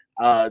doubt.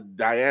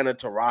 Diana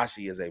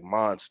Taurasi is a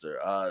monster.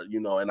 You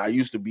know, and I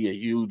used to be a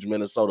huge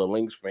Minnesota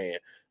Lynx fan.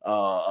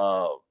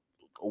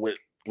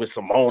 With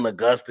Simone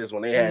Augustus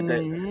when they had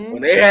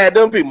when they had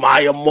them people,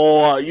 Maya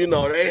Moore, you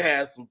know, they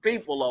had some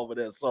people over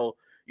there. So,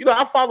 you know,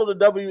 I follow the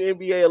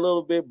WNBA a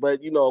little bit,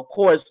 but you know, of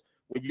course,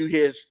 when you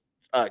hear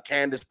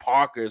Candace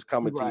Parker is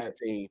coming to your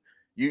team,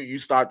 you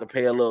start to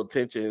pay a little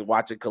attention,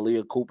 watching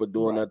Kalia Cooper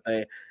doing her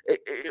thing.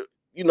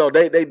 You know,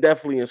 they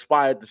definitely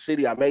inspired the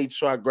city. I made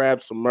sure I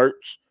grabbed some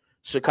merch.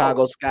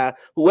 Chicago Sky.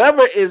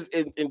 Whoever is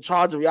in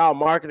charge of y'all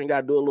marketing got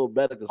to do a little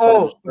better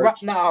because Rob,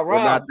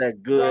 not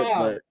that good.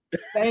 Rob,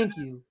 but thank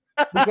you.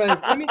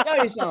 Because let me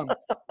tell you something.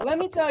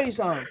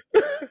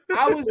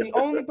 I was the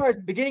only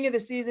person beginning of the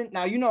season.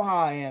 Now you know how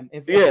I am.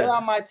 If they're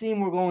on my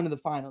team, we're going to the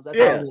finals. That's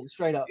how it is,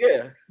 straight up.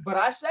 Yeah. But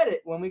I said it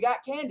when we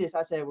got Candace.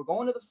 I said we're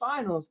going to the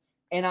finals,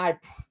 and I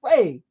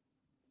pray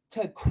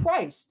to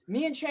Christ.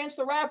 Me and Chance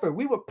the Rapper,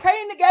 we were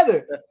praying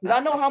together because I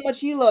know how much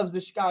he loves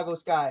the Chicago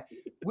Sky.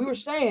 We were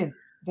saying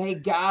they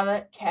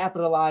gotta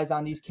capitalize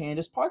on these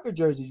Candace Parker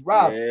jerseys.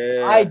 Rob,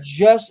 I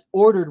just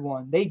ordered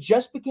one. They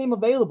just became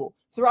available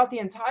throughout the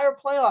entire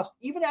playoffs,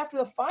 even after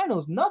the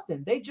finals.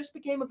 Nothing. They just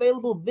became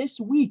available this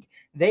week.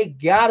 They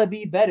gotta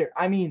be better.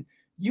 I mean,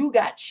 you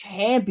got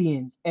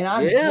champions, and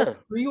I'm just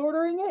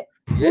pre-ordering it.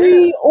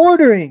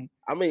 Pre-ordering.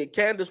 I mean,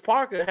 Candace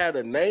Parker had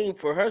a name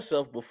for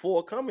herself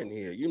before coming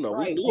here. You know,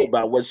 we knew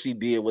about what she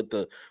did with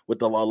the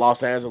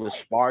Los Angeles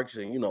Sparks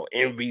and, you know,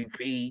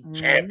 MVP,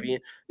 champion.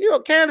 You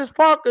know, Candace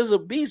Parker's a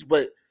beast,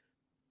 but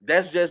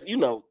that's just, you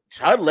know,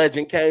 her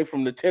legend came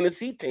from the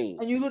Tennessee team.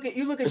 And you look at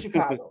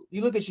Chicago.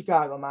 You look at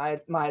Chicago,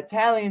 my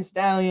Italian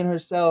stallion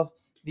herself.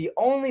 The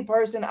only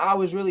person I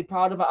was really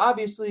proud of,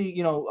 obviously,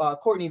 you know,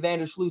 Courtney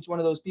Vandersloot's one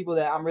of those people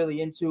that I'm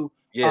really into.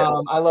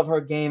 I love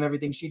her game,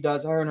 everything she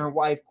does. Her and her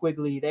wife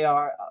Quigley, they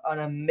are an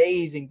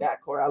amazing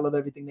backcourt. I love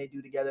everything they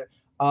do together.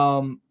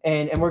 And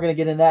we're gonna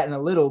get into that in a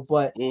little.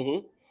 But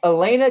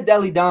Elena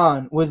Delle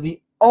Donne was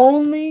the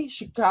only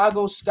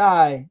Chicago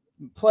Sky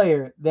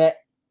player that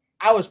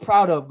I was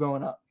proud of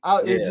growing up.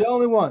 It was the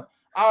only one.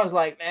 I was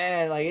like,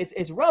 man, like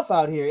it's rough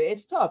out here.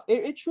 It's tough.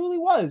 It truly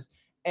was.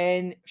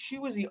 And she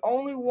was the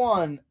only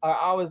one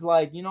I was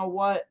like, you know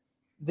what?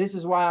 This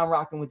is why I'm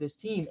rocking with this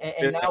team.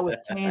 And now with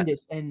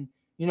Candace, and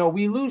you know,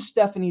 we lose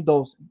Stephanie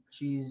Dolson.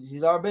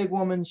 She's our big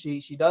woman.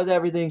 She does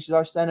everything. She's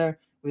our center.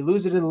 We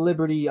lose her to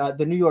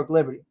the New York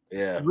Liberty.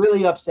 Yeah.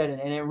 Really upsetting,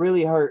 and it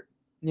really hurt.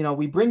 You know,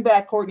 we bring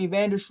back Courtney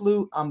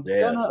Vandersloot. I'm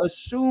gonna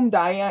assume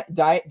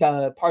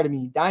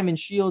Diamond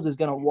Shields is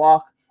gonna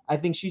walk. I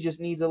think she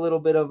just needs a little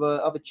bit of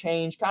a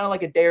change, kind of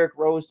like a Derrick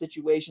Rose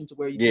situation, to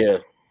where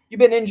you've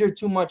been injured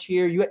too much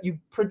here. You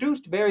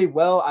produced very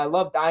well. I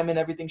love Diamond,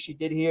 everything she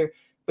did here,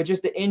 but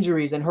just the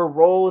injuries and her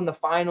role in the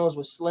finals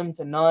was slim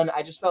to none.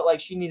 I just felt like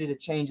she needed a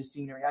change of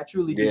scenery. I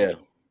truly did.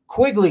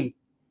 Quigley,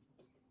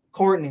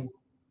 Courtney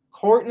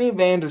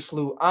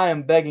Vandersloot, I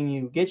am begging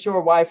you, get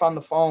your wife on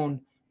the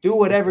phone. Do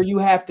whatever you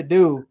have to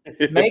do.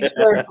 Make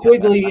sure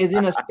Quigley is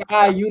in a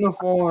Sky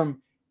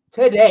uniform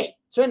tonight.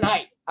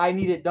 I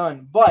need it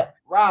done. But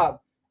Rob,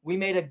 we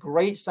made a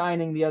great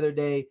signing the other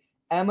day.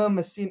 Emma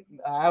Meesseman,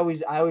 I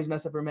always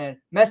mess up her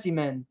man.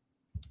 Meesseman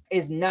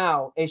is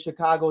now a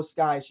Chicago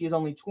Sky. She is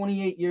only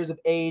 28 years of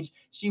age.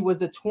 She was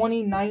the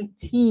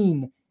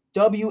 2019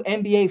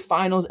 WNBA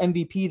Finals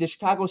MVP. The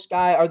Chicago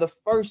Sky are the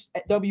first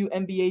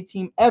WNBA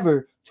team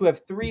ever to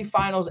have 3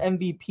 Finals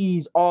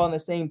MVPs all on the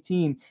same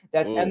team.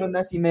 That's Emma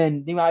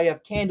Meesseman. Now you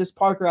have Candace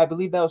Parker. I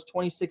believe that was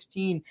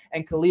 2016,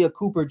 and Kalia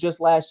Cooper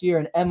just last year,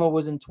 and Emma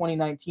was in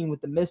 2019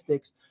 with the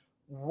Mystics.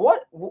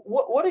 What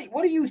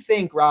do you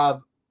think,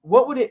 Rob?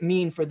 What would it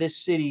mean for this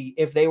city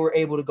if they were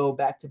able to go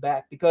back to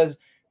back? Because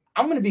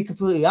I'm going to be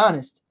completely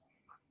honest,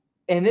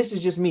 and this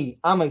is just me.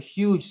 I'm a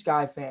huge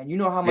Sky fan. You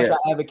know how much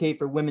I advocate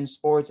for women's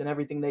sports and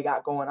everything they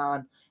got going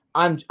on.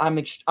 I'm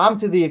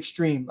to the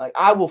extreme. Like,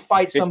 I will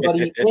fight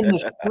somebody in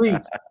the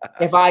streets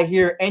if I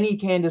hear any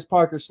Candace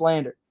Parker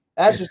slander.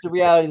 That's just the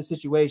reality of the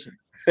situation.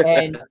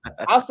 And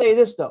I'll say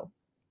this though,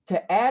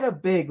 to add a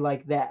big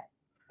like that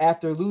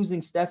after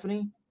losing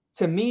Stephanie,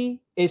 to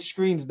me, it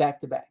screams back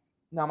to back.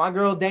 Now, my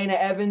girl Dana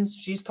Evans,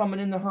 she's coming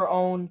into her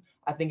own.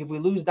 I think if we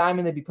lose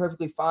Diamond, they'd be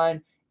perfectly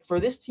fine. For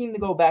this team to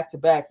go back to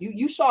back,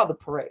 you saw the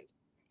parade.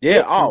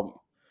 Yeah.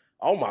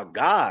 Oh my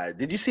God!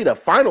 Did you see the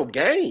final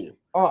game?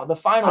 Oh, the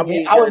final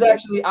game. I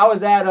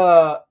was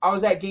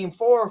at game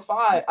 4 or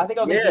 5. I think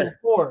I was at game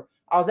 4.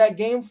 I was at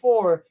game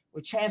 4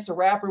 with Chance the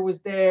Rapper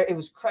was there. It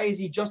was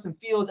crazy. Justin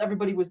Fields,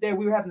 everybody was there.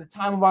 We were having the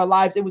time of our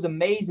lives. It was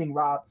amazing,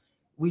 Rob.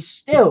 We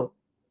still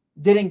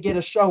didn't get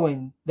a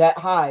showing that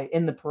high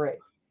in the parade.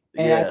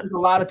 And I think a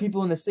lot of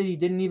people in the city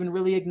didn't even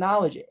really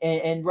acknowledge it.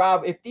 And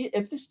Rob,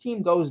 if this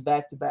team goes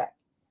back to back,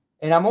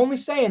 and I'm only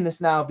saying this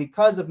now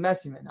because of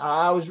Meesseman,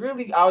 I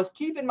was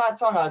keeping my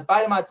tongue. I was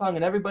biting my tongue,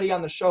 and everybody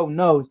on the show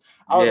knows.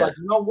 I was like,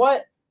 you know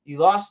what? You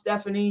lost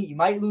Stephanie. You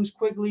might lose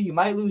Quigley. You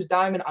might lose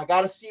Diamond. I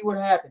got to see what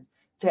happens.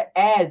 To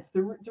add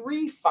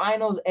 3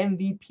 Finals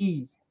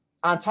MVPs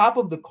on top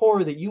of the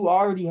core that you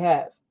already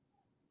have,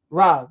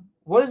 Rob,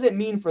 what does it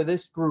mean for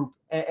this group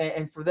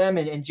and for them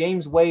and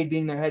James Wade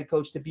being their head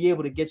coach to be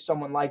able to get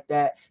someone like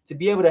that, to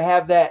be able to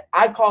have that?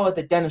 I'd call it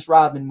the Dennis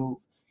Rodman move.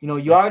 You know,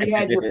 you already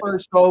had your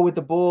first go with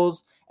the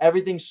Bulls.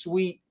 Everything's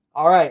sweet.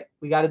 All right,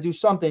 we got to do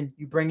something.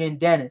 You bring in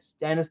Dennis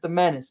the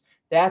Menace.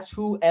 That's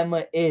who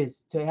Emma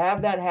is. To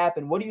have that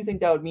happen, what do you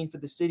think that would mean for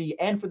the city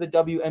and for the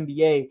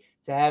WNBA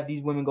to have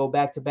these women go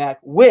back to back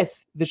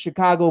with the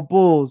Chicago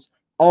Bulls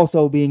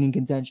also being in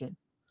contention?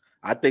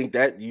 I think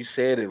that you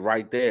said it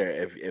right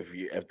there.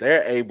 If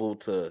they're able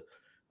to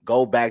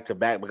go back to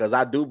back, because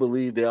I do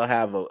believe they'll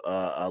have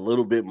a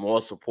little bit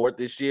more support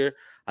this year.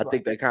 I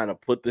think they kind of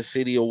put the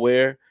city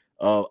aware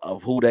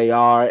of who they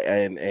are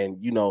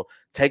and you know,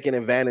 taking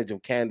advantage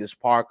of Candace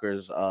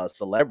Parker's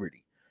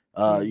celebrity.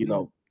 You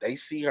know, they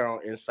see her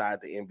on Inside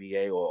the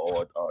NBA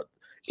or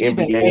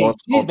NBA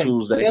on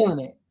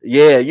Tuesday.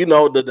 Yeah, you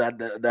know,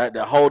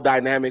 the whole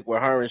dynamic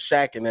with her and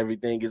Shaq and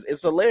everything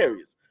it's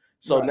hilarious.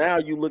 So now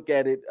you look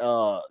at it,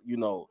 you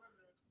know,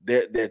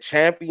 they're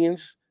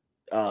champions.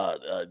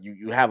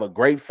 You have a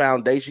great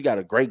foundation. You got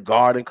a great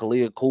guard in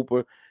Kalia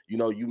Cooper. You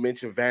know, you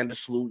mentioned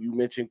Vandersloot, you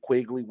mentioned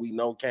Quigley. We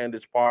know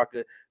Candace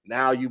Parker.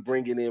 Now you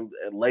bringing in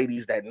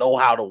ladies that know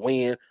how to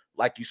win,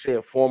 like you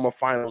said, former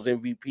Finals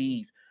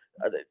MVPs.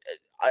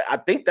 I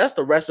think that's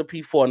the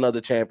recipe for another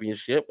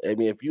championship. I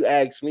mean, if you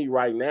ask me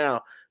right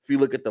now, if you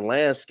look at the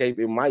landscape,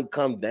 it might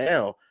come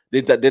down.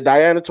 Did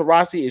Diana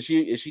Taurasi,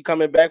 is she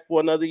coming back for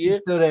another year?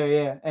 She's still there,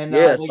 yeah. And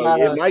so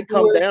it might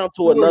come down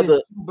to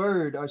another. And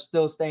Bird are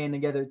still staying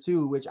together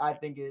too, which I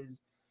think is.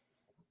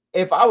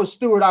 If I was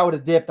Stewart, I would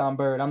have dipped on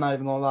Bird. I'm not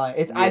even gonna lie.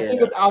 I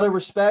think it's out of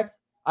respect.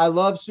 I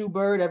love Sue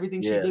Bird.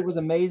 Everything she did was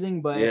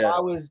amazing. But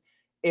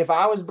if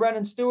I was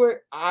Brennan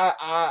Stewart,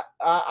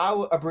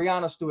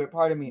 Brianna Stewart,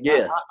 pardon me.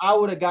 I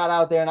would have got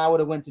out there and I would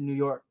have went to New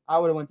York. I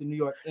would have went to New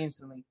York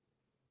instantly.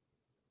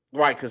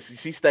 Right,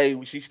 because she stayed.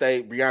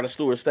 Brianna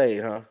Stewart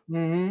stayed, huh?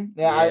 Mm-hmm.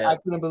 Yeah. I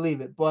couldn't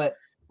believe it. But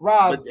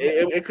Rob,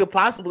 it could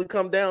possibly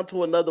come down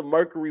to another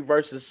Mercury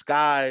versus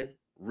Sky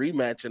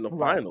rematch in the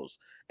finals.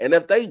 And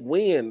if they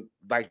win,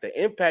 like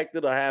the impact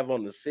it'll have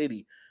on the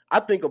city, I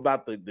think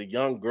about the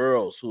young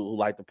girls who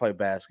like to play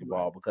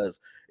basketball because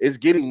it's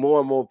getting more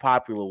and more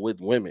popular with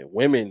women.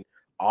 Women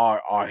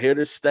are here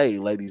to stay,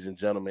 ladies and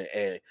gentlemen.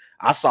 And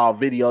I saw a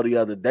video the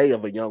other day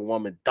of a young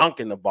woman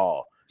dunking the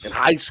ball in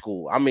high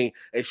school. I mean,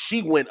 and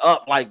she went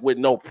up like with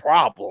no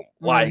problem.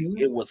 Like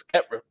it was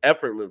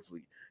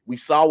effortlessly. We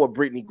saw what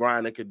Brittany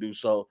Griner could do.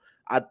 So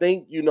I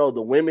think, you know,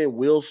 the women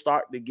will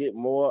start to get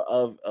more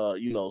of,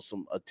 you know,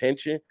 some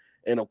attention.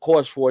 And of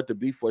course, for it to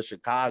be for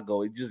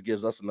Chicago, it just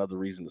gives us another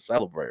reason to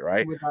celebrate,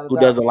 right? Who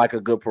doesn't like a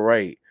good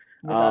parade?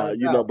 You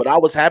know, but I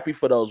was happy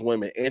for those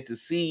women and to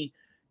see,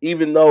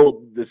 even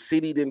though the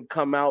city didn't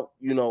come out,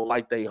 you know,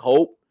 like they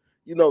hoped,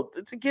 you know,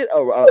 to get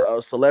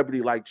a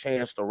celebrity like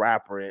Chance the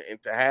Rapper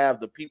and to have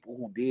the people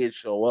who did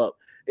show up,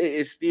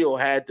 it still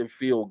had to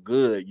feel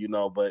good, you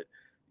know. But,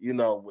 you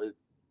know,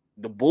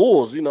 the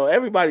Bulls, you know,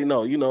 everybody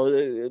know, you know,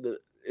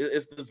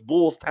 it's this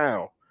Bulls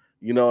town.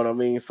 You know what I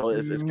mean? So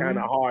it's kind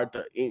of hard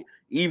to,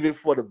 even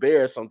for the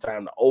Bears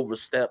sometimes, to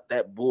overstep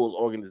that Bulls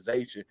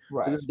organization.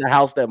 Right. This is the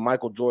house that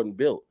Michael Jordan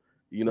built,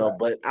 you know. Right.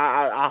 But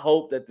I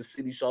hope that the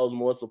city shows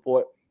more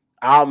support.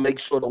 I'll make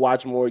sure to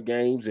watch more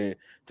games and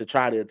to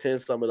try to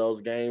attend some of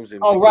those games.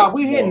 And Oh, Rob,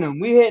 we hitting them.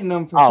 We hitting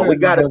them for sure. We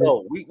gotta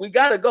go. We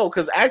gotta go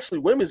because actually,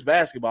 women's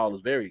basketball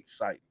is very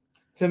exciting.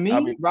 To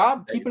me,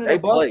 Rob, keeping it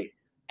above.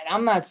 And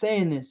I'm not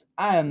saying this.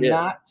 I am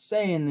not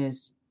saying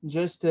this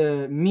just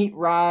to meet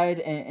ride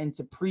and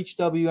to preach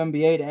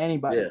WNBA to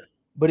anybody. Yeah.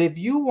 But if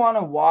you want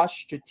to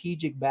watch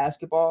strategic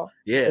basketball,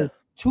 there's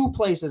two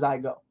places I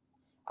go.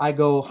 I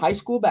go high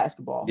school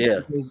basketball. Yeah.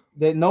 Because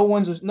no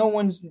one's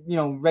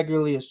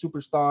regularly a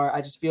superstar.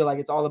 I just feel like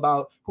it's all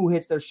about who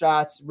hits their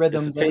shots,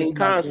 rhythms. It's a team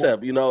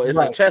concept, it's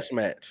a chess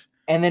match.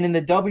 And then in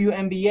the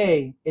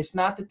WNBA, it's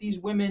not that these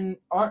women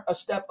aren't a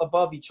step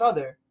above each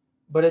other,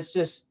 but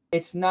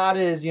it's not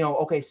as,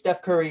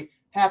 Steph Curry,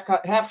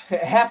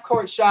 half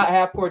court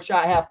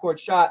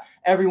shot,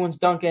 everyone's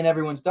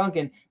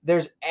dunking.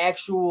 There's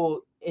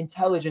actual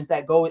intelligence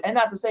that goes, and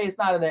not to say it's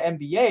not in the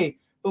NBA,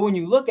 but when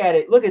you look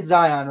at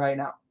Zion right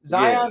now.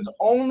 Zion's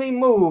only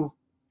move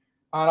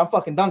I'm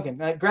fucking dunking.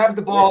 Grabs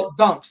the ball,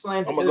 dunks,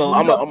 slams. I'm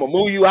gonna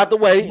move you out the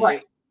way.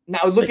 Right.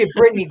 Now look at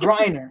Brittany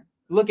Griner.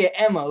 Look at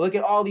Emma. Look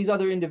at all these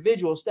other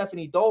individuals.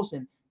 Stephanie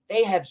Dolson.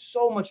 They have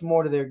so much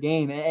more to their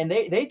game, and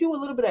they do a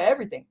little bit of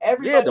everything.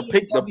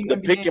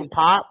 The pick and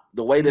pop,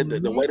 the way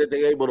that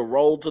they're able to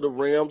roll to the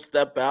rim,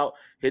 step out,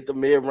 hit the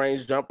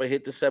mid-range jumper,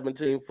 hit the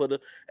 17-footer.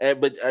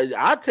 But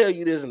I tell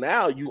you this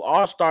now, you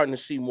are starting to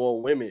see more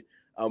women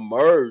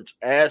emerge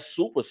as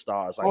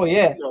superstars.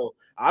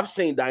 I've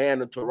seen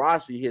Diana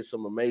Taurasi hit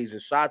some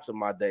amazing shots in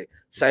my day.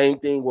 Same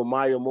thing with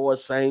Maya Moore.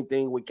 Same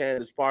thing with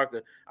Candace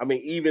Parker. I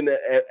mean, even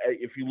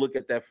if you look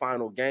at that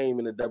final game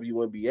in the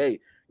WNBA,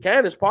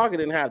 Candace Parker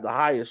didn't have the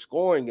highest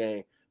scoring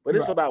game, but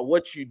it's about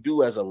what you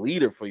do as a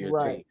leader for your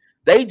team.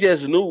 They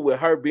just knew with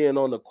her being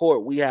on the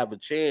court, we have a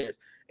chance.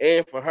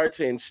 And for her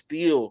to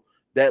instill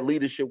that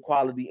leadership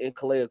quality in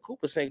Kalea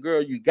Cooper, saying,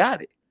 girl, you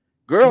got it.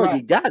 Girl,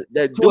 you got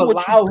it. To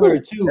allow her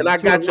to, and I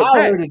got your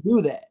back. Her to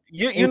do that.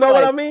 You know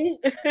what I mean?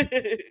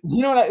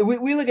 You know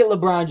what? We look at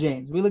LeBron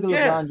James. We look at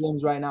LeBron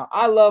James right now.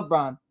 I love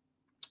Bron,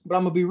 but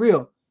I'm gonna be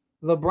real.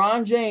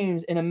 LeBron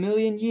James in a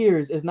million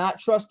years is not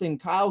trusting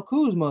Kyle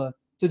Kuzma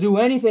to do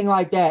anything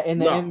like that in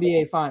the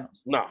NBA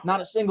Finals. No,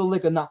 not a single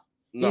lick of nothing.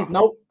 He's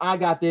I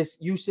got this.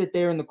 You sit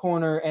there in the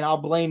corner, and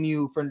I'll blame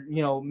you for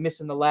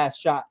missing the last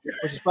shot,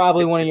 which is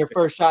probably one of your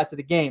first shots of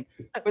the game.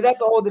 But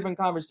that's a whole different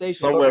conversation.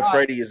 Somewhere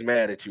Freddie is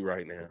mad at you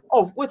right now.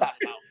 Oh, without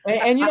a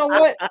doubt. And you know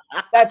what?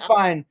 That's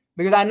fine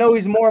because I know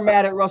he's more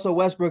mad at Russell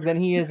Westbrook than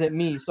he is at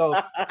me. So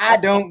I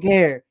don't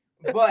care.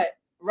 But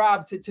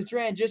Rob, to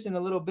transition a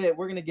little bit,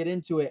 we're gonna get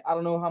into it. I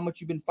don't know how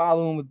much you've been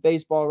following with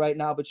baseball right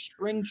now, but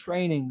spring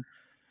training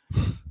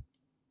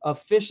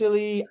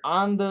officially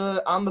on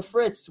the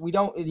fritz. We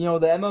don't, the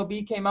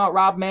MLB came out,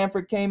 Rob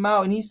Manfred came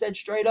out, and he said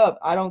straight up,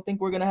 I don't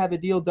think we're going to have a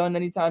deal done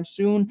anytime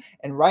soon.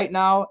 And right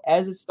now,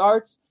 as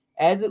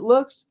it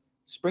looks,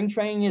 spring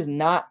training is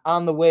not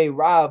on the way.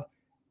 Rob,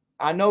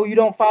 I know you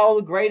don't follow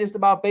the greatest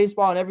about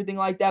baseball and everything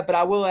like that, but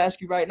I will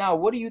ask you right now,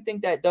 what do you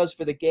think that does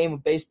for the game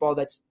of baseball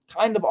that's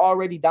kind of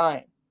already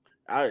dying?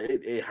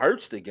 It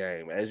hurts the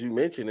game. As you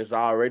mentioned, it's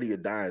already a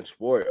dying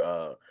sport.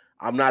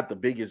 I'm not the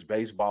biggest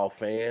baseball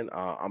fan.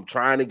 I'm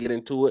trying to get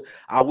into it.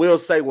 I will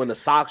say when the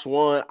Sox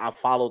won, I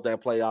followed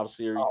that playoff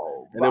series,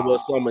 and it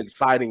was some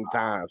exciting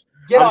times.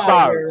 I'm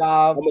sorry.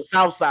 I'm a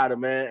Southsider,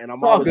 man, and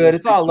I'm all good.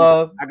 It's all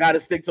love. I got to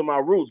stick to my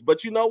roots.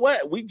 But you know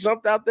what? We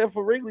jumped out there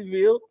for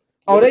Wrigleyville.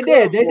 Oh, they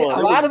did.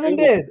 A lot of them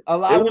did. It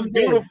was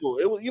beautiful.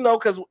 It was,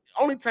 because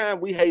only time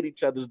we hate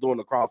each other is during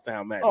the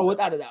crosstown match. Oh,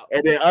 without a doubt.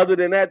 And then other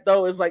than that,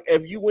 though, it's like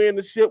if you win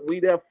the ship, we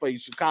there for you.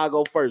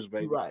 Chicago first,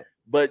 baby. Right.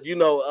 But,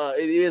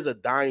 it is a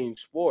dying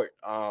sport.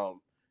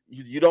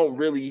 You don't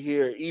really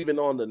hear, even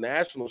on the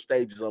national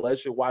stages,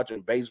 unless you're watching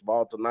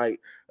Baseball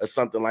Tonight or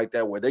something like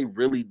that, where they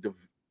really,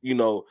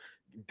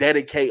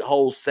 dedicate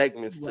whole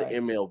segments to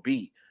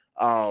MLB.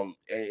 And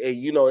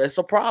it's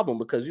a problem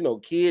because,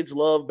 kids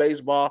love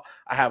baseball.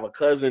 I have a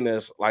cousin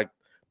that's like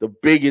the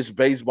biggest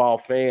baseball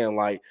fan.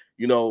 Like,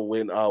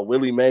 when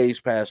Willie Mays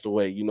passed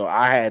away,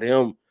 I had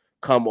him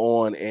come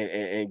on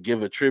and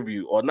give a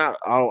tribute, or not.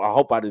 I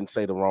hope I didn't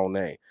say the wrong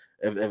name.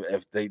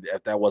 If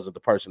that wasn't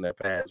the person that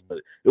passed, but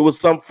it was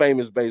some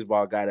famous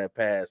baseball guy that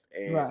passed,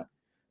 and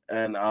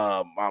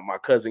my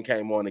cousin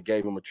came on and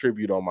gave him a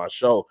tribute on my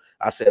show.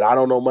 I said, I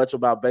don't know much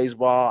about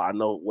baseball. I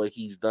know what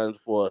he's done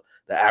for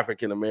the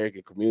African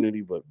American community,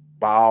 but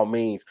by all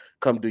means,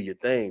 come do your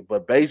thing.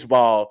 But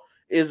baseball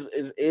is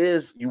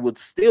you would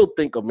still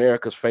think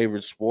America's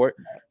favorite sport.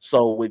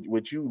 So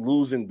with you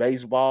losing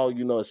baseball,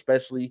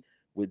 especially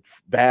with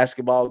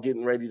basketball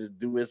getting ready to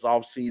do its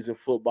off-season,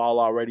 football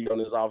already on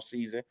its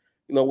off-season,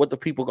 what the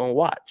people gonna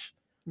watch,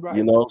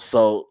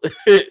 so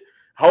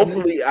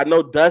hopefully, I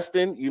know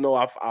Dustin,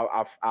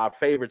 our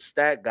favorite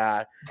stat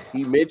guy,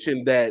 he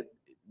mentioned that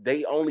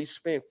they only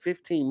spent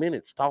 15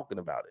 minutes talking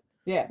about it.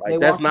 Yeah, like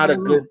that's not a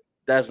good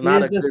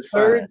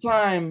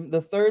sign.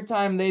 The third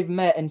time they've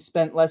met and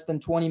spent less than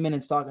 20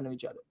 minutes talking to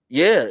each other.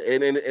 Yeah,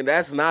 and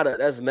that's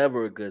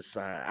never a good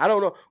sign. I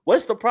don't know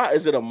what's the problem.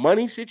 Is it a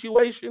money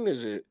situation?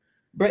 Is it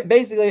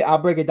basically? I'll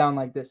break it down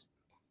like this.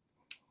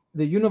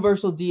 the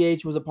universal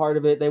DH was a part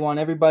of it. They want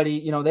everybody,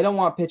 they don't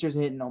want pitchers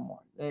hitting no more.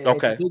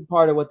 It's a big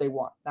part of what they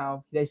want.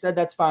 Now, they said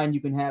that's fine.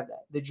 You can have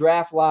that. The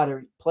draft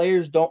lottery.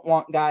 Players don't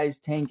want guys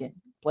tanking.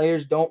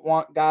 Players don't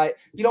want guys.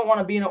 You don't want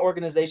to be in an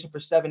organization for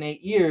 7-8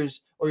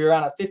 years, or you're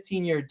on a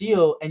 15-year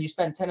deal and you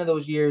spend 10 of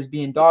those years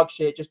being dog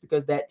shit just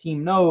because that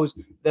team knows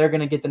they're going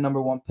to get the number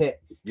one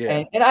pick.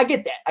 Yeah. And I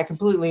get that. I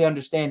completely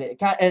understand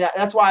it. And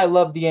that's why I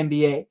love the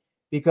NBA,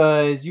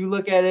 because you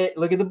look at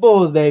the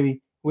Bulls,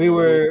 baby. We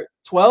were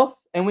 12th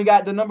and we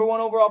got the number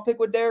one overall pick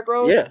with Derrick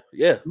Rose.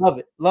 Yeah. Love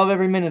it. Love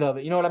every minute of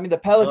it. You know what I mean? The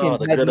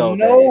Pelicans had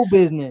no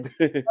business.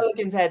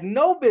 Pelicans had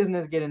no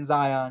business getting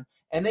Zion,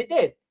 and they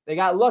did. They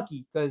got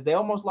lucky because they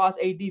almost lost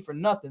AD for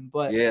nothing.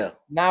 But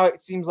now it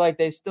seems like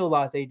they still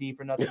lost AD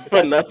for nothing.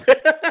 For nothing.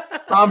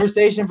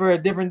 Conversation for a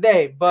different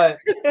day. But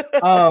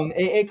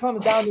it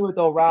comes down to it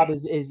though, Rob,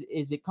 is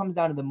it comes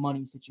down to the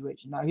money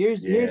situation. Now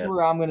here's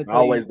where I'm gonna tell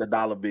always you, the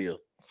dollar bill.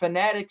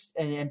 Fanatics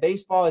and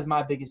baseball is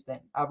my biggest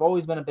thing. I've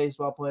always been a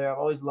baseball player. I've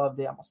always loved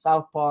it. I'm a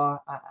southpaw.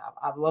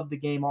 I've loved the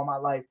game all my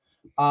life.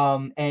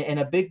 And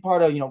a big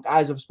part of,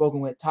 guys I've spoken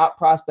with, top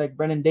prospect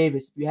Brennan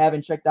Davis. If you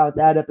haven't checked out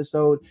that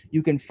episode,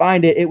 you can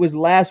find it. It was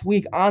last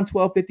week on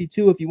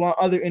 1252. If you want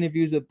other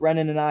interviews with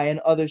Brennan and I and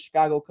other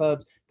Chicago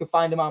Cubs, you can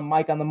find him on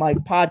Mike on the Mic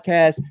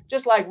podcast.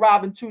 Just like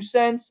Robin 2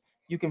 Cents,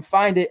 you can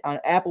find it on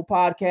Apple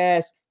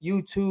Podcasts,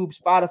 YouTube,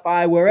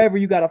 Spotify, wherever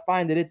you got to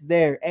find it. It's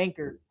there.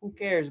 Anchor, who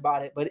cares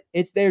about it? But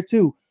it's there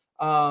too.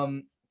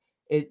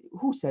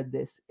 Who said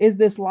this? Is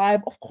this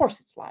live? Of course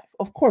it's live.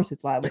 Of course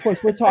it's live. Of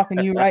course we're talking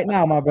to you right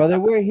now, my brother.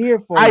 We're here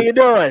for How you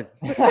doing?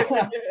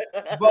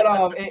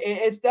 But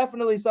it's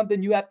definitely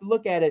something you have to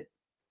look at it.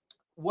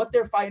 What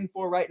they're fighting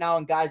for right now,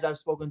 and guys I've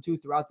spoken to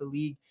throughout the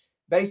league,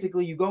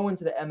 basically you go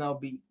into the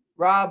MLB.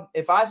 Rob,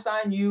 if I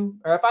sign you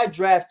or if I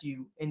draft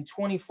you in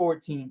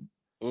 2014,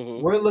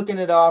 we're looking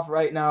it off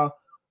right now.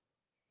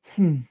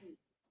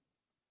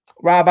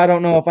 Rob, I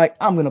don't know if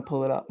I'm going to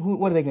pull it up.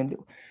 What are they going to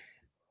do?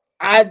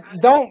 I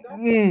don't,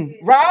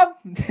 Rob,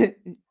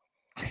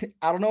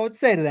 I don't know what to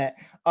say to that.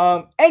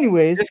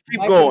 Anyways, just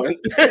keep going.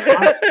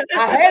 I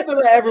had to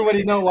let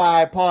everybody know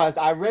why I paused.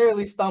 I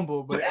rarely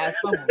stumble, but I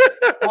stumbled.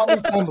 Call me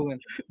stumbling.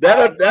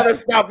 That'll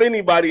stop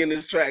anybody in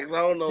his tracks.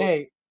 I don't know.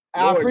 Hey,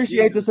 I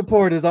appreciate the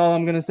support is all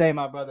I'm going to say,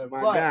 my brother.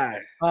 My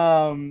guy.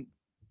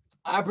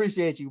 I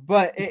appreciate you,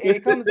 but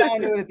it comes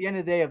down to it at the end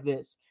of the day of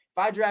this. If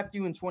I draft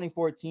you in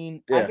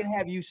 2014, I can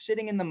have you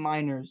sitting in the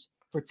minors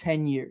for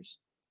 10 years.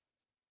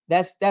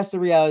 That's the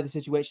reality of the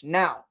situation.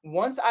 Now,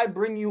 once I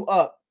bring you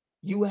up,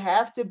 you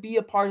have to be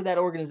a part of that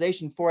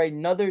organization for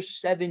another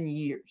 7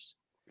 years.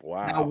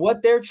 Wow. Now,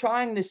 what they're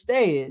trying to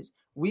say is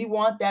we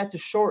want that to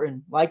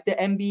shorten, like the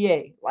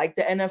NBA, like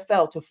the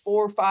NFL, to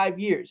 4 or 5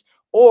 years,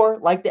 or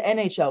like the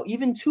NHL,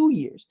 even 2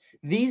 years.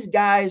 These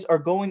guys are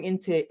going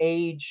into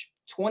age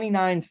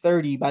 29,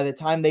 30 by the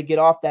time they get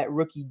off that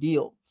rookie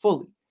deal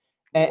fully.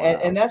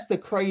 And that's the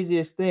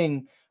craziest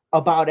thing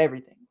about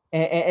everything.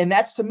 And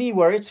that's to me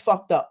where it's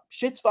fucked up.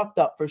 Shit's fucked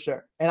up for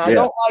sure. And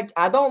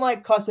I don't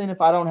like cussing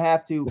if I don't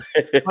have to,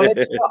 but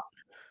it's fucked.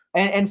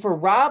 And for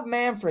Rob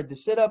Manfred to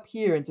sit up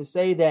here and to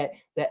say that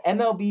the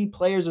MLB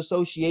Players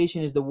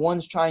Association is the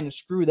ones trying to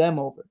screw them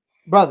over,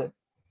 brother,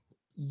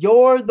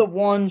 you're the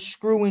one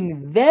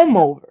screwing them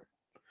over.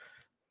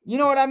 You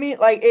know what I mean?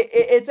 Like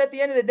it's at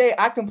the end of the day,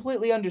 I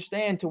completely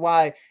understand to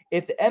why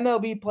if the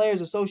MLB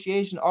Players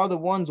Association are the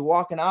ones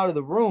walking out of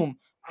the room,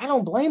 I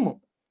don't blame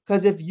them.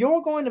 Because if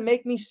you're going to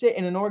make me sit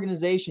in an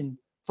organization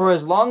for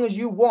as long as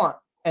you want,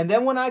 and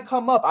then when I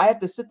come up, I have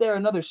to sit there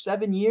another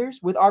 7 years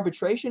with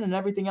arbitration and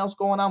everything else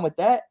going on with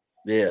that.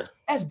 Yeah.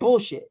 That's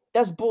bullshit.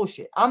 That's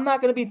bullshit. I'm not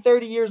going to be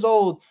 30 years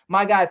old.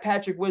 My guy,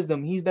 Patrick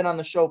Wisdom, he's been on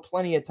the show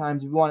plenty of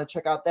times. If you want to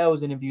check out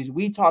those interviews,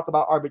 we talk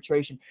about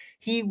arbitration.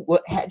 He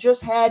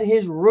just had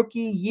his rookie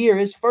year,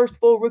 his first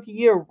full rookie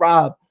year,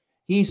 Rob.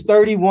 He's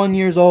 31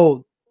 years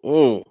old.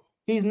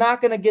 He's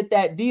not going to get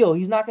that deal.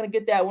 He's not going to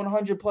get that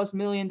 $100+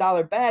 million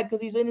bag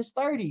because he's in his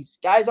 30s.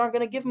 Guys aren't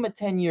going to give him a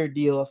 10-year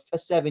deal, a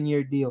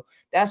 7-year deal.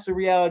 That's the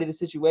reality of the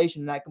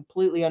situation, and I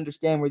completely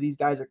understand where these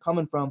guys are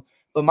coming from.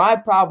 But my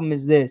problem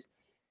is this.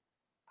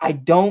 I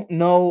don't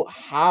know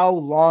how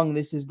long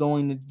this is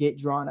going to get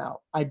drawn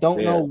out. I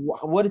don't know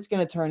what it's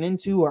going to turn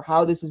into or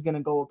how this is going to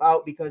go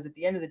about, because at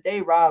the end of the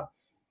day, Rob,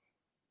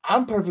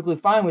 I'm perfectly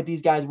fine with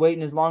these guys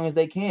waiting as long as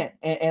they can.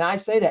 And I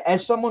say that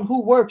as someone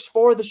who works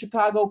for the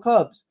Chicago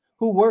Cubs,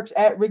 who works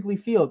at Wrigley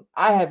Field.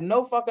 I have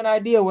no fucking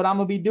idea what I'm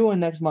going to be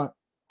doing next month.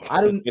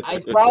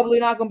 It's probably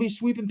not going to be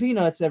sweeping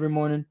peanuts every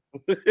morning.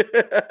 But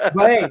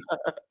hey,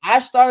 I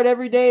start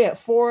every day at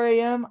 4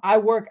 a.m. I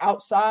work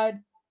outside.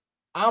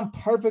 I'm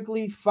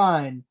perfectly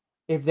fine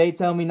if they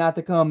tell me not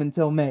to come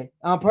until May.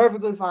 I'm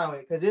perfectly fine with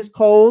it because it's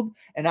cold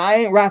and I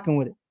ain't rocking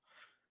with it.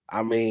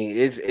 I mean,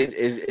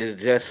 it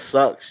just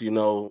sucks, you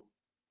know.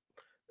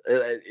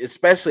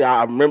 Especially,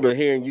 I remember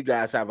hearing you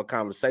guys have a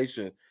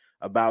conversation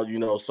about, you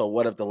know, so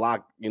what if the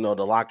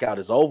lockout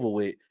is over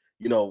with?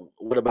 You know,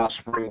 what about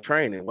spring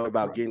training? What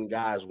about getting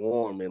guys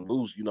warm and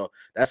loose? You know,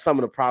 that's some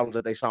of the problems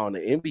that they saw in the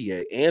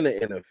NBA and the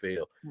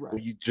NFL.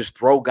 When you just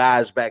throw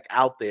guys back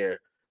out there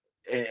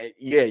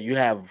yeah, you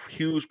have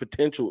huge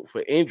potential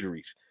for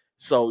injuries.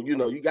 So,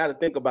 you got to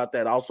think about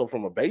that also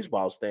from a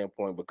baseball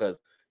standpoint because,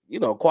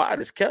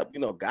 quiet is kept.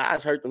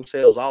 Guys hurt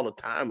themselves all the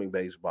time in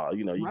baseball.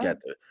 You Right. got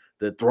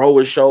the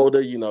thrower's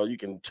shoulder. You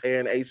can tear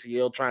an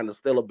ACL trying to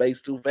steal a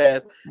base too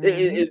fast.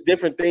 It's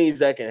different things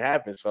that can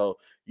happen. So,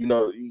 you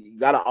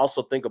got to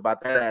also think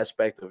about that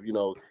aspect of,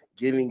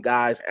 giving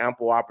guys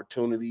ample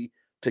opportunity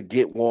to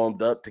get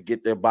warmed up, to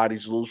get their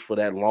bodies loose for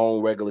that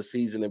long regular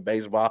season in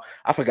baseball.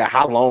 I forgot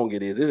how long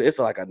it is. It's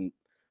like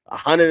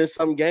 100 and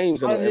some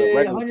games in a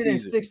regular season.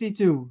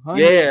 162.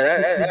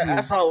 Yeah,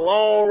 that's a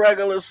long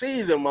regular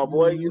season, my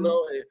boy.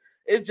 Mhm.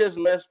 It's just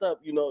messed up.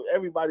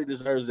 Everybody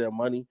deserves their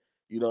money.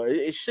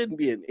 It shouldn't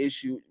be an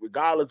issue,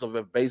 regardless of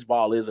if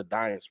baseball is a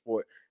dying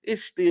sport. It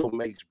still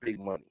makes big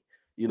money.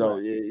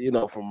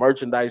 Right. From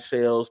merchandise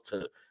sales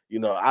to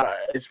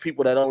it's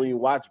people that don't even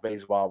watch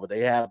baseball, but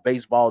they have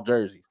baseball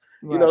jerseys.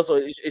 Right. So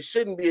it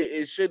shouldn't be.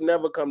 It should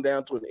never come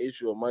down to an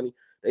issue of money.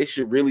 They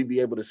should really be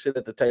able to sit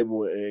at the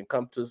table and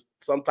come to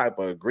some type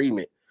of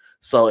agreement.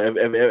 So if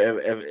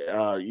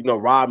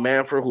Rob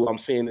Manfred, who I'm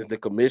seeing is the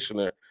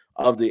commissioner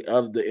of the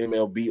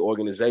MLB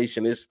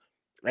organization,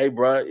 hey,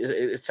 bro,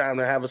 it's time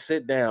to have a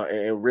sit down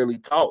and really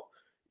talk.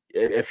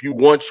 If you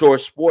want your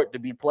sport to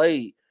be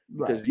played,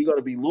 because Right. you're going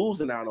to be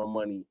losing out on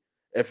money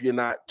if you're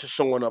not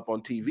showing up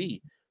on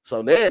TV.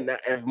 So then,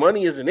 if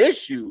money is an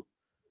issue,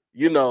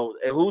 and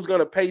who's going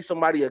to pay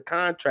somebody a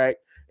contract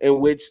in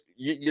which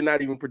you're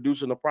not even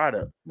producing a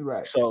product?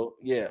 Right. So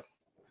yeah.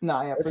 No,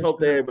 yeah, Let's for hope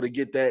sure. they're able to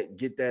get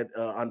that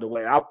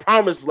underway. I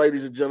promise,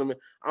 ladies and gentlemen,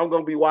 I'm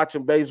gonna be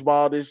watching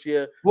baseball this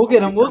year. We'll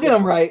get them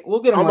right. We'll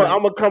get them right.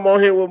 I'm gonna come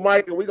on here with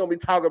Mike, and we're gonna be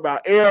talking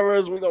about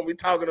errors. We're gonna be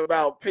talking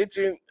about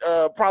pitching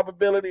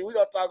probability. We're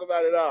gonna talk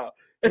about it all.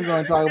 We're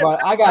going to talk about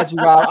it. I got you,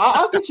 Rob.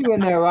 I'll get you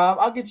in there, Rob.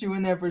 I'll get you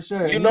in there for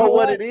sure. You know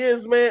what it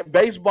is, man?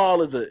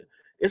 Baseball is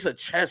a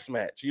chess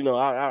match.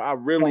 I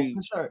really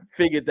for sure.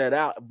 figured that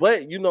out.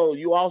 But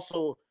you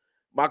also,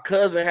 my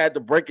cousin had to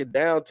break it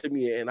down to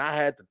me, and I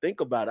had to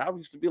think about it. I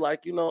used to be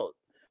like,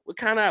 what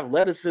kind of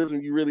athleticism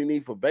you really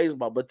need for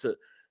baseball? But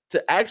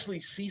to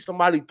actually see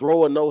somebody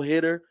throw a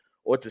no-hitter,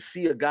 or to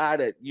see a guy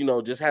that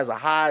just has a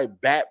high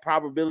bat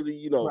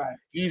probability, Right.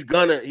 he's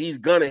gonna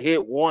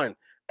hit one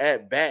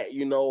at bat,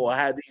 or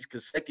have these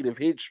consecutive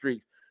hit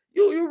streaks.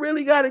 You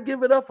really got to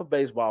give it up for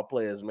baseball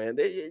players, man.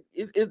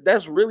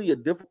 That's really a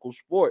difficult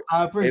sport,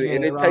 I and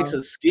appreciate it, it takes Rob.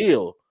 a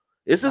skill.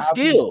 It's a I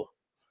appreciate it. skill.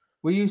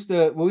 We used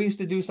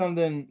to do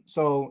something,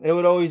 so it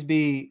would always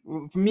be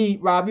for me,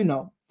 Rob.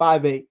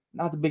 5'8",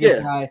 not the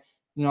biggest guy.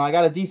 I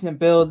got a decent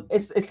build.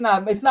 It's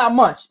not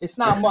much. It's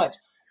not much.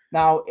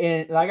 Now,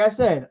 and like I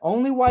said,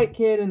 only white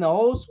kid in the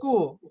whole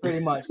school, pretty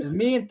much. There's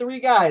me and 3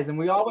 guys, and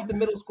we all went to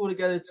middle school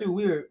together too.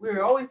 We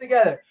were always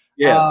together.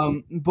 Yeah.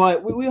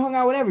 But we hung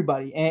out with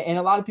everybody, and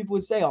a lot of people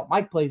would say, "Oh,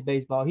 Mike plays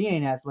baseball. He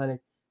ain't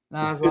athletic." And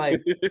I was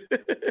like,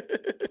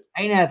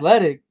 I ain't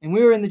athletic, and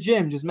we were in the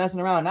gym just messing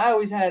around. And I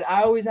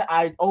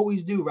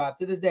always do, Rob.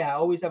 To this day, I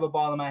always have a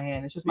ball in my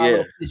hand. It's just my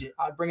little fidget.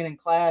 I'd bring it in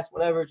class,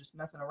 whatever, just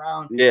messing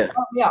around. Yeah.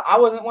 I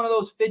wasn't one of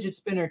those fidget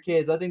spinner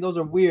kids. I think those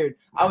are weird.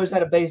 I always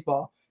had a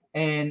baseball,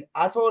 and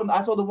I told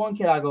the one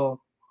kid, I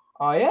go,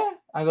 "Oh yeah,"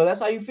 I go,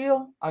 "That's how you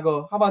feel?" I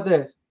go, "How about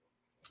this?"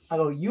 I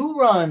go, "You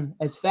run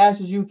as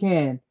fast as you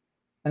can,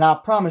 and I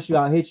promise you,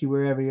 I'll hit you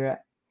wherever you're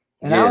at."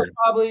 And I was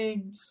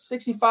probably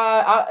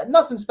 65,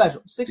 nothing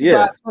special,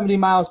 65, 70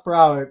 miles per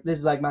hour. This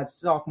is like my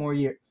sophomore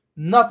year.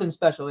 Nothing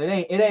special. It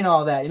ain't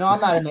all that. I'm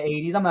not in the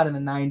 80s. I'm not in the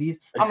 90s.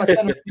 I'm a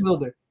center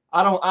fielder.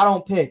 I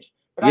don't pitch.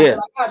 But I said,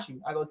 I got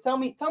you. I go, tell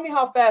me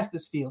how fast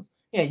this feels.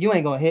 Yeah, you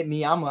ain't gonna hit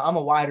me. I'm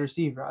a wide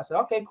receiver. I said,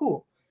 okay,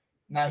 cool.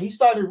 Now he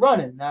started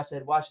running, and I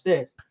said, watch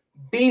this.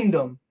 Beamed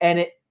him,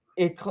 and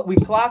we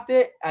clocked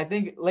it. I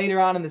think later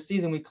on in the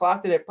season, we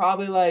clocked it at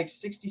probably like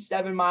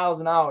 67 miles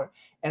an hour.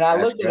 And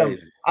I looked at him.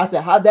 I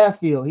said, "How'd that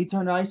feel?" He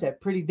turned around. He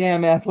said, "Pretty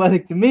damn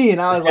athletic to me."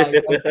 And I was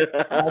like,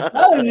 "I'm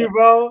telling you,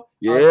 bro."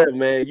 Yeah,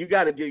 man. You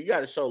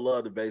gotta show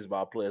love to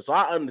baseball players. So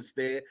I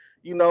understand.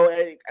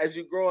 As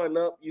you're growing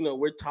up,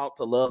 we're taught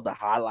to love the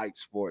highlight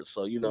sports.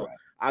 So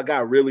I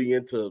got really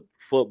into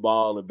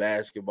football and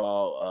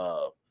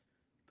basketball.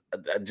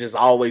 Just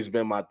always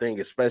been my thing,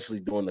 especially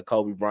during the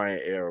Kobe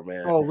Bryant era,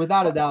 man. Oh,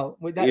 without a doubt.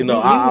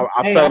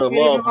 I fell in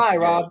love with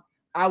Rob.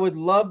 I would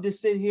love to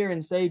sit here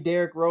and say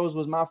Derrick Rose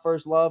was my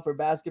first love for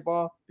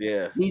basketball.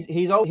 Yeah. He's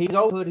a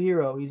hood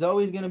hero. He's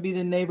always going to be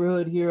the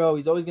neighborhood hero.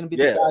 He's always going to be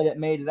the guy that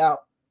made it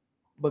out.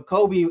 But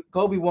Kobe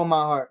won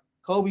my heart.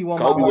 Kobe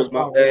was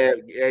my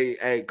man.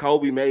 Hey,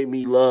 Kobe made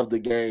me love the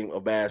game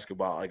of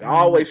basketball. Like I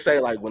always say,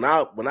 like when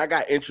I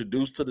got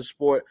introduced to the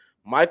sport,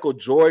 Michael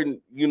Jordan,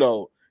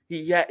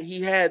 he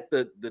had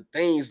the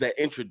things that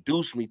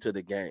introduced me to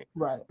the game.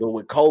 Right. But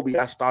with Kobe,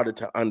 I started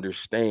to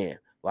understand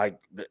like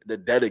the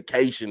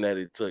dedication that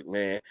it took,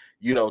 man.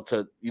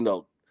 To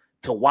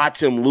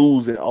watch him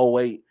lose in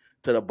 2008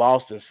 to the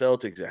Boston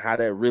Celtics and how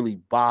that really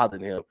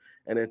bothered him,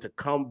 and then to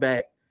come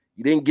back.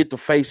 You didn't get to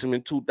face him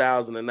in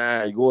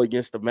 2009. You go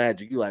against the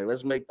Magic. You like,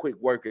 let's make quick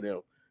work of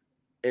them.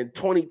 in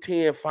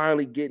 2010,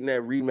 finally getting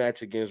that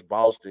rematch against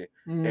Boston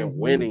and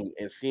winning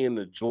and seeing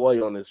the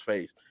joy on his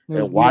face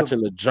and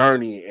watching the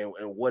journey and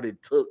what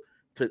it took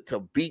to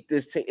beat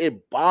this team.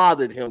 It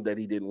bothered him that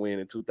he didn't win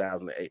in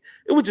 2008.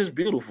 It was just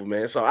beautiful,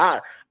 man. So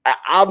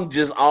I'm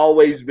just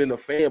always been a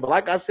fan. But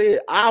like I said,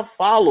 I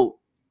followed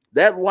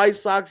that White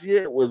Sox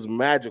year. It was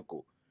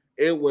magical.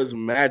 It was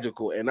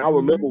magical. And I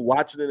remember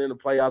watching it in the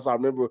playoffs. I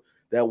remember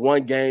that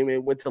one game,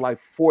 it went to like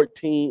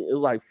 14. It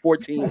was like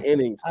 14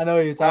 innings. I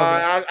know you're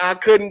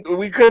talking about.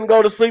 We couldn't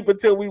go to sleep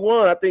until we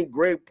won. I think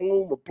Greg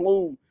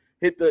Plume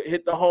hit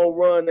the home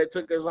run that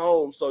took us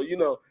home. So,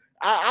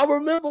 I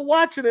remember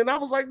watching it, and I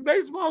was like,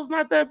 baseball's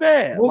not that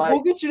bad.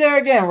 We'll get you there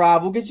again,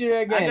 Rob. We'll get you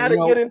there again. I got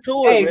to get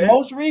into it, man.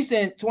 Most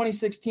recent,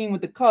 2016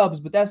 with the Cubs,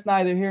 but that's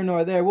neither here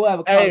nor there. We'll have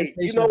a conversation.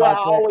 Hey, you know what? I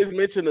always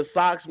mention the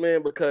Sox,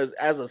 man, because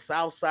as a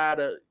South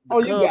Sider,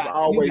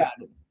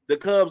 the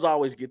Cubs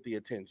always get the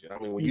attention. I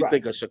mean, when you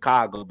think of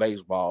Chicago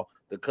baseball,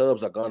 the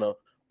Cubs are going to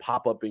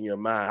pop up in your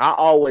mind. I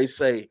always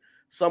say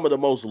some of the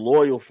most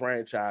loyal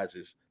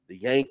franchises, the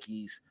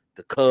Yankees,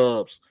 the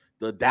Cubs,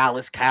 the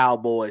Dallas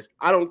Cowboys,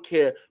 I don't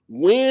care,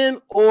 win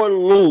or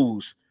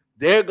lose,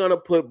 they're going to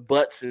put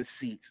butts in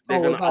seats. They're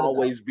going to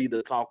always be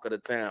the talk of the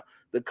town.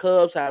 The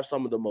Cubs have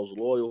some of the most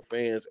loyal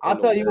fans. I'll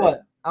tell you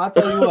what,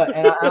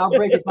 and I'll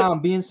break it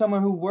down. Being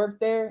someone who worked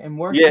there and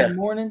worked in the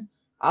morning,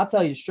 I'll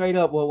tell you straight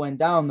up what went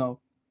down, though.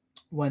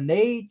 When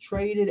they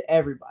traded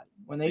everybody,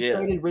 when they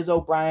traded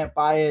Rizzo, Bryant,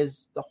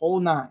 Baez, the whole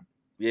nine,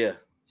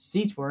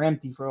 seats were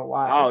empty for a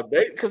while. Oh,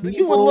 because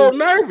you were a little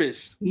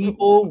nervous.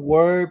 People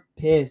were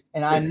pissed,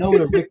 and I know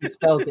the Ricketts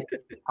felt it.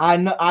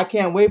 I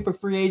can't wait for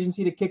free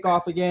agency to kick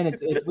off again.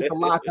 It's with the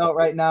lockout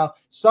right now.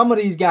 Some of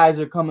these guys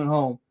are coming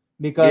home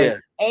because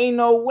ain't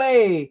no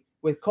way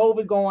with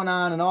COVID going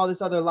on and all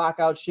this other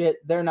lockout shit,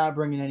 they're not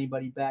bringing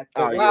anybody back.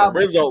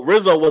 Rizzo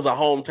was a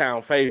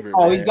hometown favorite.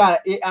 Oh, man. He's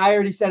got it. I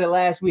already said it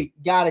last week.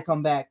 Got to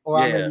come back, or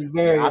I'm gonna be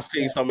very. I've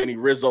seen so many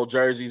Rizzo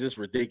jerseys. It's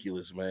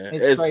ridiculous, man.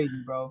 It's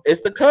crazy, bro.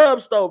 It's the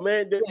Cubs, though,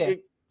 man.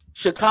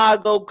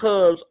 Chicago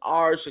Cubs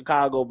are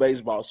Chicago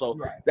baseball, so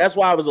that's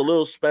why it was a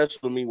little special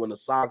to me when the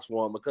Sox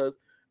won, because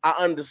I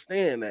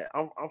understand that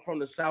I'm from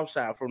the South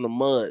Side, from the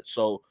mud,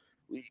 so.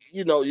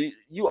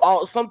 You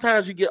all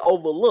sometimes you get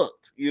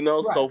overlooked,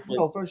 So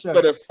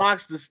for the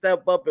Sox to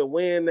step up and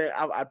win that,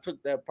 I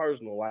took that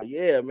personal. Like,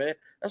 yeah, man,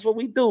 that's what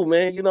we do,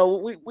 man.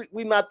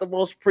 We not the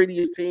most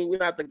prettiest team, we're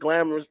not the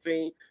glamorous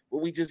team,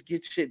 but we just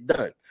get shit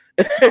done.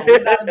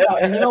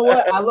 And you know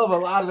what? I love a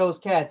lot of those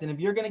cats. And if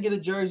you're gonna get a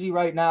jersey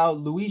right now,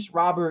 Luis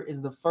Robert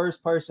is the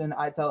first person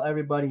I tell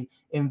everybody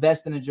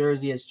invest in a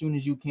jersey as soon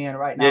as you can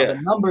right now.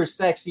 The number is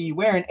sexy.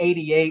 Wearing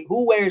 88.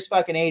 Who wears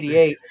fucking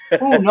 88?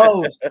 Who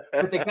knows?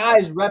 But the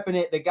guy's repping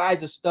it. The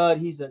guy's a stud.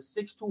 He's a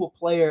 6'2"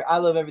 player. I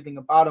love everything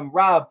about him.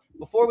 Rob,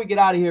 before we get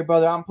out of here,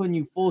 brother, I'm putting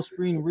you full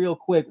screen real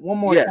quick. One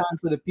more time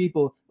for the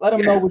people. Let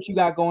them know what you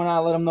got going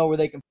on. Let them know where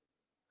they can.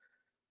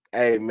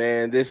 Hey,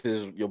 man, this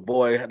is your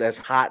boy that's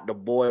hot, the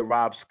boy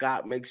Rob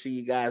Scott. Make sure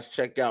you guys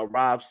check out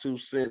Rob's 2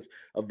 Cents,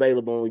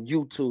 available on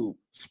YouTube,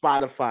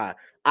 Spotify,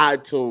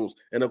 iTunes,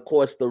 and, of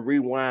course, the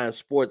Rewind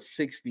Sports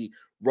 60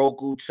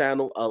 Roku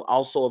channel,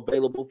 also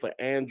available for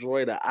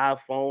Android or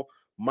iPhone.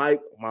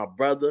 Mike, my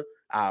brother,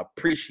 I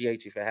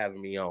appreciate you for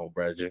having me on,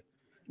 brother.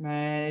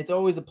 Man, it's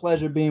always a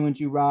pleasure being with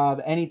you, Rob.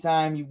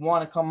 Anytime you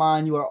want to come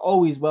on, you are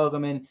always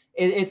welcome. And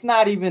it's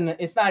not even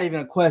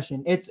a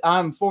question.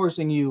 I'm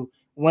forcing you.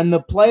 When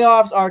the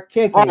playoffs are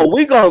kicking,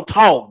 we gonna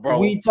talk, bro.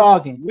 We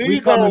talking.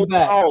 We gonna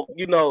talk.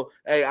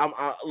 Hey,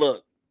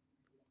 look.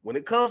 When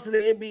it comes to the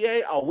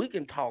NBA, we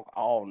can talk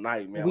all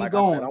night, man.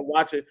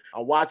 I said,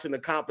 I'm watching the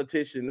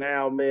competition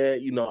now, man.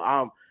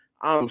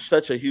 I'm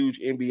such a huge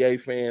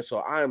NBA fan, so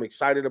I am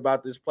excited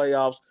about this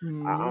playoffs.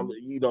 I'm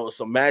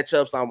some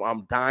matchups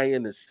I'm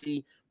dying to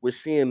see. We're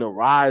seeing the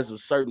rise of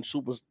certain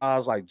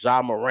superstars like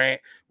Ja Morant.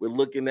 We're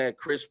looking at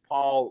Chris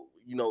Paul.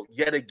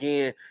 Yet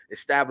again,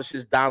 establish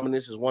his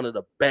dominance as one of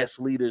the best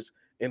leaders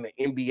in the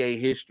NBA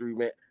history,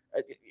 man.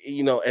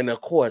 And of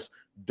course,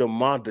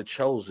 DeMar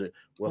DeRozan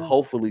will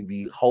hopefully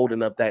be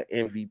holding up that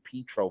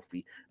MVP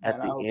trophy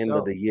at the end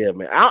of the year,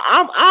 man.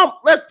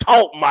 Let's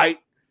talk, Mike.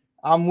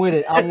 I'm with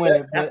it.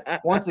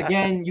 But once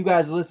again, you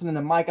guys are listening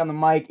to Mike on the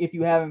Mic. If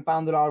you haven't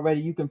found it already,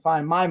 you can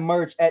find my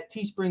merch at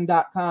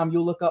teespring.com.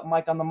 You'll look up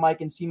Mike on the Mic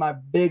and see my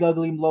big,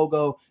 ugly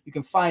logo. You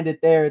can find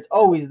it there. It's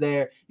always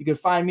there. You can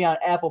find me on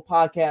Apple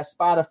Podcasts,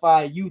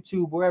 Spotify,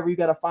 YouTube, wherever you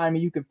got to find me.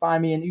 You can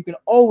find me, and you can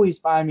always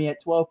find me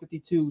at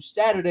 12:52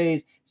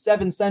 Saturdays,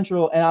 7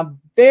 Central. And I'm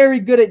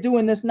very good at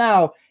doing this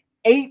now.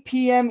 8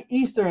 p.m.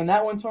 Eastern.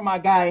 That one's for my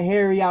guy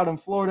Harry out in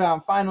Florida.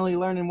 I'm finally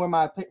learning where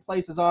my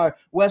places are.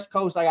 West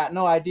Coast, I got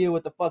no idea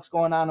what the fuck's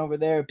going on over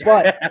there.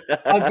 But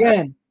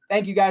again,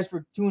 Thank you guys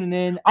for tuning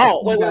in.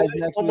 Wait,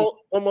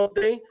 one more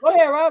thing. Go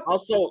ahead, Rob.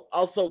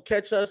 Also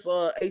catch us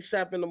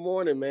ASAP in the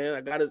morning, man.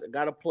 I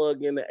gotta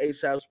plug in the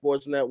ASAP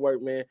Sports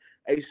Network, man.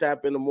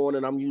 ASAP in the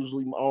morning. I'm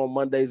usually on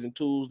Mondays and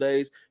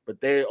Tuesdays,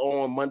 but they're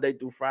on Monday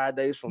through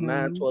Fridays from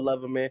 9 to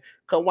 11, man.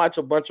 Come watch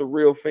a bunch of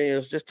real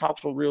fans just talk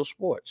some real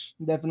sports.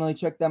 Definitely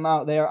check them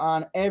out. They are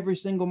on every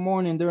single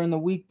morning during the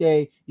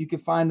weekday. You can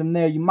find them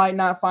there. You might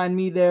not find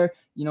me there.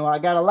 You know, I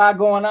got a lot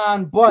going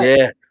on,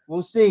 but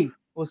we'll see.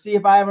 We'll see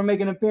if I ever make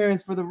an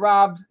appearance for the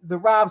Rob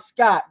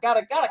Scott.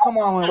 Gotta come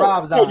on when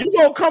Rob's on. You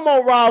gonna come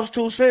on Rob's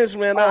 2 cents,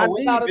 man. I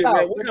need you,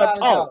 man. We're gonna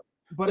talk.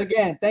 But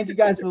again, thank you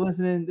guys for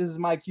listening. This is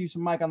Mike Hughes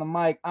from Mike on the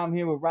Mic. I'm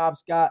here with Rob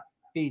Scott.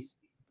 Peace.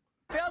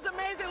 Feels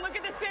amazing. Look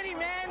at the city,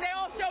 man. They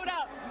all showed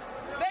up.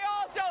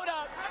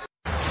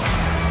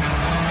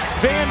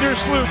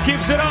 Vandersloot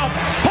gives it up.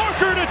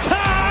 Parker to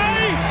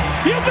tie.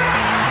 You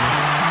bet.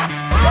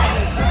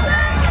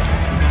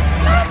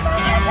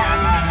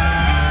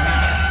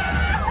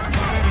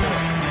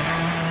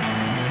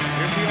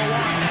 Here's the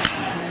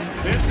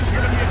 0-1. This is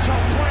going to be a tough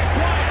play.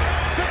 Bryant,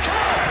 the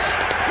Cubs.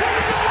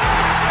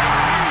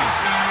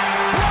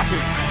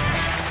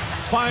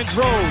 Finds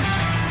Rose.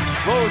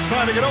 Rose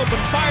trying to get open.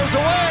 Fires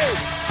away.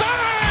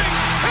 Bang!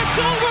 It's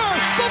over.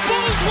 The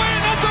Bulls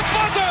win at the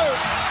buzzer.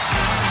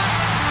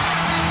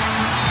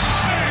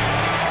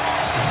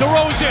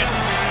 DeRozan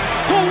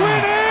to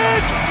win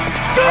it!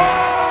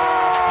 Goal!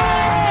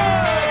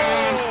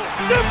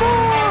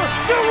 DeMar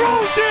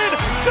DeRozan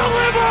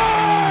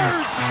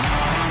delivers!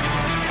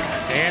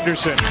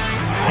 Anderson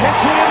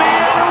hits it in the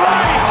air to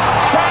right,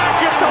 back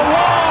at the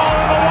wall,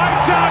 and the White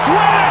Sox win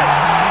it!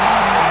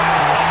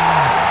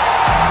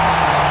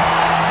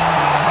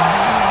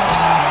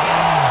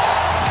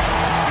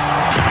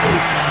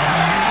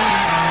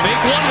 Big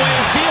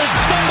one-way